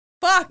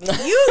 Fuck you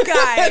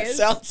That guys.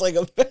 sounds like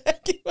a bad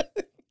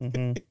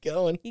hmm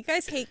going. You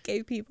guys hate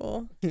gay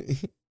people.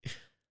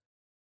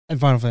 And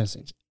Final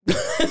Fantasy. No,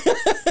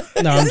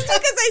 Just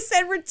because I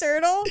said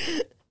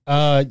Returnal.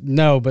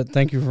 No, but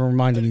thank you for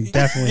reminding me.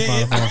 Definitely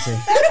Final Fantasy.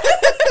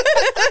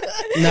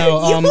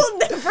 No, You will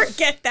never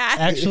get that.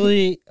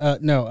 actually,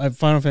 no.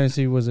 Final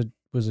Fantasy was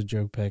a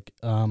joke pick.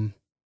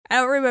 I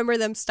don't remember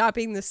them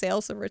stopping the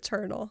sales of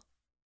Returnal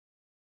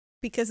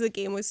because the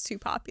game was too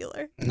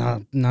popular.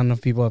 Not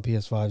enough people have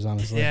PS5s,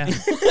 honestly. Yeah,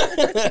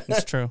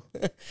 it's true.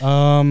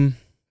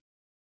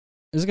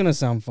 This is gonna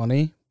sound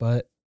funny,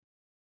 but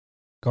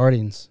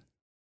Guardians.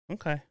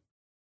 Okay.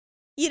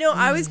 You know,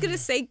 I was going to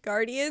say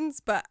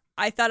Guardians, but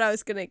I thought I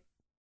was going to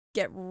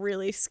get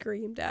really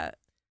screamed at.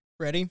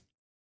 Ready?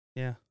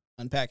 Yeah.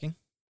 Unpacking.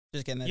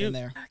 Just getting that You- in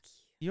there.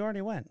 You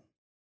already went.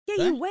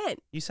 Yeah, you went.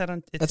 You said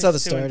on. That's how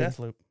this Takes Two and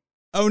started. Deathloop.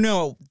 Oh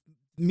no,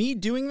 me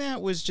doing that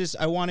was just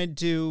I wanted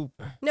to.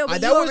 No,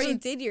 but that you already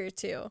wasn't- did your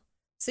two.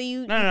 So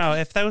you. No.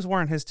 If those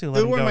weren't his two, let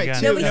They him weren't go my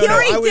again. two. No, but No, he no,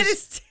 already I did was-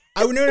 his.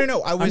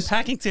 No. I was.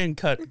 Unpacking to and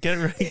cut.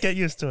 Get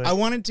used to it. I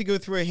wanted to go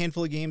through a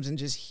handful of games and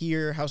just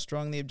hear how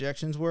strong the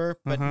objections were.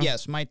 But Uh-huh.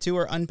 yes, my two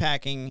are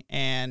Unpacking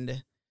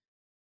and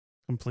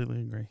Completely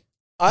agree.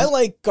 I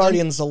like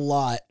Guardians a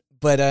lot,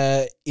 but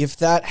if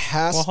that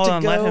has Well, hold to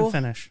on. go, Let him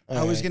finish.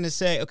 I was gonna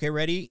say, okay,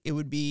 ready? It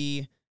would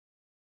be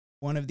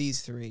one of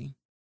these three: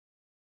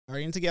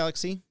 Guardians of the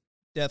Galaxy,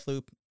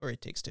 Deathloop, or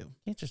It Takes Two. You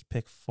can't just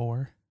pick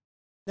four.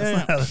 No, That's no,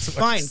 not no. how this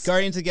Fine, works.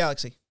 Guardians of the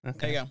Galaxy. Okay.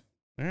 There you go.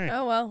 All right.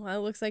 Oh well, it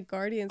looks like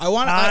Guardians. I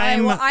want.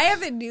 I'm- Well, I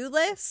have a new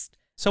list.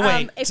 So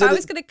wait. If so I the-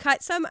 was gonna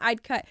cut some,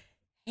 I'd cut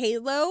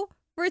Halo,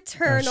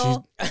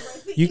 Returnal.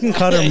 You can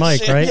cut her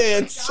mic, right? Yeah,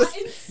 it's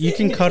just, You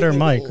can cut her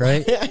mic,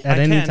 right? At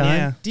I any can, time.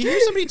 yeah. Do you hear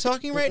somebody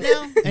talking right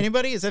now?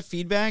 Anybody? Is that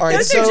feedback? All right,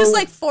 Those are so- just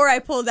like four I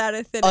pulled out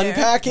of thin air.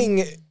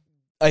 unpacking.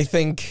 I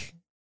think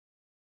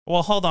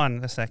Well, hold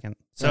on a second.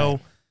 So, Right.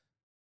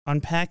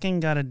 Unpacking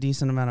got a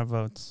decent amount of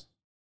votes.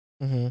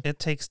 mhm. It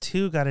Takes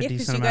Two got a Yeah, because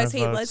decent you amount guys of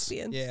hate votes.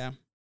 lesbians. Yeah.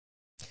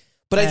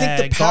 But I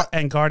think the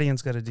and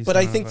Guardians got a decent. but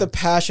I amount think of the votes.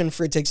 passion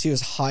for It Takes Two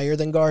is higher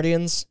than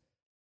Guardians.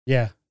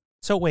 Yeah.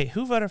 So wait,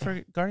 who voted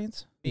for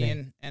Guardians? Me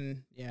Me.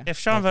 and yeah. If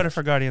Sean voted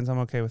for Guardians, I'm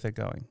okay with it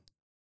going.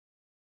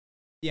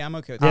 Yeah, I'm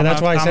okay with Yeah, that. I'm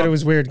that's a- why I I'm said a- it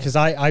was weird because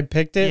I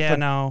picked it, Yeah, but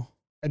no,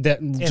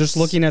 just It's-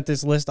 looking at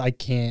this list, I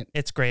can't.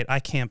 it's great. I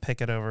can't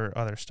pick it over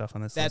other stuff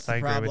on this That's list. I the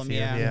agree problem, with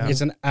you. yeah.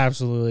 It's an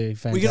absolutely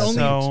fantastic. We can only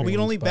So- we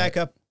can only but back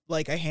up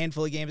like a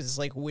handful of games. It's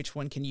like which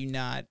one can you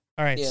not?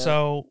 All right, Yeah.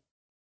 so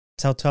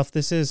That's how tough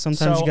this is.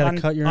 Sometimes you got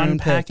to cut your own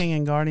pick. Unpacking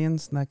and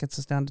Guardians, and that gets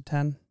us down to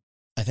 10.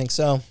 I think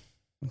so.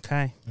 Okay.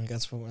 I think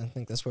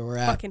that's where we're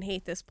at. Fucking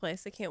hate this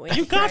place. I can't wait.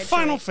 You to got graduate.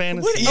 Final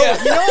Fantasy. What? Yeah.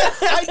 Oh, you know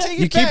what? I take it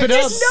You keep back. it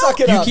up. Just suck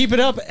it You up. keep it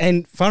up,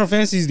 and Final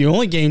Fantasy is the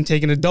only game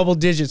taking a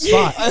double-digit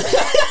spot.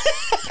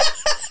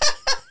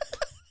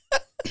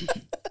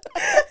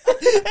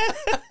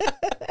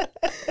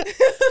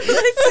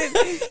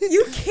 Listen,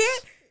 you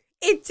can't.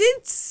 It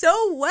did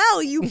so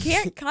well. You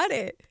can't cut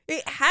it.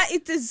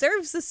 It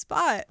deserves the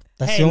spot.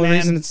 That's Hey, the only man.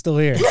 reason it's still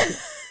here.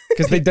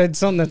 Because they did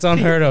something that's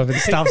unheard of and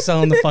stopped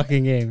selling the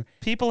fucking game.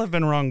 People have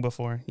been wrong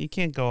before. You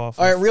can't go off.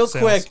 All right, of real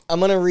sales. quick, I'm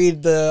gonna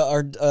read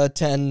our top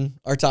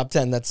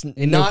 10. That's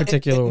In no not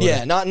particular order.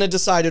 Yeah, not in a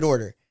decided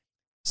order. I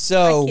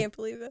So can't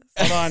believe this.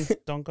 Hold on.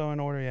 Don't go in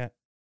order yet.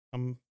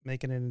 I'm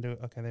making it into.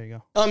 Okay, there you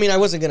go. I mean, I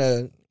wasn't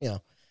gonna,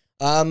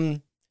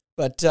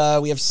 but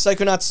we have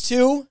Psychonauts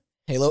 2,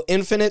 Halo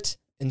Infinite,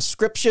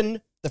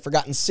 Inscription, The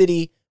Forgotten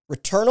City,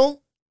 Returnal,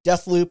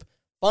 Deathloop,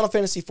 Final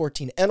Fantasy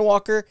XIV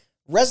Endwalker,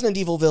 Resident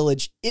Evil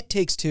Village, It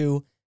Takes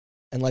Two,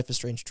 and Life is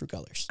Strange: True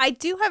Colors. I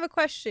do have a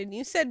question.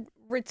 You said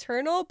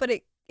Returnal, but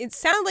it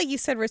sounded like you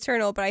said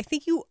Returnal, but I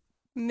think you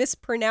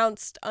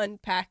mispronounced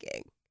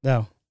Unpacking.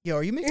 No. Yo,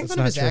 are you making That's fun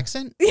of not his true.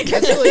 accent?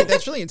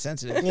 That's really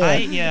insensitive.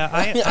 Yeah.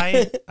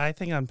 I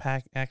think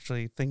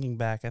actually thinking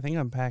back, I think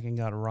Unpacking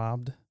got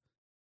robbed.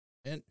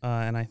 And-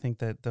 And I think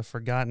that the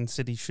Forgotten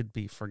City should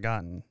be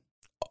forgotten.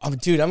 Oh,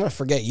 dude, I'm gonna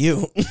forget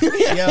you. Yo,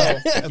 okay,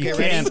 You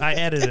ready? can. I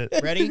edited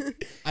it. Ready?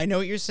 I know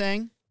what you're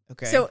saying.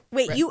 Okay. So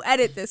wait, Right. you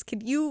edit this.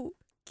 Can you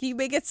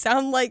make it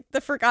sound like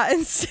the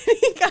Forgotten City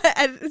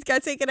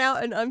got taken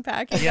out and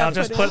Unpacking? Yeah, I'll got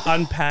just in? put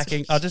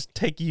Unpacking. I'll just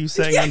take you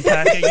saying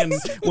Unpacking, and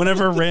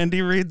whenever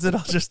Randy reads it,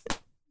 I'll just.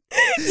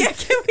 Yeah,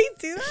 can we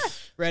do that?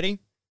 Ready?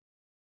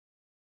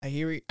 I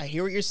hear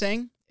what you're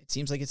saying. It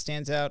seems like it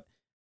stands out.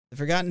 The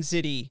Forgotten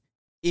City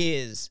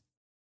is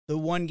the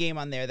one game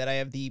on there that I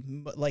have the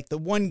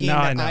one game No,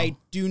 I that know. I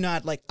do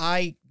not like.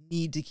 I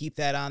need to keep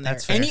that on there.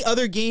 That's fair. Any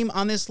other game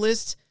on this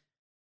list,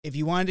 if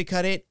you wanted to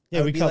cut it, Yeah,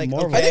 I would we be cut like,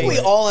 more of okay. I think we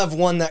Right. all have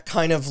one that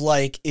kind of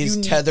like is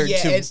You need- tethered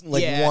yeah, to it's-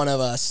 like yeah. one of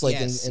us. Like,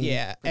 Yes, in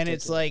yeah, and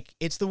it's particular. like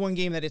it's the one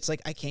game that it's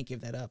like I can't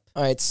give that up.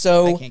 All right, I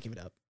so can't give it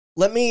up.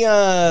 let me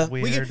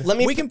Weird. let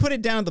me We can put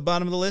it down at the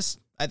bottom of the list.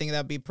 I think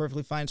that'd be a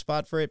perfectly fine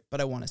spot for it, but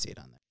I want to see it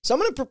on there. So I'm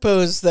going to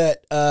propose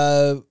that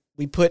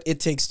we put It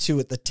Takes Two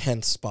at the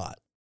 10th spot,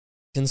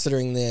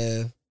 considering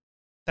the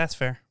That's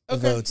fair.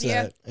 votes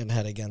yeah. that it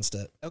had against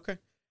it. Okay.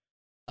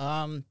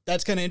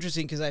 That's kind of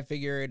interesting because I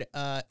figured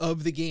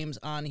of the games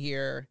on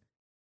here,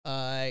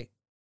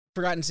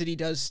 Forgotten City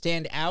does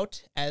stand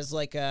out as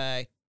like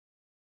a.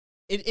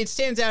 It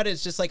stands out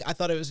as just like I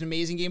thought it was an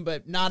amazing game,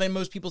 but not in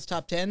most people's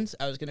top 10s.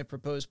 I was going to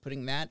propose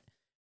putting that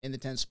in the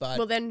 10th spot.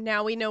 Well, then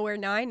now we know where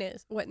 9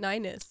 is. What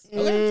 9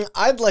 is?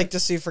 I'd like to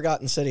see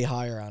Forgotten City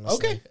higher,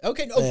 honestly.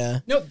 Okay.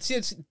 No. See,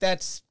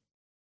 that's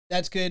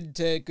good.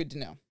 Good to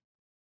know.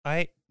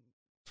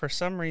 For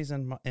some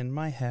reason, in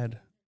my head,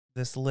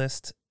 this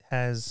list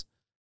has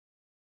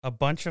a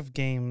bunch of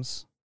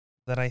games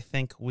that I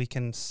think we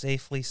can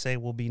safely say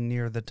will be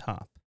near the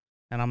top.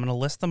 And I'm going to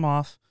list them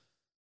off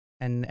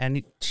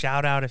and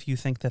shout out if you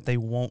think that they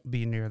won't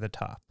be near the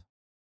top.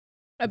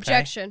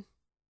 Objection.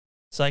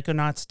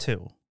 Psychonauts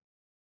 2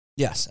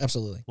 Yes,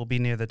 absolutely. will be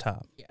near the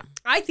top.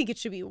 I think it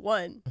should be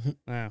 1.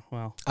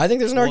 Well, I think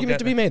there's an We'll argument get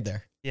to be made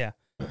there. yeah.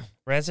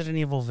 Resident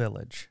Evil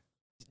Village,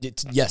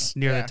 Yes.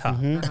 near Yeah. the top.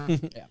 Uh-huh.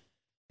 Yeah.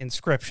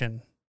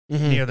 Inscription,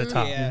 Mhm. near the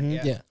top.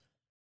 Yeah.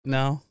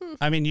 No?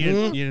 I mean,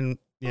 you didn't,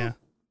 yeah.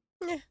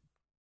 Yeah.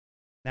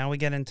 Now we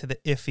get into the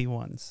iffy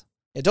ones.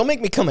 Yeah, don't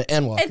make me come at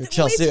Endwalker,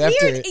 Chelsea, it's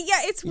after weird.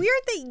 Yeah, it's weird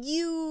that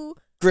you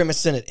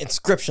Grimace in it,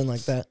 inscription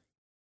like that.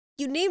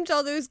 named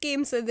all those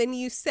games and then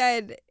you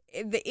said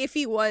the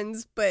iffy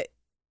ones, but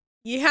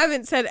you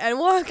haven't said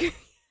Endwalker.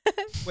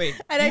 Wait.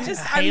 And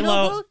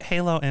I'm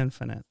Halo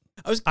Infinite.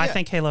 I I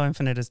think Halo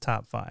Infinite is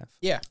top 5.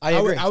 Yeah, I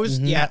agree. I was.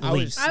 Mhm. Yeah, At I was.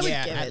 least. I would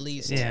Yeah, give at it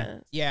least. to- Yeah.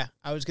 Yeah,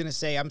 I was gonna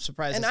say I'm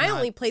surprised. And it's I not.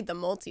 only played the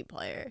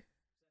multiplayer.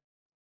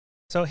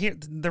 So here,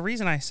 the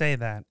reason I say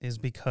that is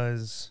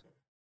because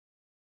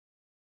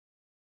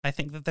I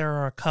think that there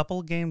are a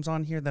couple games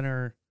on here that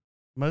are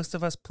most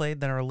of us played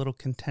that are a little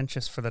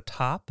contentious for the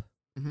top,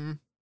 Mm-hmm.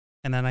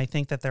 and then I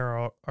think that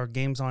there are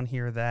games on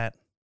here that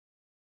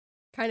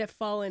Kind of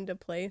fall into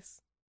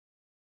place.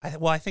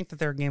 I think that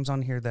there are games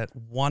on here that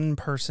one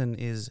person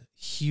is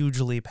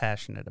hugely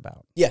passionate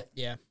about,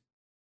 Yeah.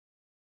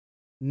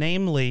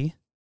 namely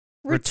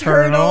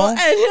Returnal Returnal,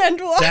 and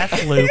Endwalker.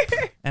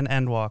 Deathloop, and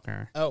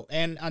Endwalker. Oh,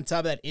 and on top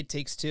of that, It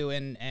Takes Two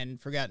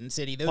and Forgotten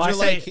City. Those Well, I are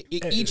say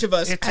like each of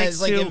us It has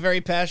Takes like Two- a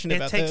very passionate It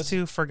about Takes those.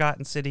 Two,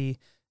 Forgotten City,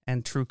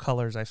 and True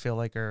Colors. I feel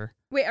like are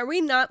Wait, are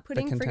we not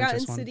putting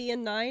contentious Forgotten one. City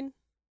in 9?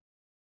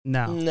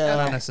 no, No.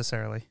 not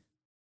necessarily.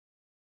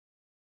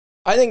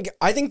 I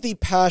think the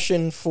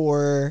passion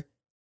for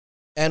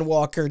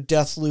Endwalker,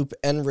 Deathloop,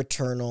 and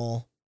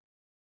Returnal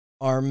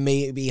are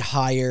maybe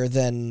higher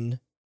than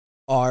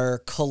our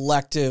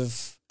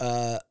collective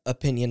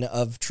opinion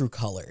of True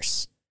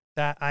Colors.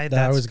 That's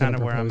was kind gonna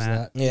of where I'm propose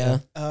at. that. Yeah.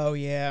 Oh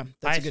yeah,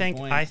 that's a good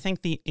point. I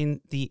think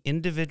the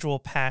individual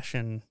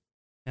passion,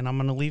 and I'm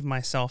going to leave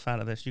myself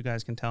out of this. You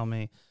guys can tell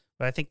me,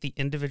 but I think the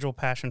individual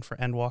passion for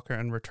Endwalker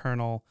and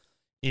Returnal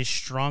is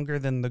stronger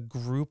than the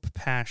group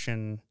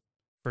passion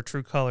for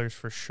True Colors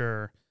for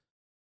sure,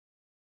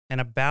 and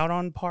about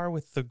on par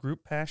with the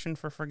group passion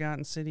for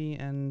Forgotten City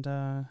and.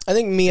 I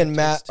think me and It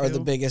Matt Takes are the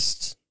Two.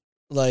 biggest,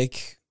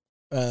 like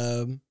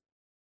we're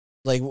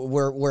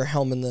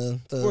helming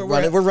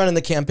we're running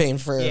the campaign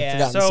for Yeah.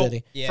 Forgotten So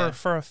City. Yeah.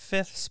 for a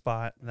fifth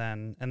spot,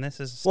 then, and this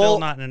is still Well-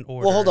 not in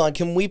order. Well, hold on.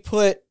 Can we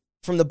put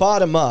from the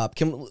bottom up?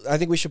 I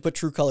think we should put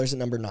True Colors at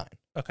number 9.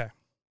 Okay.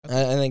 I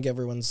think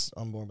everyone's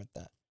on board with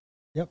that.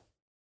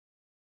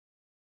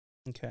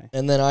 Okay.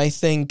 And then I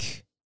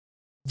think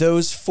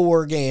those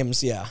 4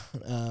 games, yeah.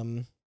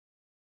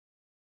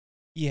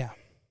 Yeah.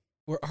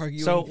 We're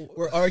arguing. So-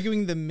 we're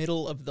arguing the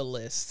middle of the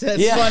list.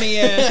 That's yeah. funny.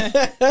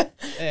 Yeah.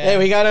 Hey,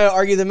 we got to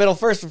argue the middle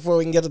first before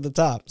we can get to the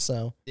top.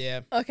 So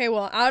Yeah. Okay,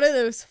 well, out of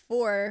those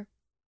 4,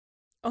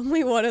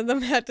 only one of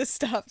them had to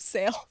stop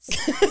sales.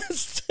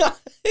 Stop.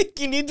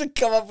 You need to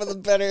come up with a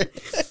better.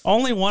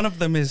 Only one of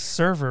them is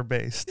server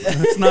based.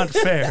 That's not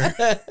fair.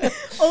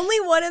 Only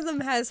one of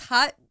them has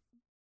hot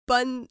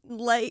bun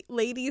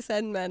ladies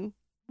and men.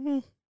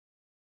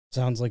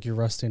 Sounds like you're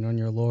resting on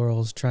your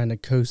laurels, trying to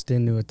coast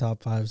into a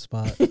top 5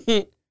 spot.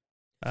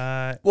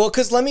 Well,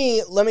 because let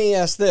me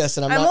ask this,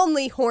 and I'm I'm not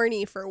only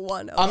horny for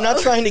one of I'm not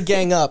them. trying to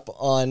gang up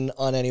on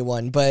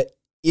anyone, but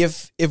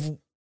if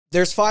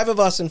there's 5 of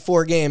us in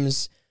 4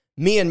 games,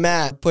 me and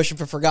Matt pushing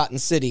for Forgotten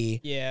City,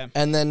 Yeah.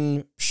 and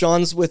then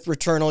Sean's with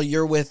Returnal,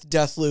 you're with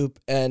Deathloop,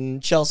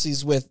 and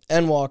Chelsea's with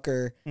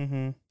Endwalker,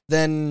 Mm-hmm.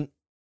 then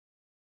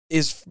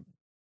is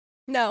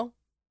No.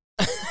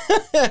 all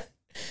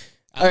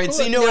right.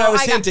 So you know what I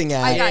was hinting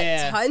at. I got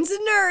Yeah. tons of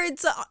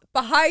nerds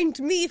behind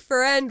me for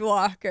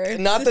Endwalker.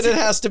 Not that it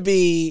has to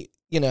be,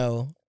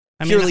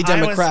 purely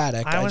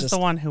democratic. I was just- the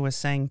one who was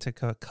saying to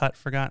cut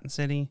Forgotten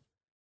City.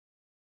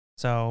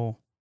 So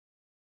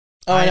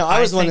Oh, I know. I I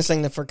was the one think-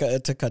 saying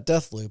that to cut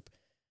Deathloop.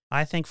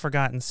 I think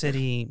Forgotten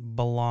City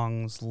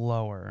belongs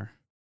lower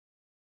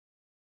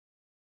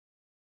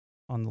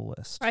on the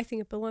list. I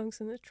think it belongs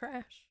in the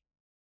trash.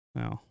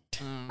 No.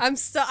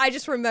 I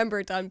just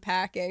remembered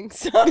unpacking.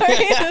 Sorry,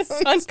 this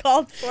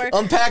uncalled for.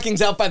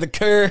 Unpacking's out by the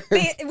curb.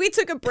 We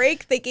took a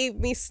break. They gave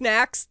me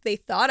snacks. They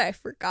thought I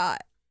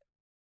forgot.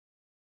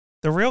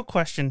 The real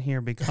question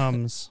here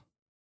becomes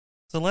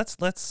so let's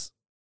put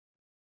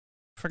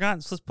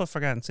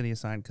Forgotten City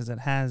aside because it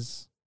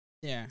has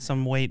Yeah.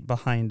 some weight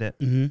behind it.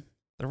 Mm-hmm.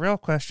 The real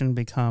question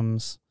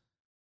becomes,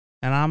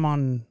 and I'm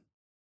on,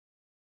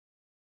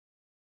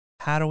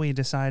 how do we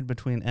decide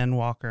between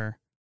Endwalker,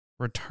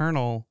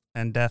 Returnal,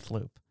 and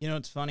Deathloop. You know,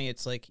 it's funny.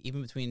 It's like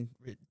even between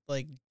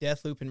like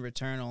Deathloop and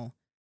Returnal,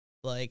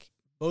 like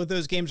both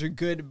those games are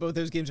good. Both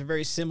those games are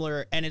very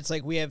similar, and it's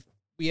like we have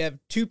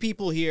two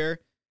people here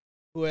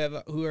who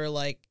are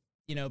like,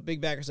 you know,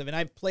 big backers of it. And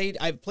I've played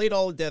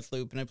all of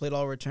Deathloop and I played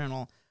all of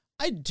Returnal.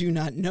 I do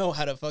not know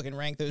how to fucking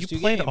rank those two games. You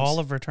played all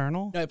of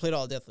Returnal? No, I played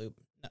all of Deathloop.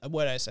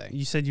 What did I say?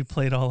 You said you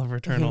played all of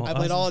Returnal. I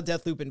played all of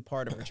Deathloop and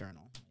part of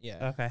Returnal.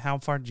 Yeah. Okay, how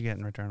far did you get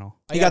in Returnal?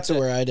 I got to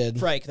where I did.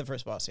 Frike, the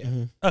first boss, yeah.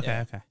 Mhm.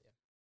 Okay.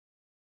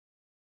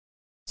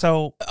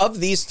 So Of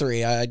these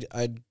three,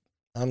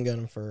 I'm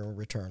going for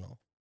Returnal.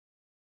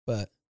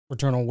 But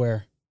Returnal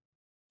where?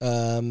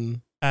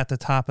 at the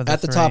top of the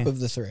at the three. top of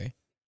the three.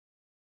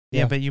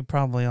 Yeah, Yeah. but you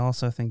probably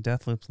also think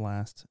Deathloop's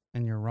last,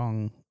 and you're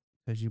wrong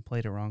because you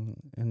played it wrong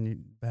and you're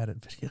bad at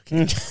video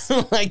games.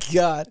 Oh my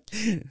god.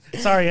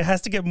 Sorry, it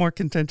has to get more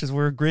contentious.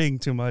 We're agreeing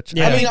too much.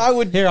 Yeah. I mean, I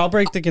would. Here, I'll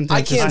break the I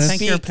contentiousness.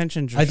 think your speak-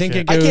 pensions. I think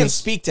shit. it I goes- can't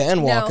speak to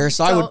Endwalker, No,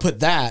 so I would don't. put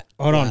that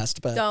Hold on.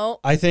 last. But Don't.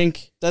 I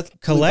think that's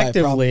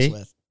collectively-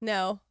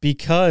 No.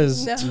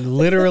 because No.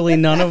 literally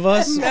none of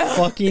us No.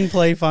 fucking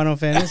play Final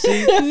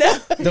Fantasy, No.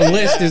 the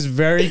list is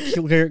very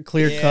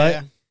clear Yeah.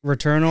 cut.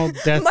 Returnal, My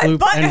Deathloop,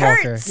 butt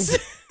Endwalker. hurts.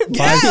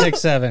 5,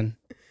 6, 7.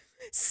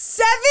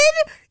 7?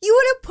 You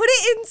want to put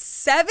it in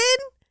 7?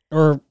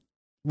 Or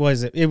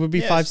was it? It would be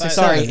Yeah, 5, 6,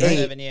 Sorry, 7. right?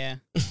 7, yeah.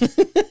 You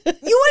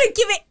want to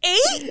give it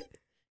 8?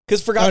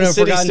 Because Forgotten Oh, no,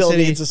 City Forgotten still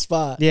City. needs a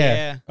spot.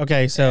 Yeah.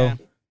 Okay, so Yeah.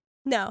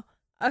 No.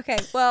 Okay,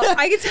 well,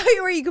 I can tell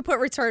you where you could put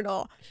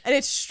Returnal, and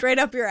it's straight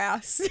up your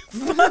ass.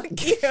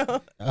 Fuck you.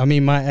 I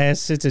mean, my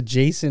ass sits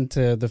adjacent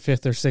to the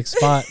 5th or 6th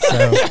spot, so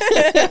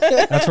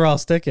that's where I'll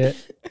stick it.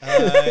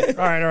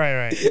 All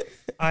right.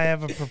 I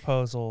have a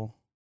proposal.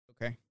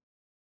 Okay.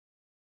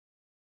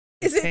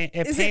 Is It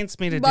is pains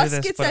me to do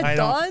muskets this, but at I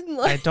don't.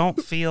 dawn? I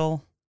don't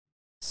feel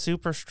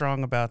super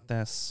strong about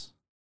this.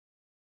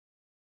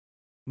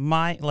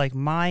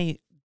 My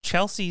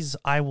Chelsea's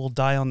 "I will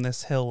die on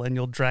this hill and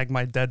you'll drag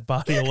my dead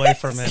body away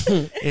from it"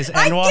 is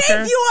I Endwalker.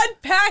 gave you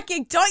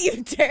unpacking. Don't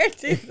you dare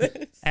do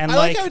this. And I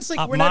like how it's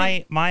like we're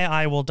not my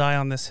 "I will die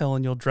on this hill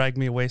and you'll drag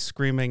me away"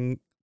 screaming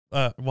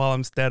while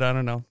I'm dead. I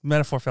don't know.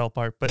 Metaphor fell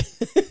apart, but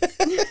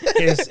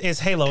is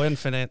Halo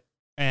Infinite.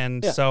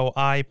 And Yeah. so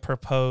I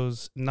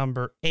propose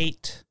number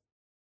 8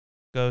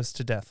 goes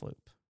to Deathloop.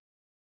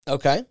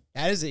 Okay.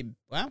 That's a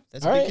All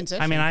big right.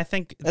 concession. I mean, I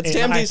think That's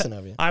damn I- decent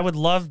of you. I would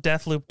love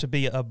Deathloop to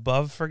be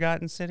above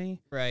Forgotten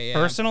City right, yeah.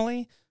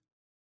 personally,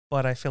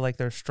 but I feel like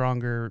they're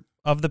stronger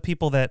of the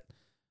people that.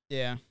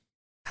 Yeah.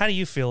 How do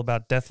you feel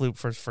about Deathloop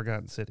versus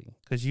Forgotten City?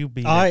 Because you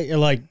beat it.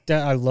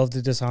 I love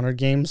the Dishonored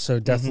games, so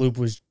Deathloop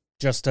was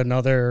just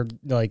another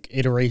like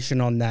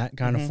iteration on that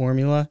kind of Mhm.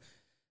 formula.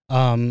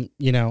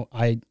 You know,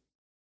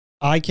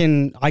 I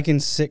can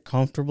sit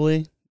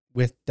comfortably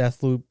with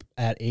Deathloop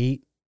at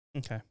 8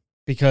 Okay.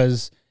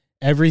 because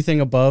everything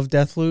above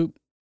Deathloop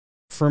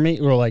for me,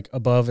 or like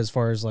above as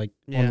far as like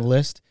on Yeah. the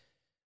list,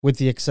 with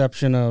the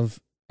exception of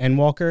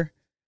Endwalker,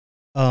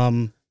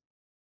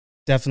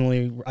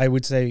 definitely I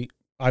would say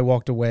I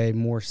walked away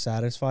more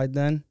satisfied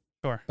then.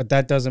 Sure. But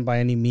that doesn't by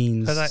any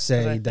means 'Cause I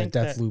say that think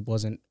that- Deathloop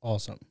wasn't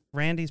awesome.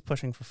 Randy's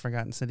pushing for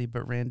Forgotten City,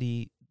 but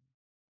Randy,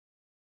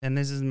 and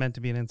this isn't meant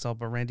to be an insult,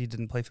 but Randy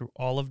didn't play through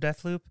all of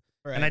Deathloop.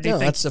 Right. And I do No,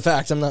 think that's a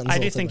fact. I'm not. I do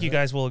insulted think by you that.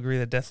 guys will agree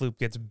that Deathloop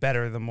gets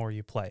better the more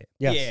you play it.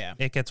 Yes. Yeah.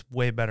 It gets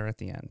way better at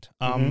the end.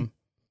 Mhm.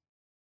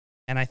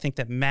 And I think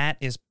that Matt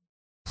is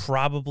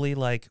probably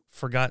like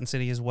Forgotten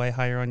City is way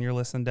higher on your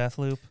list than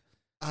Deathloop.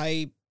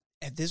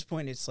 At this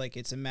point, it's like,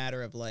 it's a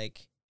matter of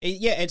like,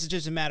 it's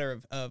just a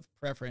matter of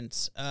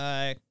preference.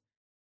 Right,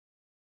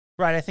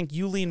 I think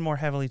you lean more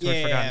heavily towards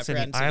Yeah, Forgotten City.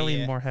 Forgotten I City, lean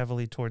yeah. more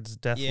heavily towards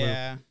Deathloop.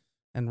 Yeah.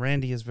 And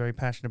Randy is very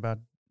passionate about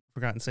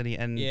Forgotten City.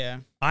 And Yeah.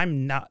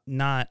 I'm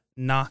not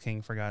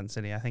knocking Forgotten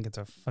City. I think it's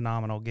a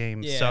phenomenal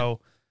game. Yeah. So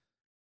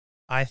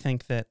I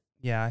think that,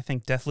 I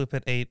think Deathloop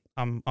at 8,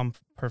 I'm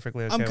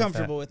perfectly okay I'm with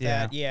comfortable with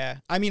Yeah. that. Yeah.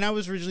 I mean, I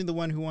was originally the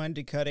one who wanted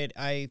to cut it.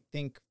 I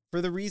think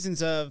for the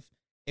reasons of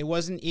it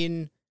wasn't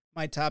in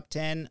my top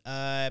 10.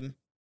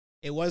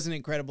 It was an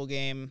incredible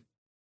game.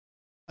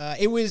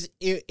 It was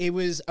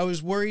I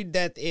was worried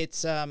that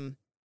it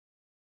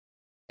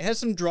has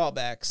some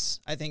drawbacks.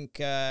 I think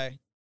I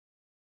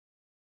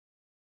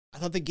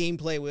thought the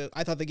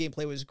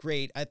gameplay was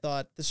great. I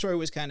thought the story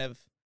was kind of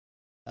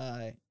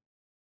I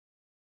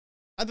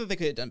thought they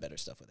could have done better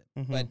stuff with it.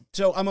 Mhm. But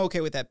so I'm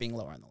okay with that being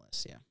lower on the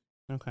list, yeah.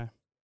 Okay.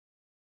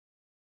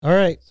 All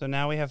right. So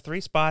now we have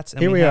 3 spots, and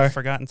Here we we have are.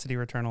 Forgotten City,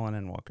 Returnal, and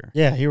Endwalker.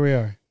 Yeah, here we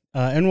are.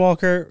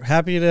 Endwalker,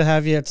 happy to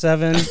have you at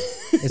 7.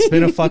 It's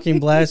been a fucking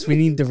blast. We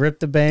need to rip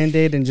the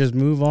Band-Aid and just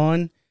move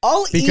on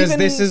because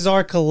this is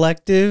our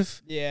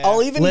collective. Yeah.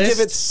 I'll even list.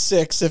 give it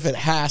 6 if it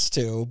has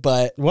to,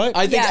 but What?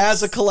 I think Yes.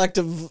 as a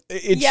collective,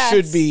 it Yes.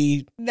 should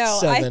be. No,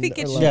 7 I think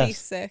it or should lower. be Yes.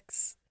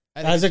 6.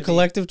 I think As it a should be-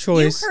 collective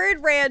choice, You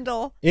heard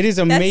Randall. it is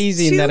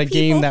amazing two that a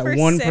game people that for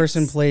one 6.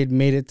 person played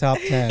made it top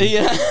 10.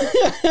 Yeah.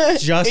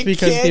 just It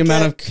because can't the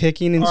amount get- of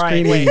kicking and All right,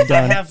 screaming wait. you've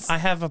done. I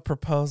have a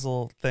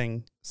proposal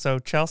thing. So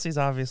Chelsea's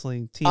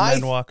obviously Team I-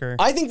 Endwalker.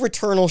 I think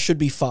Returnal should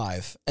be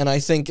 5, and I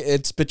think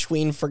it's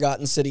between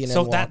Forgotten City and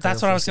So Endwalker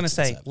that's what I for was going to 6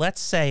 and say. 7.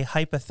 Let's say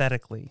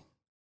hypothetically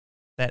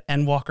that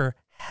Endwalker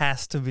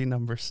has to be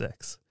number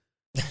 6.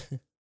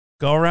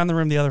 Go around the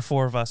room, the other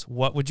 4 of us.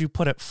 What would you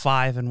put at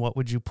 5 and what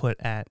would you put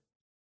at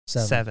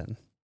 7?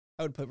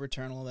 I would put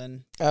Returnal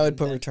then. I would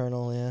put then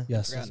Returnal, yeah.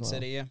 Yes. Forgotten well.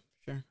 City, yeah,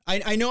 sure.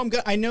 I know I'm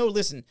good. I know.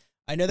 Listen,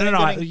 I know that No,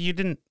 I'm gonna, you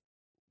didn't.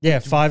 Yeah,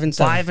 5 and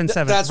 7. 5 and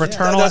 7. That's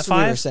Returnal that's at what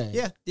we were 5, saying.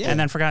 yeah, yeah. and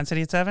then Forgotten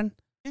City at 7.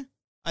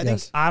 I think,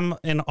 Yes. I'm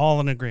all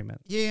in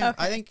agreement yeah.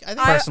 Okay. I think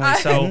personally. I-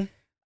 so Mhm.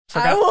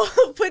 I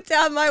will put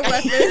down my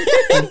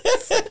weapon.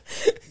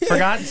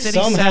 Forgotten City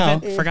Somehow.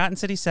 7, Forgotten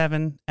City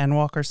 7,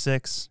 Endwalker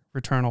 6,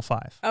 Returnal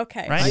 5.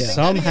 Okay. Right? I Yeah. think,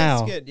 Somehow. I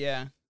think that's good.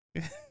 Yeah.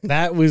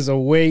 That was a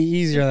way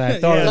easier than I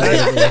thought Yeah. it was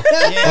going to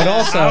be. Yeah. But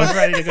also, I was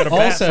ready to go to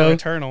bat for also-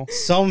 Returnal.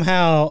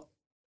 somehow,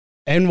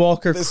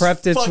 Endwalker This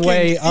crept its fucking-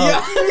 way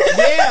up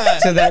Yeah.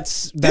 to that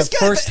This guy,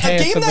 first a half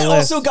game of the that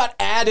list. also got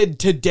added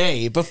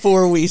today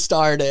before we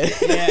started.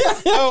 Yeah.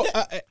 Oh,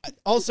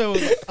 also,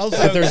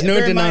 But there's no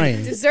bear in mind-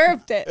 denying.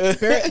 Deserved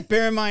it.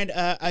 bear in mind,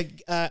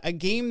 a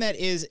game that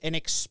is an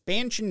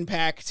expansion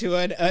pack to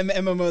an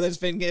MMO that's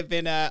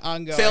been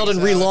ongoing, Failed and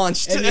so-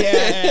 relaunched and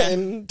yeah.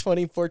 in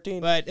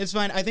 2014. But it's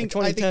fine. I think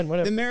 2010,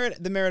 whatever.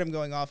 the merit I'm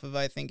going off of,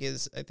 I think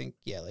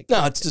like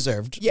No, it's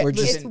deserved. Yeah, We're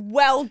just, It's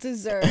well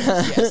deserved.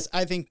 yes,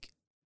 I think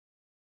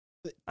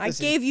I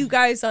listen, gave you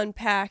guys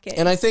unpacking.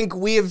 and I think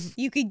we've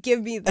You could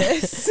give me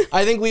this.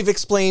 I think we've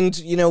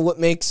explained, what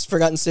makes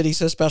Forgotten City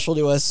so special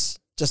to us.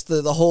 Just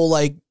the whole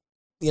like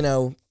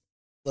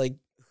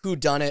who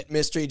done it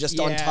mystery just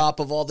on Yeah. top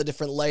of all the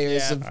different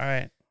layers Yeah. of All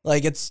right.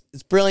 like it's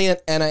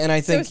brilliant and I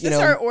So think is this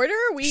our order?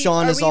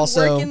 Sean are is we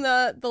also working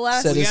the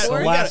last said his- So four?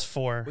 we last gotta-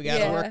 4. we gotta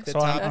Yeah. work the So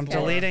top. I'm Okay.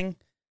 deleting.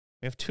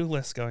 We have 2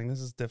 lists going. This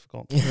is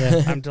difficult.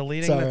 Yeah. I'm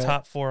deleting It's all the right.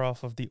 top 4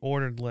 off of the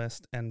ordered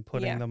list and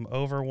putting Yeah. them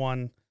over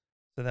one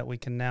so that we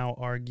can now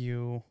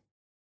argue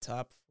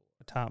top.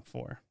 the top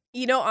 4.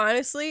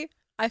 Honestly,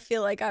 I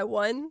feel like I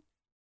won.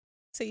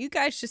 So you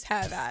guys just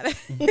have at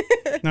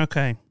it.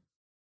 Okay.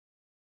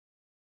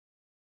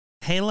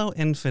 Halo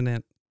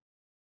Infinite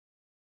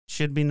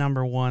should be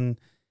number 1,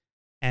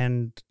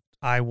 and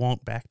I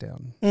won't back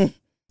down. well,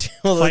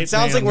 Fight it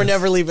sounds me like on we're this.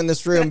 never leaving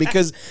this room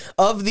because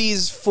of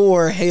these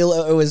 4,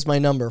 Halo is my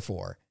number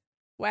 4.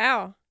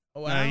 Wow.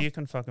 Oh, No, you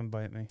can fucking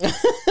bite me.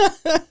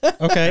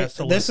 Okay,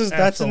 Absolutely-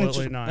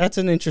 absolutely not. that's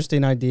an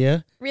interesting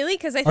idea. Really?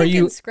 Because I Are think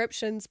you-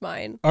 Inscription's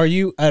mine. Are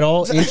you at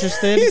all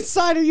interested?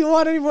 Decided you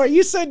want anymore.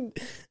 You said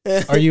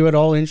Are you at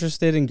all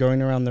interested in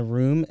going around the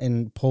room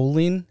and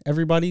polling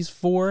everybody's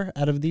 4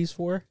 out of these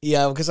 4?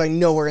 Yeah, because I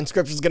know where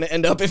Inscription's going to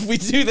end up if we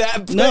do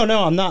that. but-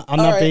 No, I'm not. I'm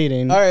All not right.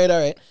 baiting. All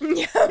right.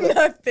 Yeah, I'm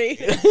not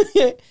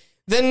baiting.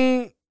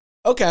 Then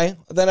okay,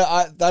 then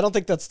I don't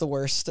think that's the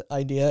worst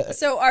idea.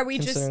 So are we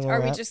Considering where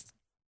we're at. just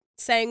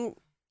saying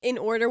in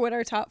order what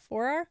our top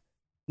 4 are?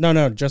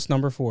 No, just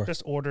number 4.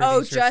 Just order Oh,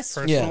 these just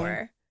personally. Yeah.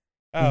 4.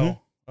 Oh. Mhm.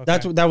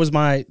 Okay. That was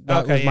my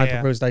Okay, yeah.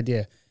 proposed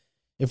idea.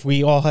 If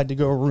we all had to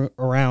go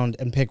around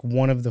and pick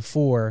one of the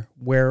 4,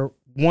 where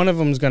one of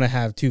them's going to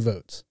have 2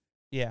 votes,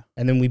 Yeah.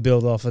 and then we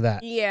build off of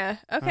that. Yeah.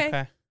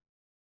 Okay.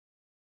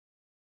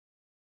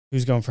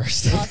 Who's going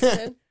first?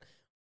 Austin.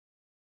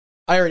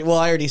 I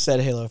already said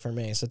Halo for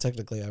me, so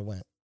technically I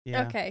went.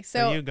 Yeah. Okay. So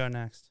So you go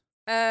next.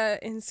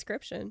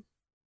 Inscription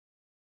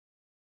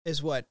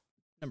Is what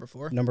number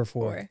 4? Number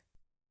 4. 4.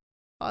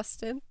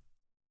 Austin.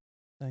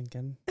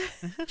 Thinking.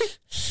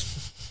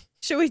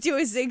 Should we do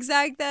a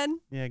zigzag then?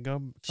 Yeah,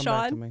 come back to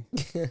Sean? me.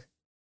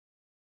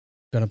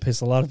 Gonna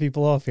piss a lot of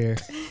people off here.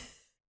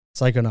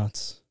 Psychonauts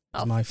is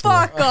Oh, my 4.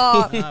 fuck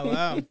off. Oh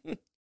wow.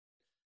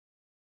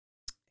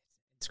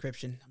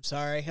 Inscription. I'm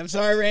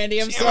sorry, Randy.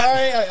 I'm Damn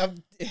it.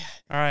 sorry.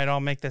 All right, I'll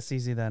make this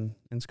easy then.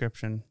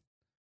 Inscription.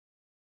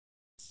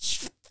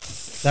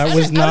 That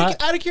was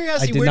not. out of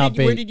curiosity. I did Where not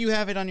did, where bait. did you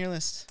have it on your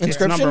list?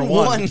 Inscription number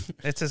 1. 1.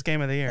 It's his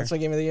game of the year. That's my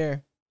game of the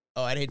year.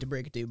 Oh, I'd hate to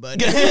break it to you,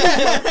 but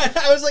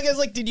I was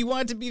like, did you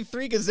want it to be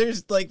 3? Because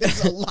there's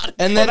a lot. Of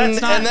And Well, then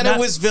that's not- it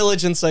was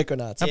Village and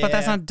Psychonauts. But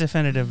that's Yeah. not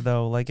definitive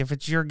though. Like if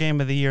it's your game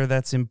of the year,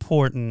 that's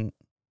important.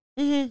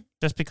 Mm-hmm.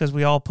 Just because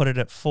we all put it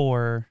at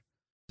 4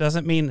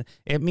 doesn't mean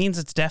it means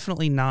it's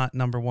definitely not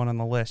number 1 on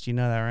the list. You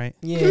know that, right?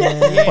 Yeah.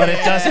 But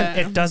Yeah.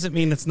 it doesn't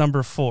mean it's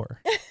number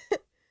 4 was-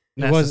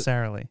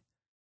 necessarily.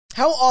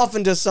 How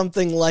often does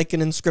something like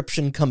an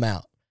Inscription come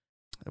out?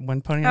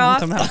 When Pony How Island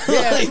come out.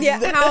 Yeah,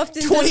 how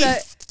often does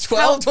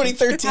 2012,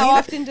 2013? how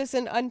often does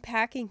an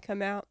unpacking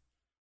come out?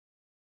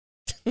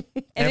 And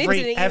it Every-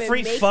 didn't even every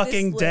make this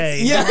fucking list.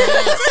 day. Yeah.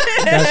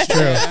 That's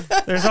true.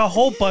 There's a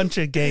whole bunch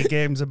of gay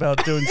games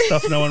about doing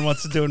stuff no one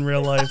wants to do in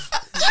real life.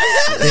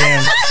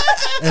 Damn.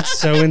 That's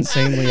so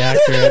insanely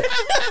accurate.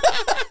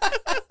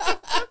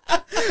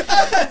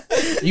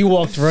 You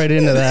walked right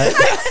into that.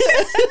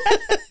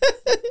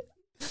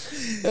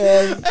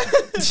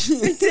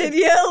 Did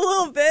you a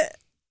little bit?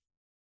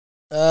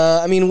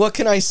 I mean, what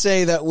can I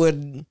say that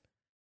would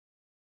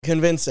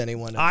convince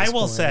anyone? At I this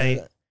will point?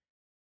 say-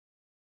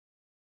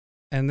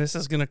 and this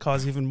is going to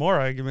cause even more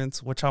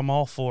arguments, which I'm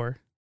all for.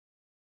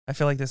 I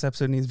feel like this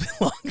episode needs to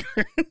be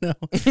longer. No.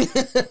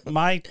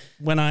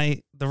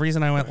 The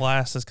reason I went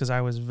last is because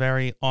I was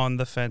very on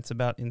the fence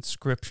about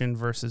Inscription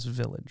versus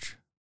Village.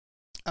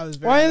 I was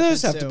very Why do on the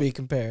those fence, have to too. be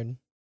compared?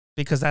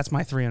 Because that's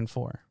my 3 and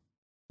 4.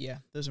 Yeah,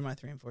 those are my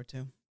 3 and 4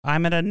 too.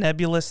 I'm at a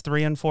nebulous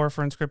 3 and 4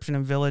 for Inscription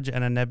and Village,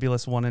 and a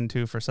nebulous 1 and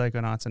 2 for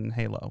Psychonauts and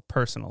Halo,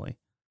 personally.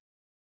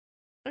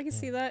 I can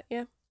see that.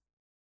 Yeah.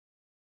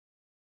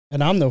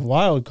 And I'm the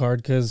wild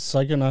card because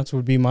Psychonauts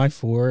would be my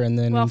 4, and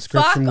then Well,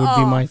 Inscription fuck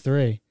would be my off.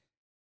 3.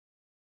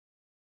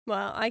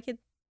 Well, I could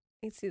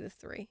see the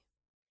 3.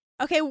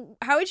 Okay,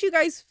 how would you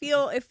guys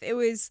feel if it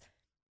was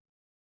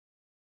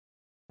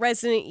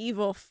Resident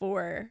Evil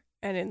 4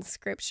 and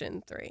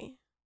Inscription 3?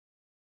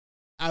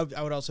 I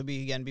would also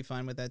be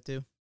fine with that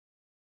too.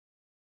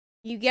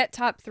 You get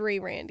top 3,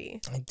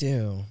 Randy. I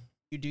do.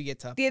 You do get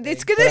top. Yeah,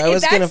 it's three. gonna. But I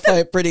was that's going to the,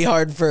 fight pretty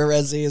hard for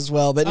Resi as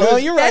well. But I no,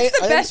 was- you're right.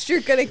 That's the best you're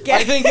gonna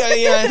get. I think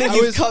I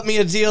you've was- cut me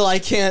a deal I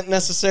can't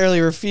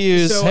necessarily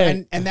refuse. So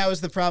Hey. and that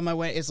was the problem. I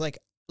went. It's like,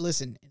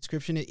 listen,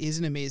 Inscription is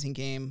an amazing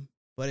game,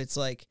 but it's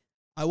like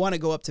I want to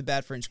go up to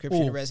bat for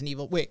Inscription Ooh. and Resident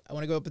Evil. Wait, I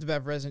want to go up to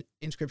bat for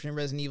Inscription and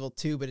Resident Evil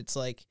 2, but it's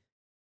like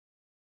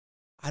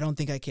I don't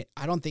think I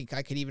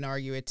could even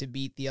argue it to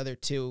beat the other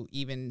two,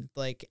 even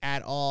like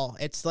at all.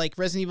 It's like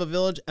Resident Evil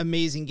Village,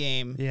 amazing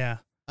game. Yeah.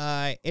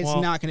 It's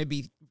Well, not going to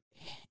be.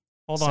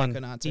 Hold on.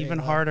 Psychonauts or Even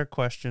Halo. harder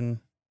question.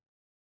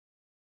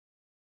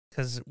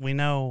 Because we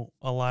know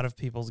a lot of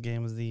people's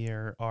games of the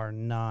year are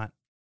not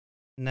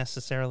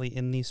necessarily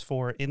in these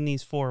 4. In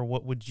these 4,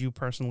 what would you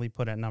personally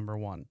put at number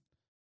 1?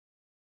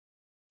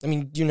 I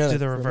mean, you know Do that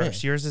the for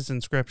reverse. me. Yours is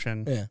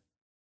Inscription. Yeah.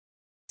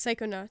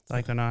 Psychonauts.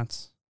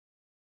 Psychonauts.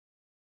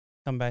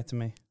 Come back to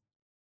me.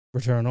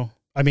 Returnal.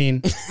 I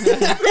mean,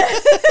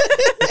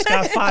 It's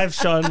got 5,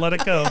 Sean. Let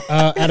it go.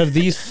 out of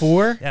these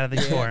 4, Out of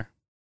these Yeah. 4.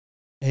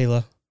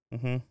 Halo.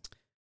 Mm-hmm.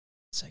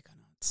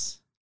 Psychonauts.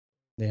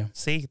 Yeah.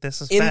 See,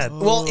 this is In bad.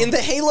 in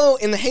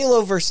the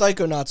Halo versus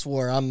Psychonauts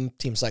war, I'm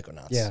Team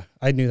Psychonauts. Yeah.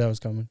 I knew that was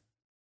coming.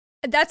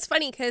 That's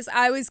funny because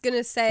I was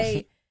gonna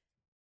say,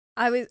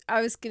 I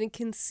was gonna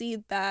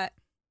concede that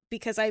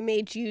because I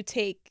made you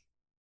take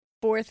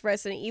 4th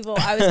Resident Evil.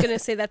 I was gonna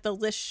say that the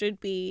list should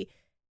be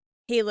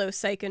Halo,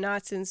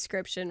 Psychonauts,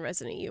 Inscription,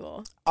 Resident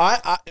Evil.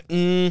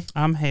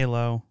 I'm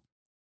Halo.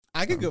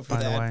 I could go for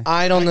by the that. way.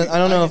 I don't know. I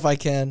don't know I if I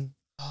can.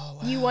 Oh,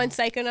 wow. You want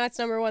Psychonauts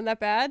number 1 that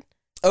bad?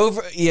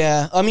 Over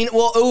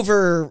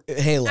over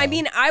Halo. I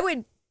mean,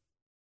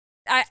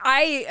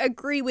 I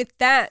agree with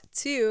that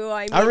too.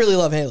 I mean, I really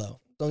love Halo.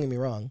 Don't get me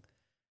wrong.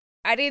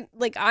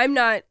 I'm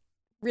not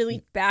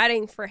really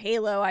batting for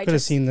Halo. I Could have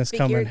just seen this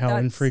coming, figured how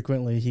that's-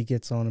 infrequently he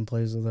gets on and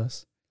plays with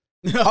us.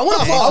 I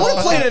want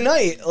to play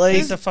tonight. Like,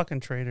 He's a fucking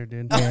traitor,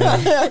 dude.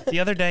 Yeah. The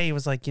other day, he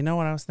was like, you know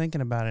what? I was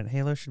thinking about it.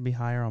 Halo should be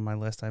higher on my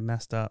list. I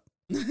messed up.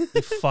 You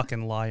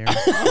fucking liar.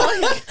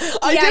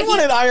 I Yeah, did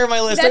want it higher on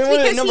my list. I that's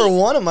wanted it because number he-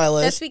 1 on my That's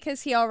list.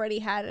 because he already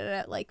had it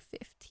at like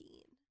 15.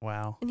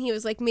 Wow. And he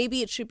was like,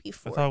 maybe it should be I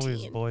 14. thought we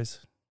was boys.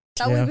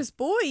 Thought Yeah. we was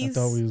boys. I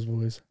thought we was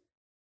boys.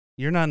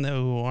 You're not in the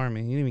OO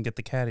army. You didn't even get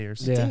the cat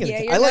ears. Yeah.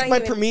 Yeah, you're I like not my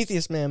even-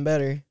 Prometheus man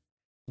better.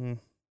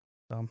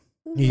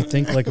 You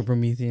think like a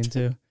Promethean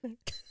too.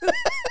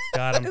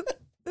 Got him.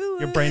 Ooh,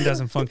 Your brain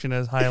doesn't function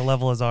as high a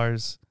level as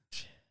ours.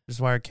 Which is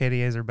why our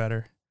KDAs are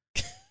better.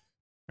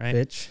 Right?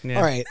 Bitch. Yeah.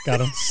 All right. Got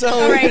him. So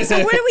All right,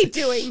 so what are we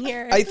doing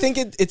here? I think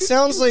it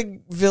sounds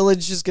like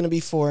Village is going to be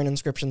 4 and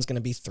Inscription's going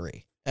to be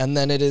 3. And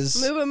then it is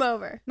Move him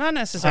over. Not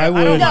necessarily.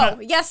 I I don't would-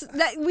 want No, yes,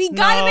 we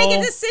gotta make a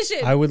No. decision.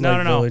 I would No, like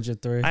no, no. Village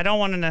at 3. I don't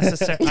want to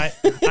necessarily.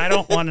 I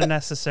don't want to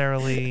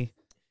necessarily.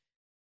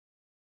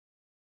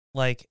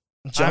 Like,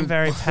 I'm jump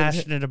very on it.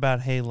 passionate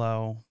about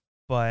Halo,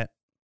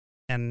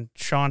 and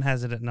Sean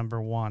has it at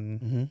number 1.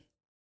 Mm-hmm.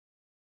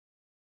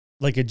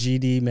 Like a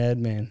GD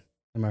madman.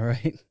 Am I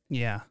right?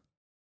 Yeah.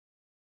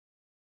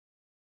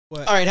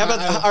 What? All right, how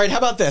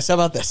about this? How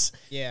about this?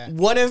 Yeah.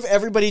 What if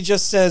everybody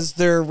just says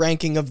their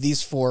ranking of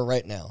these 4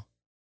 right now?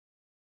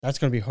 That's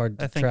going to be hard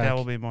to I think track. that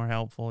will be more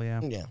helpful.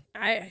 Yeah. Yeah.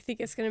 I think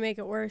it's gonna make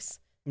it worse.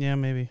 Yeah,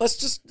 maybe. Let's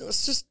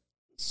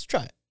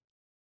try it.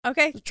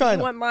 Okay, Let's try it you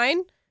out. want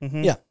mine?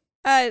 Mm-hmm. Yeah.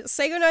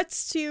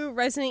 Psychonauts 2,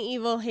 Resident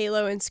Evil,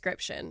 Halo,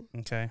 Inscription.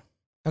 Okay.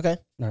 Okay.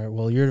 All right.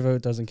 Well, your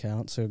vote doesn't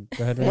count, so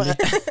go ahead,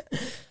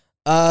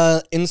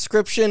 Randy.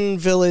 Inscription,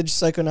 Village,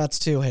 Psychonauts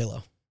 2,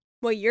 Halo.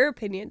 Well, your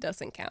opinion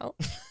doesn't count.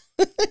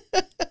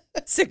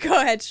 So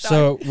go ahead, Sean.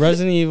 So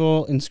Resident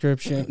Evil,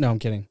 Inscription. No, I'm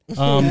kidding.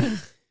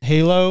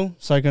 Halo,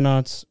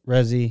 Psychonauts,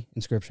 Resi,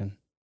 Inscription.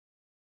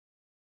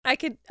 I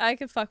could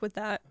fuck with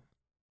that.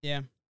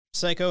 Yeah.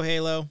 Psycho,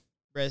 Halo,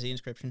 Resi,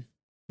 Inscription.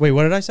 Wait,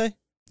 what did I say?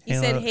 You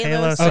said Halo,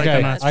 Halo, Psychonauts. Okay,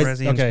 Psychonauts,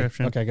 Resi, okay,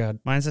 Inscription. okay, go ahead.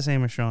 Mine's the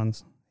same as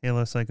Sean's.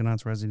 Halo,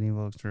 Psychonauts, Resident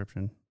Evil,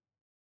 Inscription.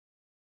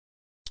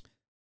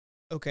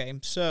 Okay,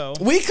 so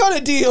We cut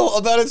a deal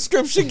about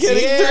Inscription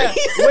getting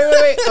 3.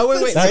 Wait. Oh,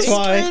 wait. That's Ready?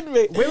 why- Screwed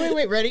me.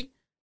 Wait.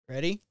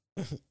 Ready?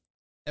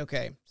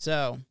 Okay,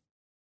 so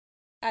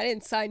I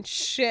didn't sign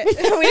shit.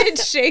 We didn't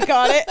shake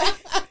on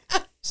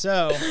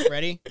it.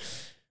 ready?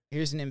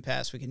 Here's an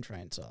impasse we can try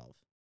and solve.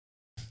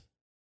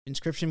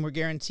 Inscription were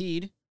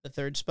guaranteed the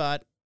third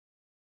spot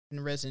in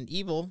Resident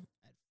Evil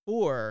at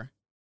 4,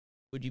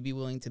 would you be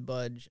willing to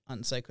budge on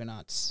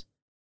Psychonauts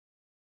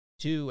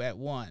 2 at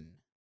 1?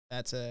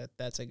 That's a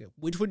good.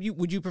 Which would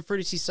you prefer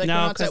to see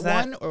Psychonauts 'cause at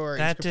that- 1 or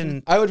That Inscription?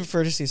 didn't. I would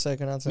prefer to see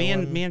Psychonauts. Me at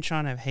and one. me and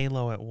Sean have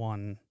Halo at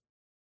 1,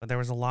 but there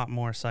was a lot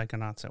more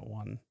Psychonauts at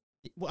 1.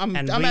 Well, I'm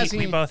And asking.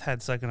 we both had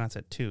Psychonauts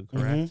at 2,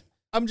 correct?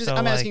 I'm so,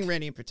 asking like-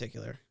 Randy in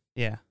particular.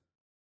 Yeah.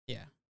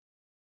 Yeah,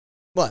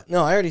 What?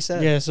 No, I already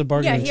said. Yeah, it's a Yeah,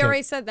 bargaining he chip.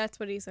 already said that's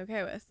what he's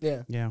okay with.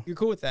 Yeah. Yeah. you're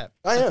cool with that.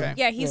 I am. Okay.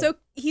 Yeah, he's Yeah.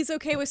 he's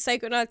okay with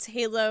Psychonauts,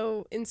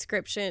 Halo,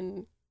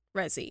 Inscription,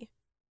 Resi.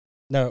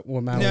 No,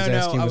 what Matt No, was no,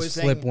 asking I was was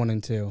flip saying- 1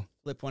 and 2.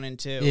 Flip 1 and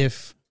 2.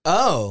 If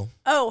Oh.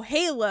 Oh,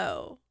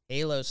 Halo.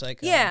 Halo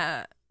Psycho.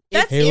 Yeah,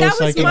 If Halo, that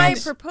was my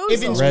Psychonauts, proposal. If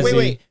Resi,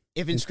 wait.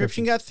 If Inscription.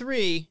 Inscription got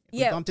 3, if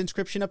Yeah. we bumped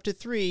Inscription up to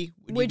 3,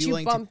 would you be you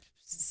willing bump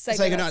to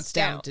Psychonauts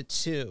down to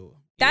 2?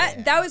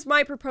 That was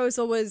my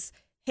proposal. Was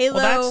Halo,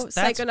 Well,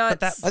 that's- Psychonauts. but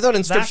that- I thought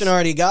Inscription That's-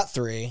 already got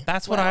 3.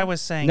 That's what Well, I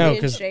was saying. no, didn't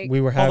because shake.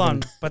 we were Hold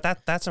having. on, but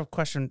that's a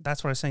question.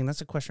 That's what I was saying. That's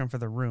a question for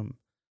the room,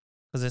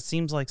 because it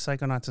seems like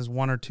Psychonauts is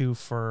 1 or 2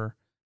 for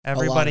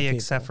everybody people.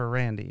 except for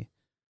Randy,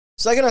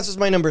 Psychonauts is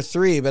my number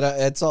 3, but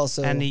it's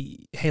also and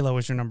Halo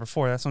is your number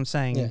 4. That's what I'm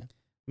saying. Yeah.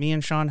 Me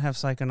and Sean have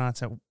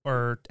Psychonauts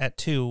at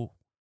 2,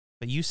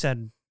 but you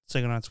said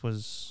Psychonauts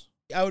was,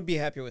 I would be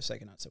happier with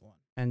Psychonauts at 1.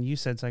 and you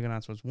said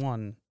Psychonauts was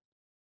 1,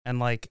 and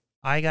like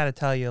I gotta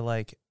tell you,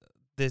 like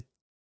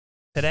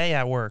today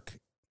at work,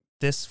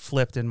 this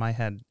flipped in my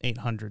head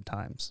 800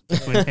 times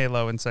between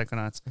Halo and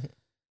Psychonauts.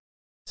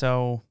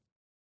 So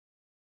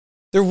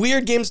they're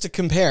weird games to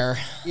compare.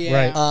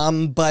 Yeah.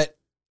 Right. But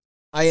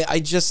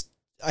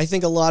I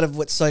think a lot of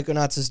what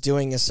Psychonauts is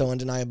doing is so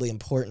undeniably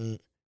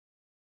important.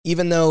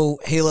 Even though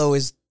Halo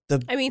is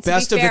the I mean, to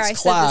best be of fair, its I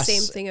class, said the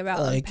same thing about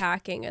like-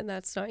 unpacking, and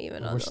that's not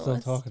even on We're the still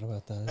list. talking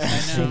about that. I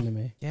It's know. insane to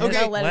me. yeah,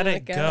 Okay. let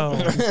it go.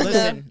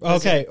 Listen.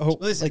 Okay. Oh,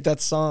 Listen. like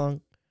that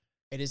song.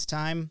 It is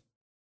time.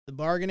 The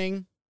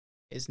bargaining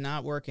is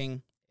not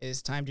working. It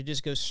is time to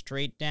just go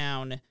straight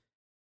down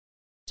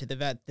to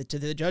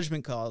the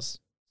judgment calls.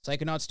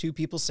 Psychonauts 2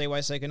 people say why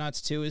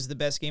Psychonauts 2 is the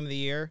best game of the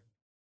year.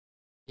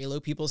 Halo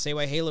people say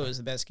why Halo is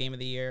the best game of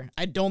the year.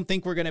 I don't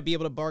think we're going to be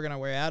able to bargain our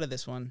way out of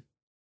this one.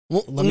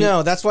 Well,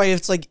 no, that's why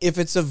it's like if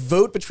it's a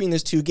vote between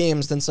those two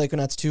games, then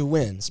Psychonauts 2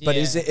 wins. But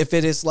if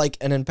it is like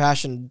an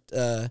impassioned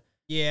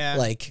Yeah.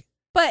 like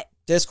But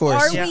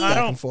discourse Are Yeah, we- I back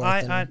don't. and forth,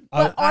 I then-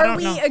 but I are don't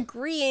we know.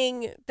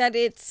 agreeing that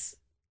it's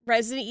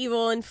Resident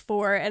Evil in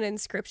 4 and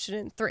Inscription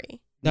in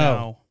 3?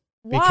 No.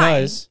 Why?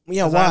 because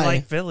yeah, 'Cause why? I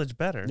like Village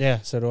better.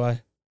 yeah, so do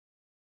I.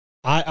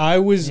 I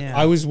was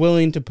Yeah.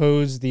 willing to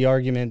pose the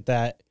argument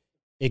that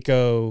it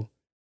go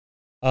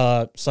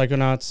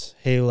Psychonauts,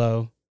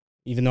 Halo,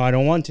 even though I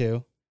don't want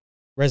to,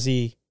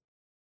 Resi,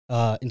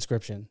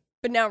 Inscription.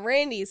 But now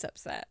Randy's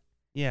upset.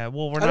 Yeah,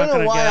 well, we're I not don't know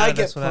going to why get out I of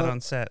this get without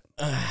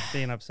pumped.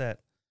 being upset.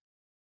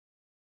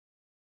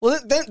 Well,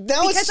 now it's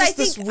Because just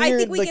this I weird.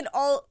 think we like, can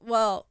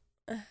all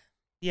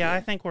Yeah, I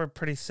think we're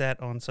pretty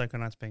set on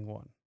Psychonauts being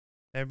 1.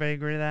 Everybody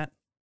agree to that?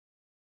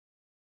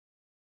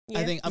 yeah.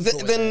 I think I'm cool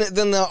with then that.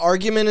 then the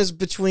argument is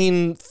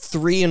between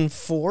 3 and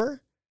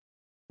 4.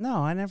 No,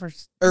 I never.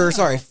 Or no.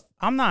 sorry,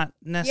 I'm not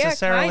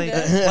necessarily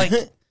kinda. like.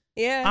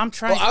 yeah. I'm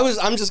trying. well,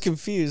 I'm just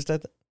confused.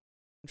 I'm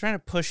trying to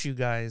push you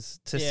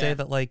guys to say Yeah.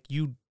 that like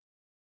you're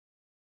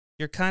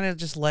kind of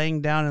just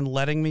laying down and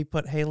letting me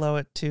put Halo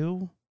at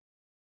 2,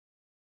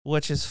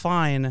 which is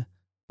fine,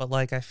 but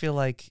like I feel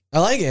like I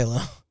like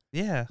Halo.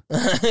 yeah,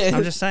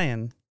 I'm just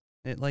saying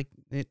it's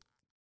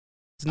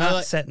not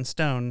like- set in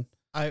stone.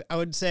 I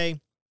would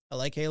say I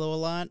like Halo a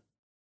lot.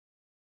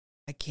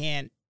 I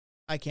can't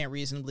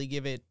reasonably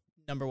give it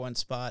number 1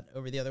 spot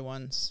over the other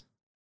ones.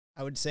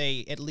 I would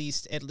say at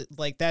least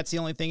like that's the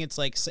only thing. It's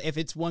like if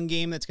it's one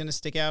game that's going to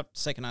stick out,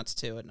 Psychonauts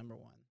 2 at number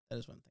 1. That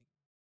is one thing.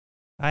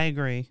 I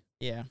agree.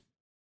 Yeah.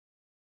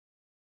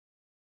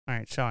 All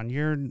right, Sean,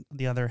 you're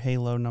the other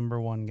Halo number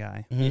 1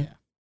 guy. Mhm. Yeah.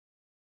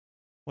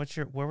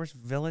 Where was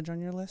Village on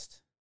your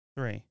list?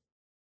 3.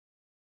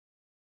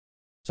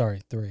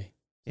 Sorry, 3.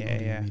 Yeah,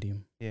 Low, yeah.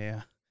 Medium.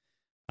 Yeah.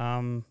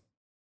 And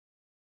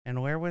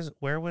where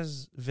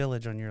was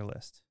Village on your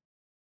list?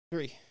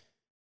 3.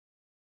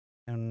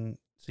 And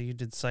so you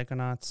did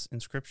Psychonauts,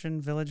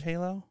 Inscription, Village,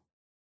 Halo?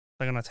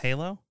 Psychonauts,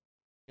 Halo?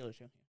 Halo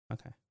 2.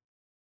 Okay.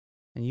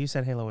 And you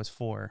said Halo was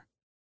 4.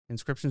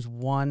 Inscription's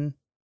 1.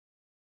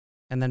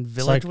 And then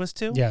Village was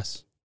 2?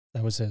 Yes,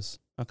 that was his.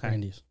 Okay.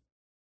 Randy's.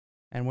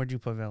 And where'd you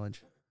put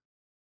Village?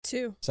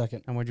 2,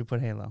 Second. And where'd you put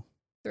Halo?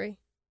 3.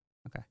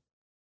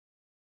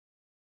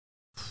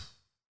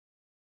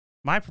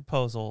 My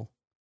proposal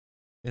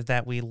is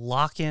that we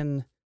lock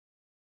in...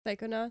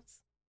 Psychonauts.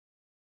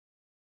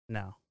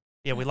 No.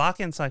 Yeah, we lock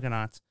in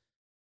Psychonauts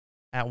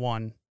at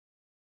 1.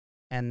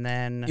 And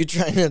then... You're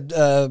trying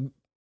to.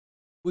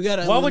 We got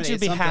to What would you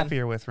be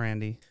happier with,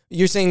 Randy?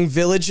 You're saying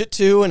Village at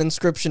 2 and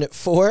Inscription at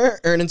 4,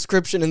 or an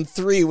Inscription in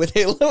 3 with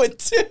Halo at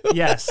 2?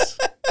 Yes.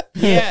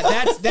 Yeah,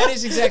 that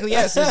is exactly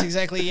yes. That's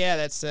exactly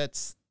that's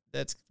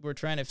we're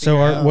trying to figure So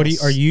out.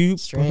 are you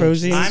Strange.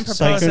 proposing? I'm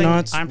proposing.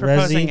 Psychonauts, I'm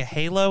proposing Resi?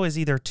 Halo is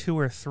either 2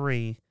 or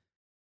 3,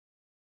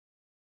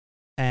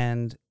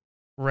 and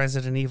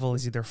Resident Evil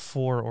is either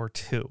 4 or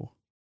 2.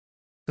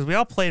 Because we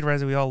all played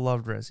Resi, we all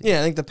loved Resi. Yeah,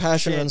 I think the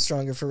passion Shit. runs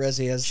stronger for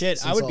Resi as Shit,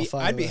 since I would all be.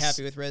 five I'd of be us.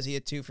 happy with Resi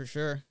at 2 for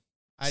sure.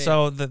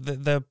 So the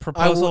I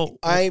proposal.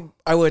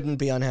 wouldn't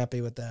be unhappy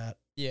with that.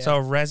 Yeah.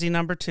 So Resi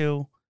number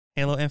 2,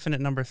 Halo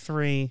Infinite number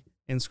 3,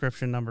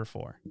 Inscription number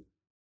 4.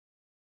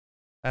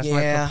 That's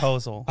my Yeah.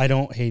 proposal. I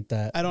don't hate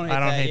that. I don't hate I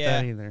don't that. hate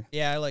yeah. that either.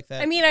 Yeah, I like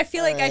that. I mean, I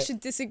feel like I Alright. should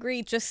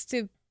disagree just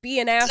to be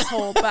an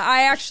asshole, but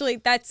I actually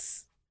That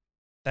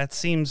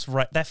seems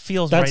right. That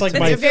feels That's right. like to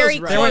that's my- me. very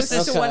There close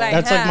was to this- what I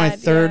That's had. like my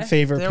third yeah.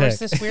 favorite There pick. was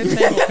this weird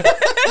thing.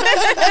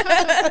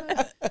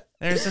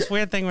 There's this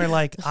weird thing where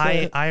like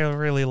I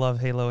really love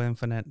Halo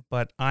Infinite,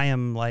 but I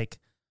am like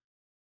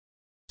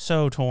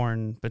so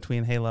torn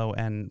between Halo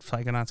and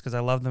Psychonauts because I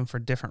love them for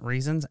different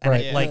reasons. And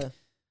Right. it, like Yeah.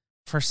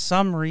 for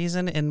some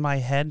reason in my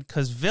head,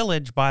 because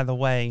Village, by the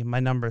way, my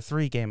number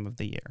 3 game of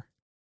the year,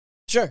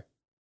 Sure.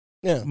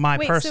 Yeah. my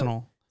Wait, so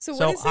personal. So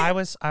So what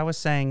is it? I was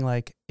saying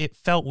like it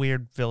felt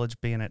weird Village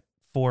being at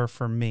 4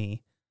 for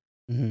me.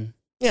 Mm-hmm.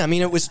 Yeah, I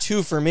mean, it was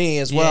 2 for me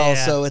as well,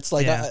 Yeah. so it's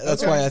like, Yeah.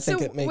 that's Okay. why I think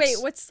So it makes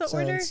wait, what's the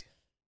order? sense.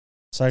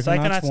 Psychonauts,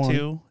 Psychonauts 1.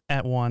 2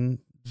 at 1,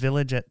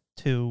 Village at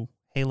 2,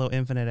 Halo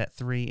Infinite at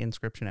 3,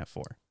 Inscription at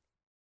 4.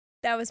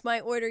 That was my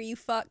order, you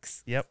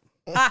fucks. Yep.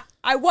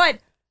 I won.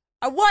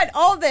 I won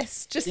all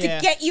this just Yeah.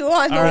 to get you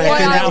on the All right,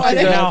 one. okay, I now- wanted.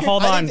 okay, now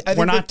hold I on. think- I think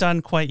We're that- not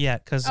done quite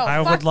yet because Oh, I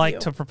would fuck like you.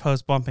 to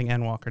propose bumping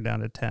Endwalker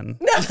down to 10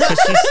 No.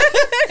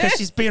 because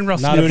she's being real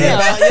Not snooty. a Yeah,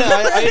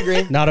 I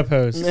agree. Not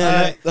opposed.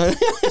 Yeah.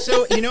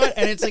 So you know what?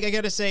 And it's like I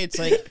gotta say, it's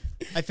like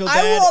I feel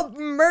bad. I will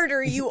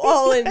murder you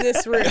all in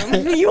this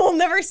room. You will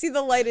never see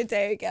the light of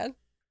day again.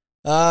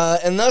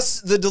 And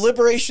thus the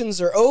deliberations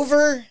are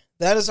over.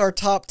 That is our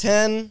top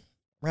 10.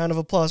 Round of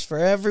applause for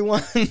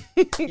everyone.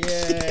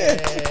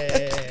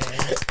 Yay.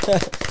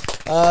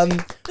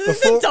 The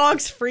Before-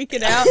 dog's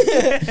freaking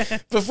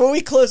out. Before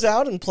we close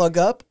out and plug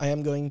up, I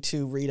am going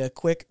to read a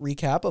quick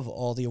recap of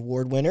all the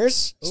award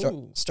winners.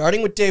 Ooh.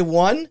 Starting with day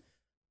 1,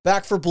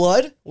 Back for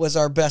Blood was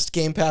our best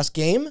Game Pass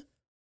game,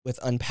 with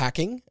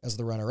Unpacking as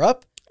the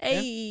runner-up.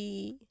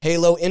 Hey.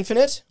 Halo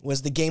Infinite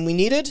was the game we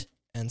needed,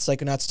 and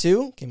Psychonauts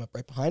 2 came up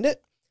right behind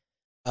it.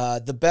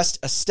 The best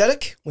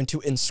aesthetic went to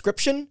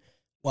Inscription,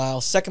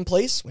 while second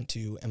place went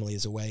to Emily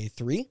is Away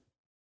 3.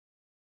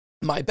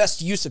 My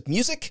best use of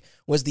music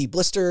was the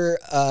Blister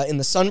in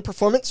the Sun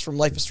performance from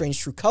Life is Strange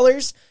True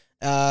Colors.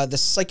 The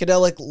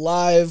psychedelic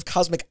live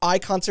Cosmic Eye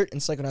concert in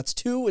Psychonauts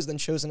 2 was then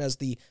chosen as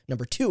the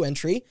number 2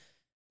 entry.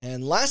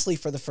 And lastly,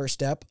 for the first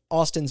step,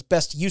 Austin's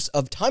best use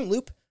of time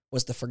loop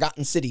was The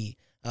Forgotten City,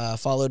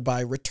 followed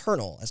by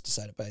Returnal, as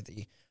decided by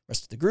the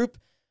rest of the group.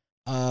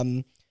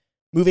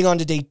 Moving on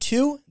to day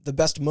 2, the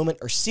best moment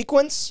or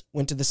sequence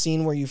went to the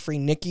scene where you free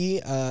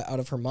Nikki out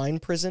of her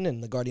mind prison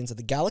in the Guardians of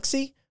the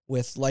Galaxy,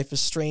 with Life is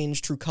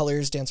Strange, True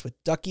Colors, Dance with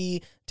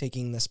Ducky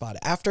taking the spot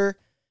after.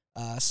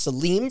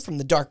 Salim from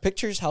the Dark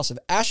Pictures House of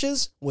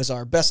Ashes was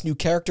our best new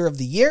character of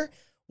the year,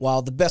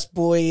 while the best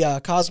boy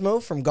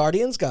Cosmo from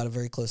Guardians got a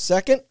very close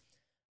second.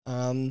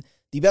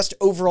 The best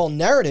overall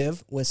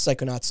narrative was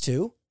Psychonauts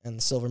 2, and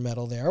the silver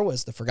medal there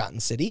was The Forgotten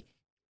City.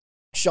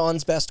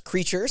 Sean's best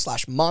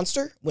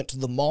creature/monster went to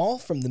the Mall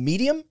from The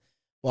Medium,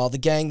 while the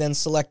gang then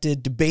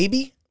selected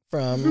DaBaby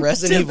from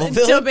Resident Evil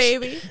Village.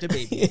 baby.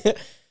 Debate.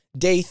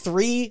 Day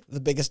 3,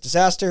 the biggest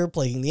disaster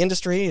plaguing the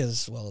industry,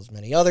 as well as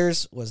many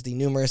others, was the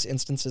numerous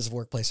instances of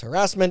workplace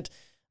harassment,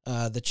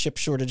 the chip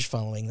shortage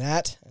following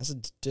that as a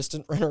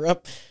distant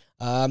runner-up.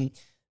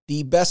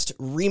 The best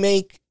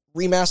remake,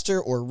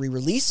 remaster, or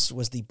re-release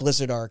was the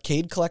Blizzard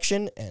Arcade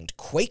Collection and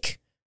Quake.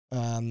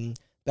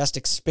 Best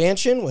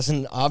expansion was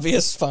an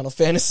obvious Final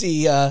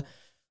Fantasy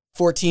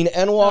 14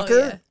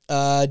 Endwalker,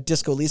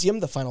 Disco Elysium,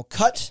 the final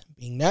cut,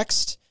 being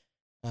next.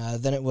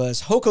 Then it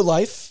was Hoko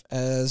Life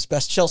as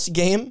best Chelsea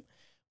game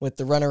with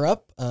the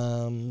runner-up,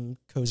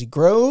 Cozy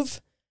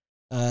Grove.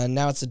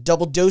 Now it's a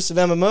double dose of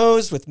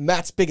MMOs with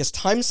Matt's biggest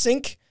time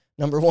sink.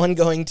 Number 1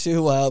 going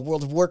to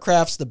World of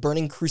Warcraft's The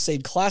Burning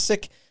Crusade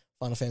Classic,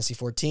 Final Fantasy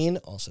 14,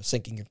 also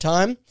sinking your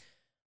time.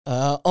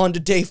 On to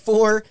day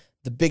 4,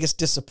 the biggest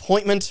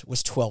disappointment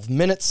was 12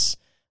 minutes,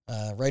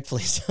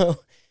 rightfully so.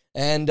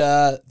 And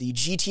the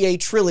GTA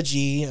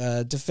Trilogy,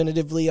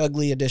 Definitively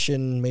Ugly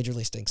Edition,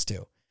 majorly stinks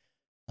too.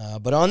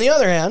 But on the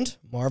other hand,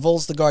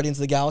 Marvel's The Guardians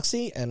of the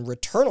Galaxy and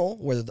Returnal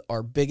were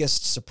our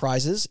biggest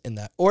surprises in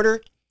that order.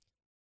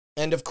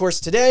 And of course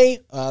today,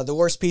 the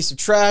worst piece of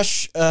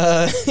trash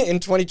in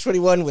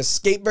 2021 was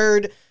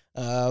Skatebird.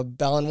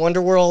 Balan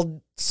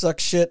Wonderworld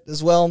sucks shit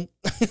as well.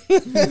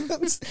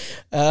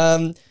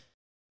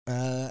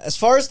 As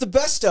far as the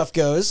best stuff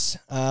goes,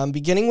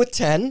 beginning with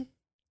 10,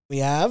 we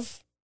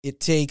have It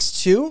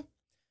Takes Two.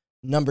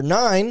 Number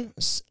 9,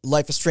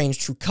 Life is Strange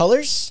True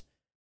Colors.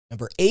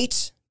 Number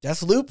 8,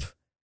 Deathloop.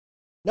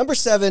 Number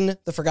 7,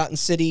 The Forgotten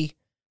City.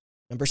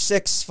 Number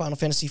 6, Final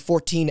Fantasy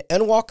XIV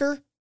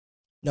Endwalker.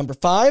 Number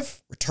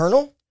 5,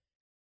 Returnal.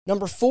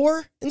 Number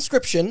 4,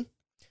 Inscription.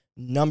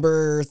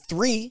 Number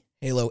 3,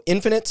 Halo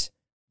Infinite.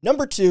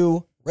 Number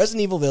 2,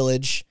 Resident Evil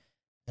Village.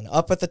 And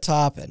up at the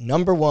top at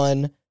number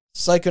 1,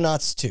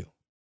 Psychonauts 2.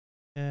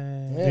 We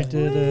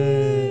did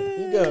it.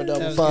 You go, That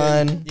Double was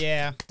Fine. good.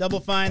 Yeah, Double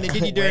Fine. They did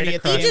you Way dirty to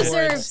at the crush He it.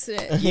 awards. deserves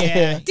it.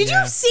 Yeah. Did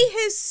Yeah. you see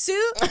his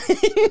suit? I feel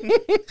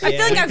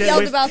Yeah. like I've did- yelled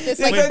we've- about this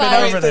we've like been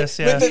five. over this,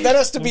 yeah. That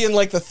has to be in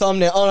like the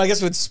thumbnail. Oh, I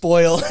guess it would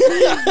spoil.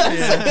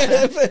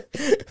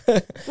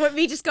 What,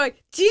 me just going,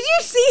 did you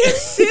see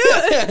his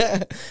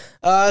suit?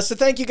 So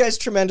thank you guys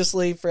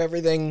tremendously for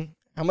everything.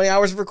 How many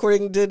hours of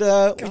recording did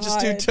we just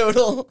do God.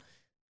 total?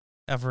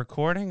 Of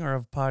recording or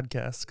of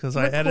podcasts? Because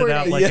I edit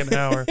out Recording. like an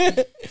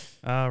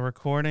hour.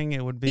 Recording,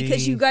 it would be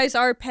Because you guys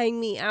are paying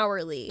me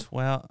hourly.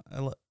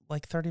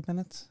 like 30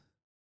 minutes.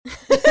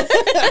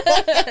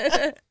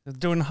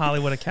 Doing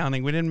Hollywood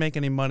accounting, we didn't make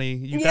any money.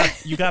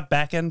 You got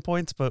back end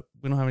points, but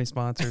we don't have any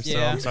sponsors, so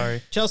Yeah. I'm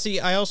sorry. Chelsea,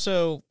 I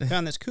also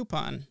found this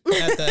coupon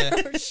at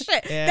the. Oh,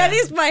 shit. Yeah. That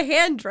is my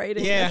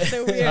handwriting. Yeah. That's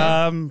so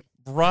weird.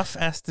 Rough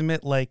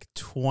estimate like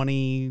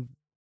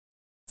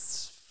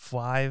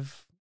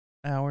 25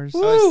 hours.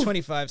 Oh, it's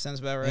 25 sounds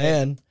about right.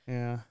 Man.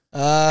 Yeah.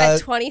 At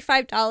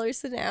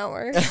 $25 an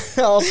hour.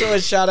 Also,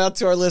 a shout out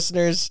to our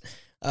listeners.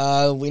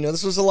 We know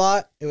this was a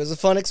lot. It was a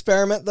fun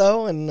experiment,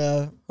 though, and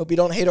hope you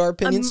don't hate our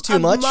opinions too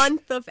much. A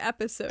month of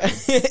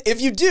episodes.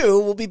 If you do,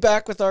 we'll be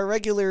back with our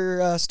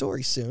regular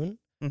story soon.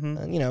 hmm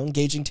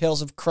Engaging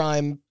tales of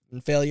crime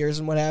and failures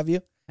and what have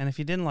you. And if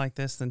you didn't like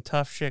this, then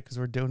tough shit because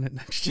we're doing it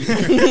next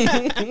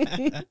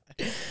year.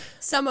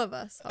 Some of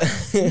us.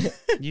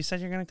 You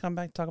said you're going to come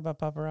back and talk about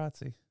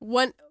paparazzi.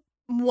 One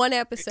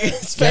episode.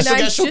 Special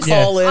And guest will just-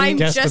 call in. I'm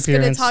Guest just going to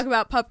appearance. talk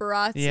about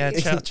paparazzi. Yeah,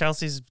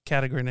 Chelsea's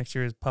category next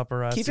year is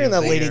paparazzi. Keep hearing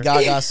of that the Lady year.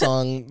 Gaga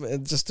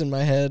song just in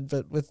my head,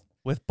 but with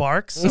With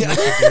Barks? Somebody should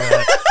do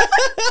that.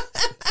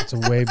 It's a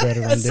way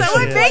better rendition.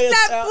 Someone Yeah. make Play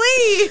us that out.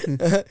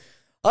 plea.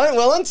 All right,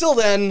 well, until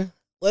then,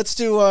 let's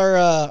do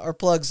our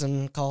plugs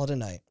and call it a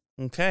night.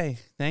 Okay.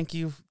 Thank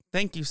you.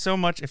 Thank you so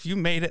much. If you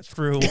made it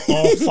through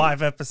all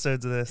 5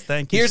 episodes of this,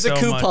 thank you Here's so a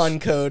coupon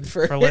much code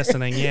for for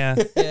listening. Yeah.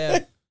 Yeah.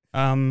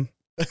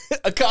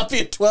 a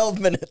copy of 12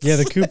 minutes. Yeah,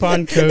 the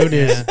coupon code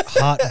is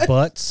hot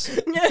butts.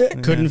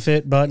 Couldn't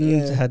fit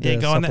buttons. Yeah. Had to Yeah,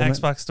 go on the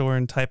supplement. Xbox store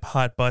and type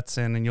hot butts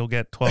in and you'll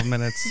get 12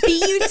 minutes.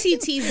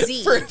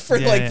 BUTTZ. for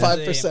Yeah, like yeah.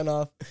 5%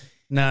 off.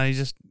 No, you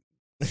just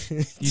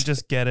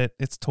get it.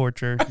 It's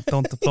torture.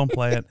 Don't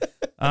play it.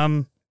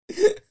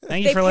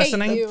 Thank you They for pay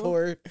listening. you.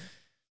 For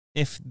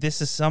If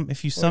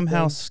you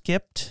somehow thing.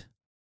 skipped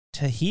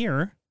to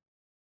here,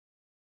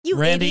 You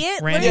Randy-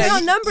 idiot. Randy- Learn how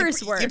you-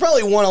 numbers you, work. You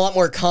probably want a lot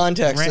more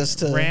context as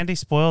to. Randy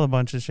spoiled a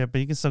bunch of shit,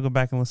 but you can still go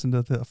back and listen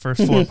to the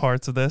first 4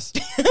 parts of this.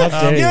 How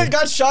dare You know, you.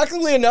 God,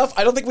 shockingly enough,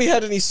 I don't think we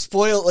had any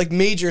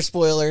major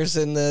spoilers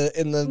in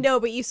the. No,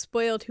 but you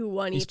spoiled who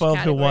won You each spoiled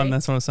category. who won.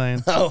 That's what I'm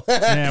saying. Oh.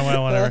 Yeah,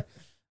 well, whatever.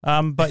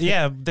 But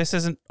yeah, this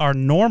isn't our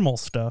normal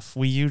stuff.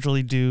 We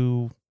usually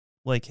do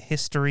like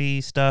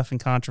history stuff and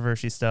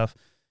controversy stuff,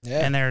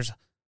 Yeah. and there's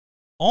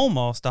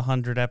almost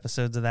 100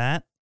 episodes of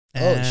that.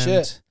 Holy And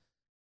shit.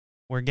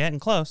 we're getting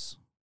close.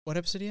 What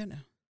episode are you at now?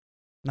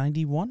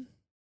 91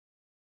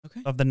 Okay.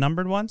 of the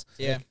numbered ones.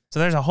 Yeah. So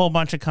there's a whole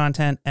bunch of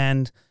content,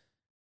 and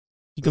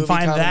you can Movie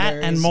find that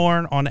and commentaries.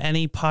 more on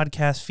any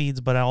podcast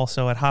feeds, but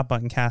also at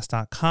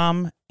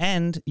hotbuttoncast.com.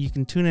 And you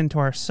can tune into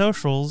our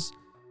socials,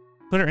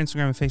 Twitter,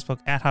 Instagram, and Facebook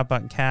at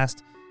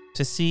hotbuttoncast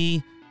to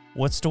see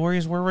what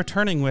stories we're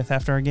returning with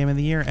after our game of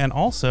the year. And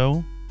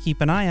also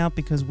keep an eye out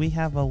because we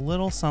have a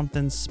little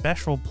something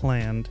special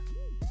planned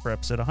for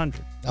episode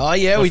 100. Oh,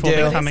 yeah, we which will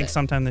do. be coming Is it?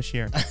 sometime this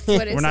year.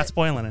 What is We're not it?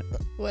 spoiling it.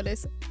 What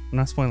is it? I'm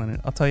not spoiling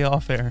it. I'll tell you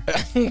off air.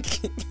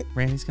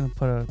 Randy's going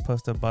to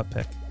post a butt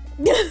pic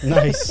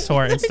Nice. to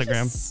our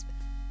Instagram.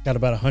 Got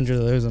about 100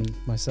 of those on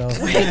myself.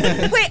 Wait,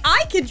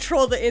 I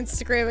control the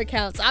Instagram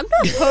accounts. I'm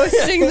not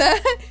posting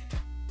that.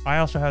 I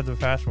also have the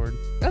password.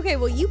 Okay,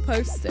 well, you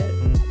post it.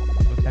 Mm.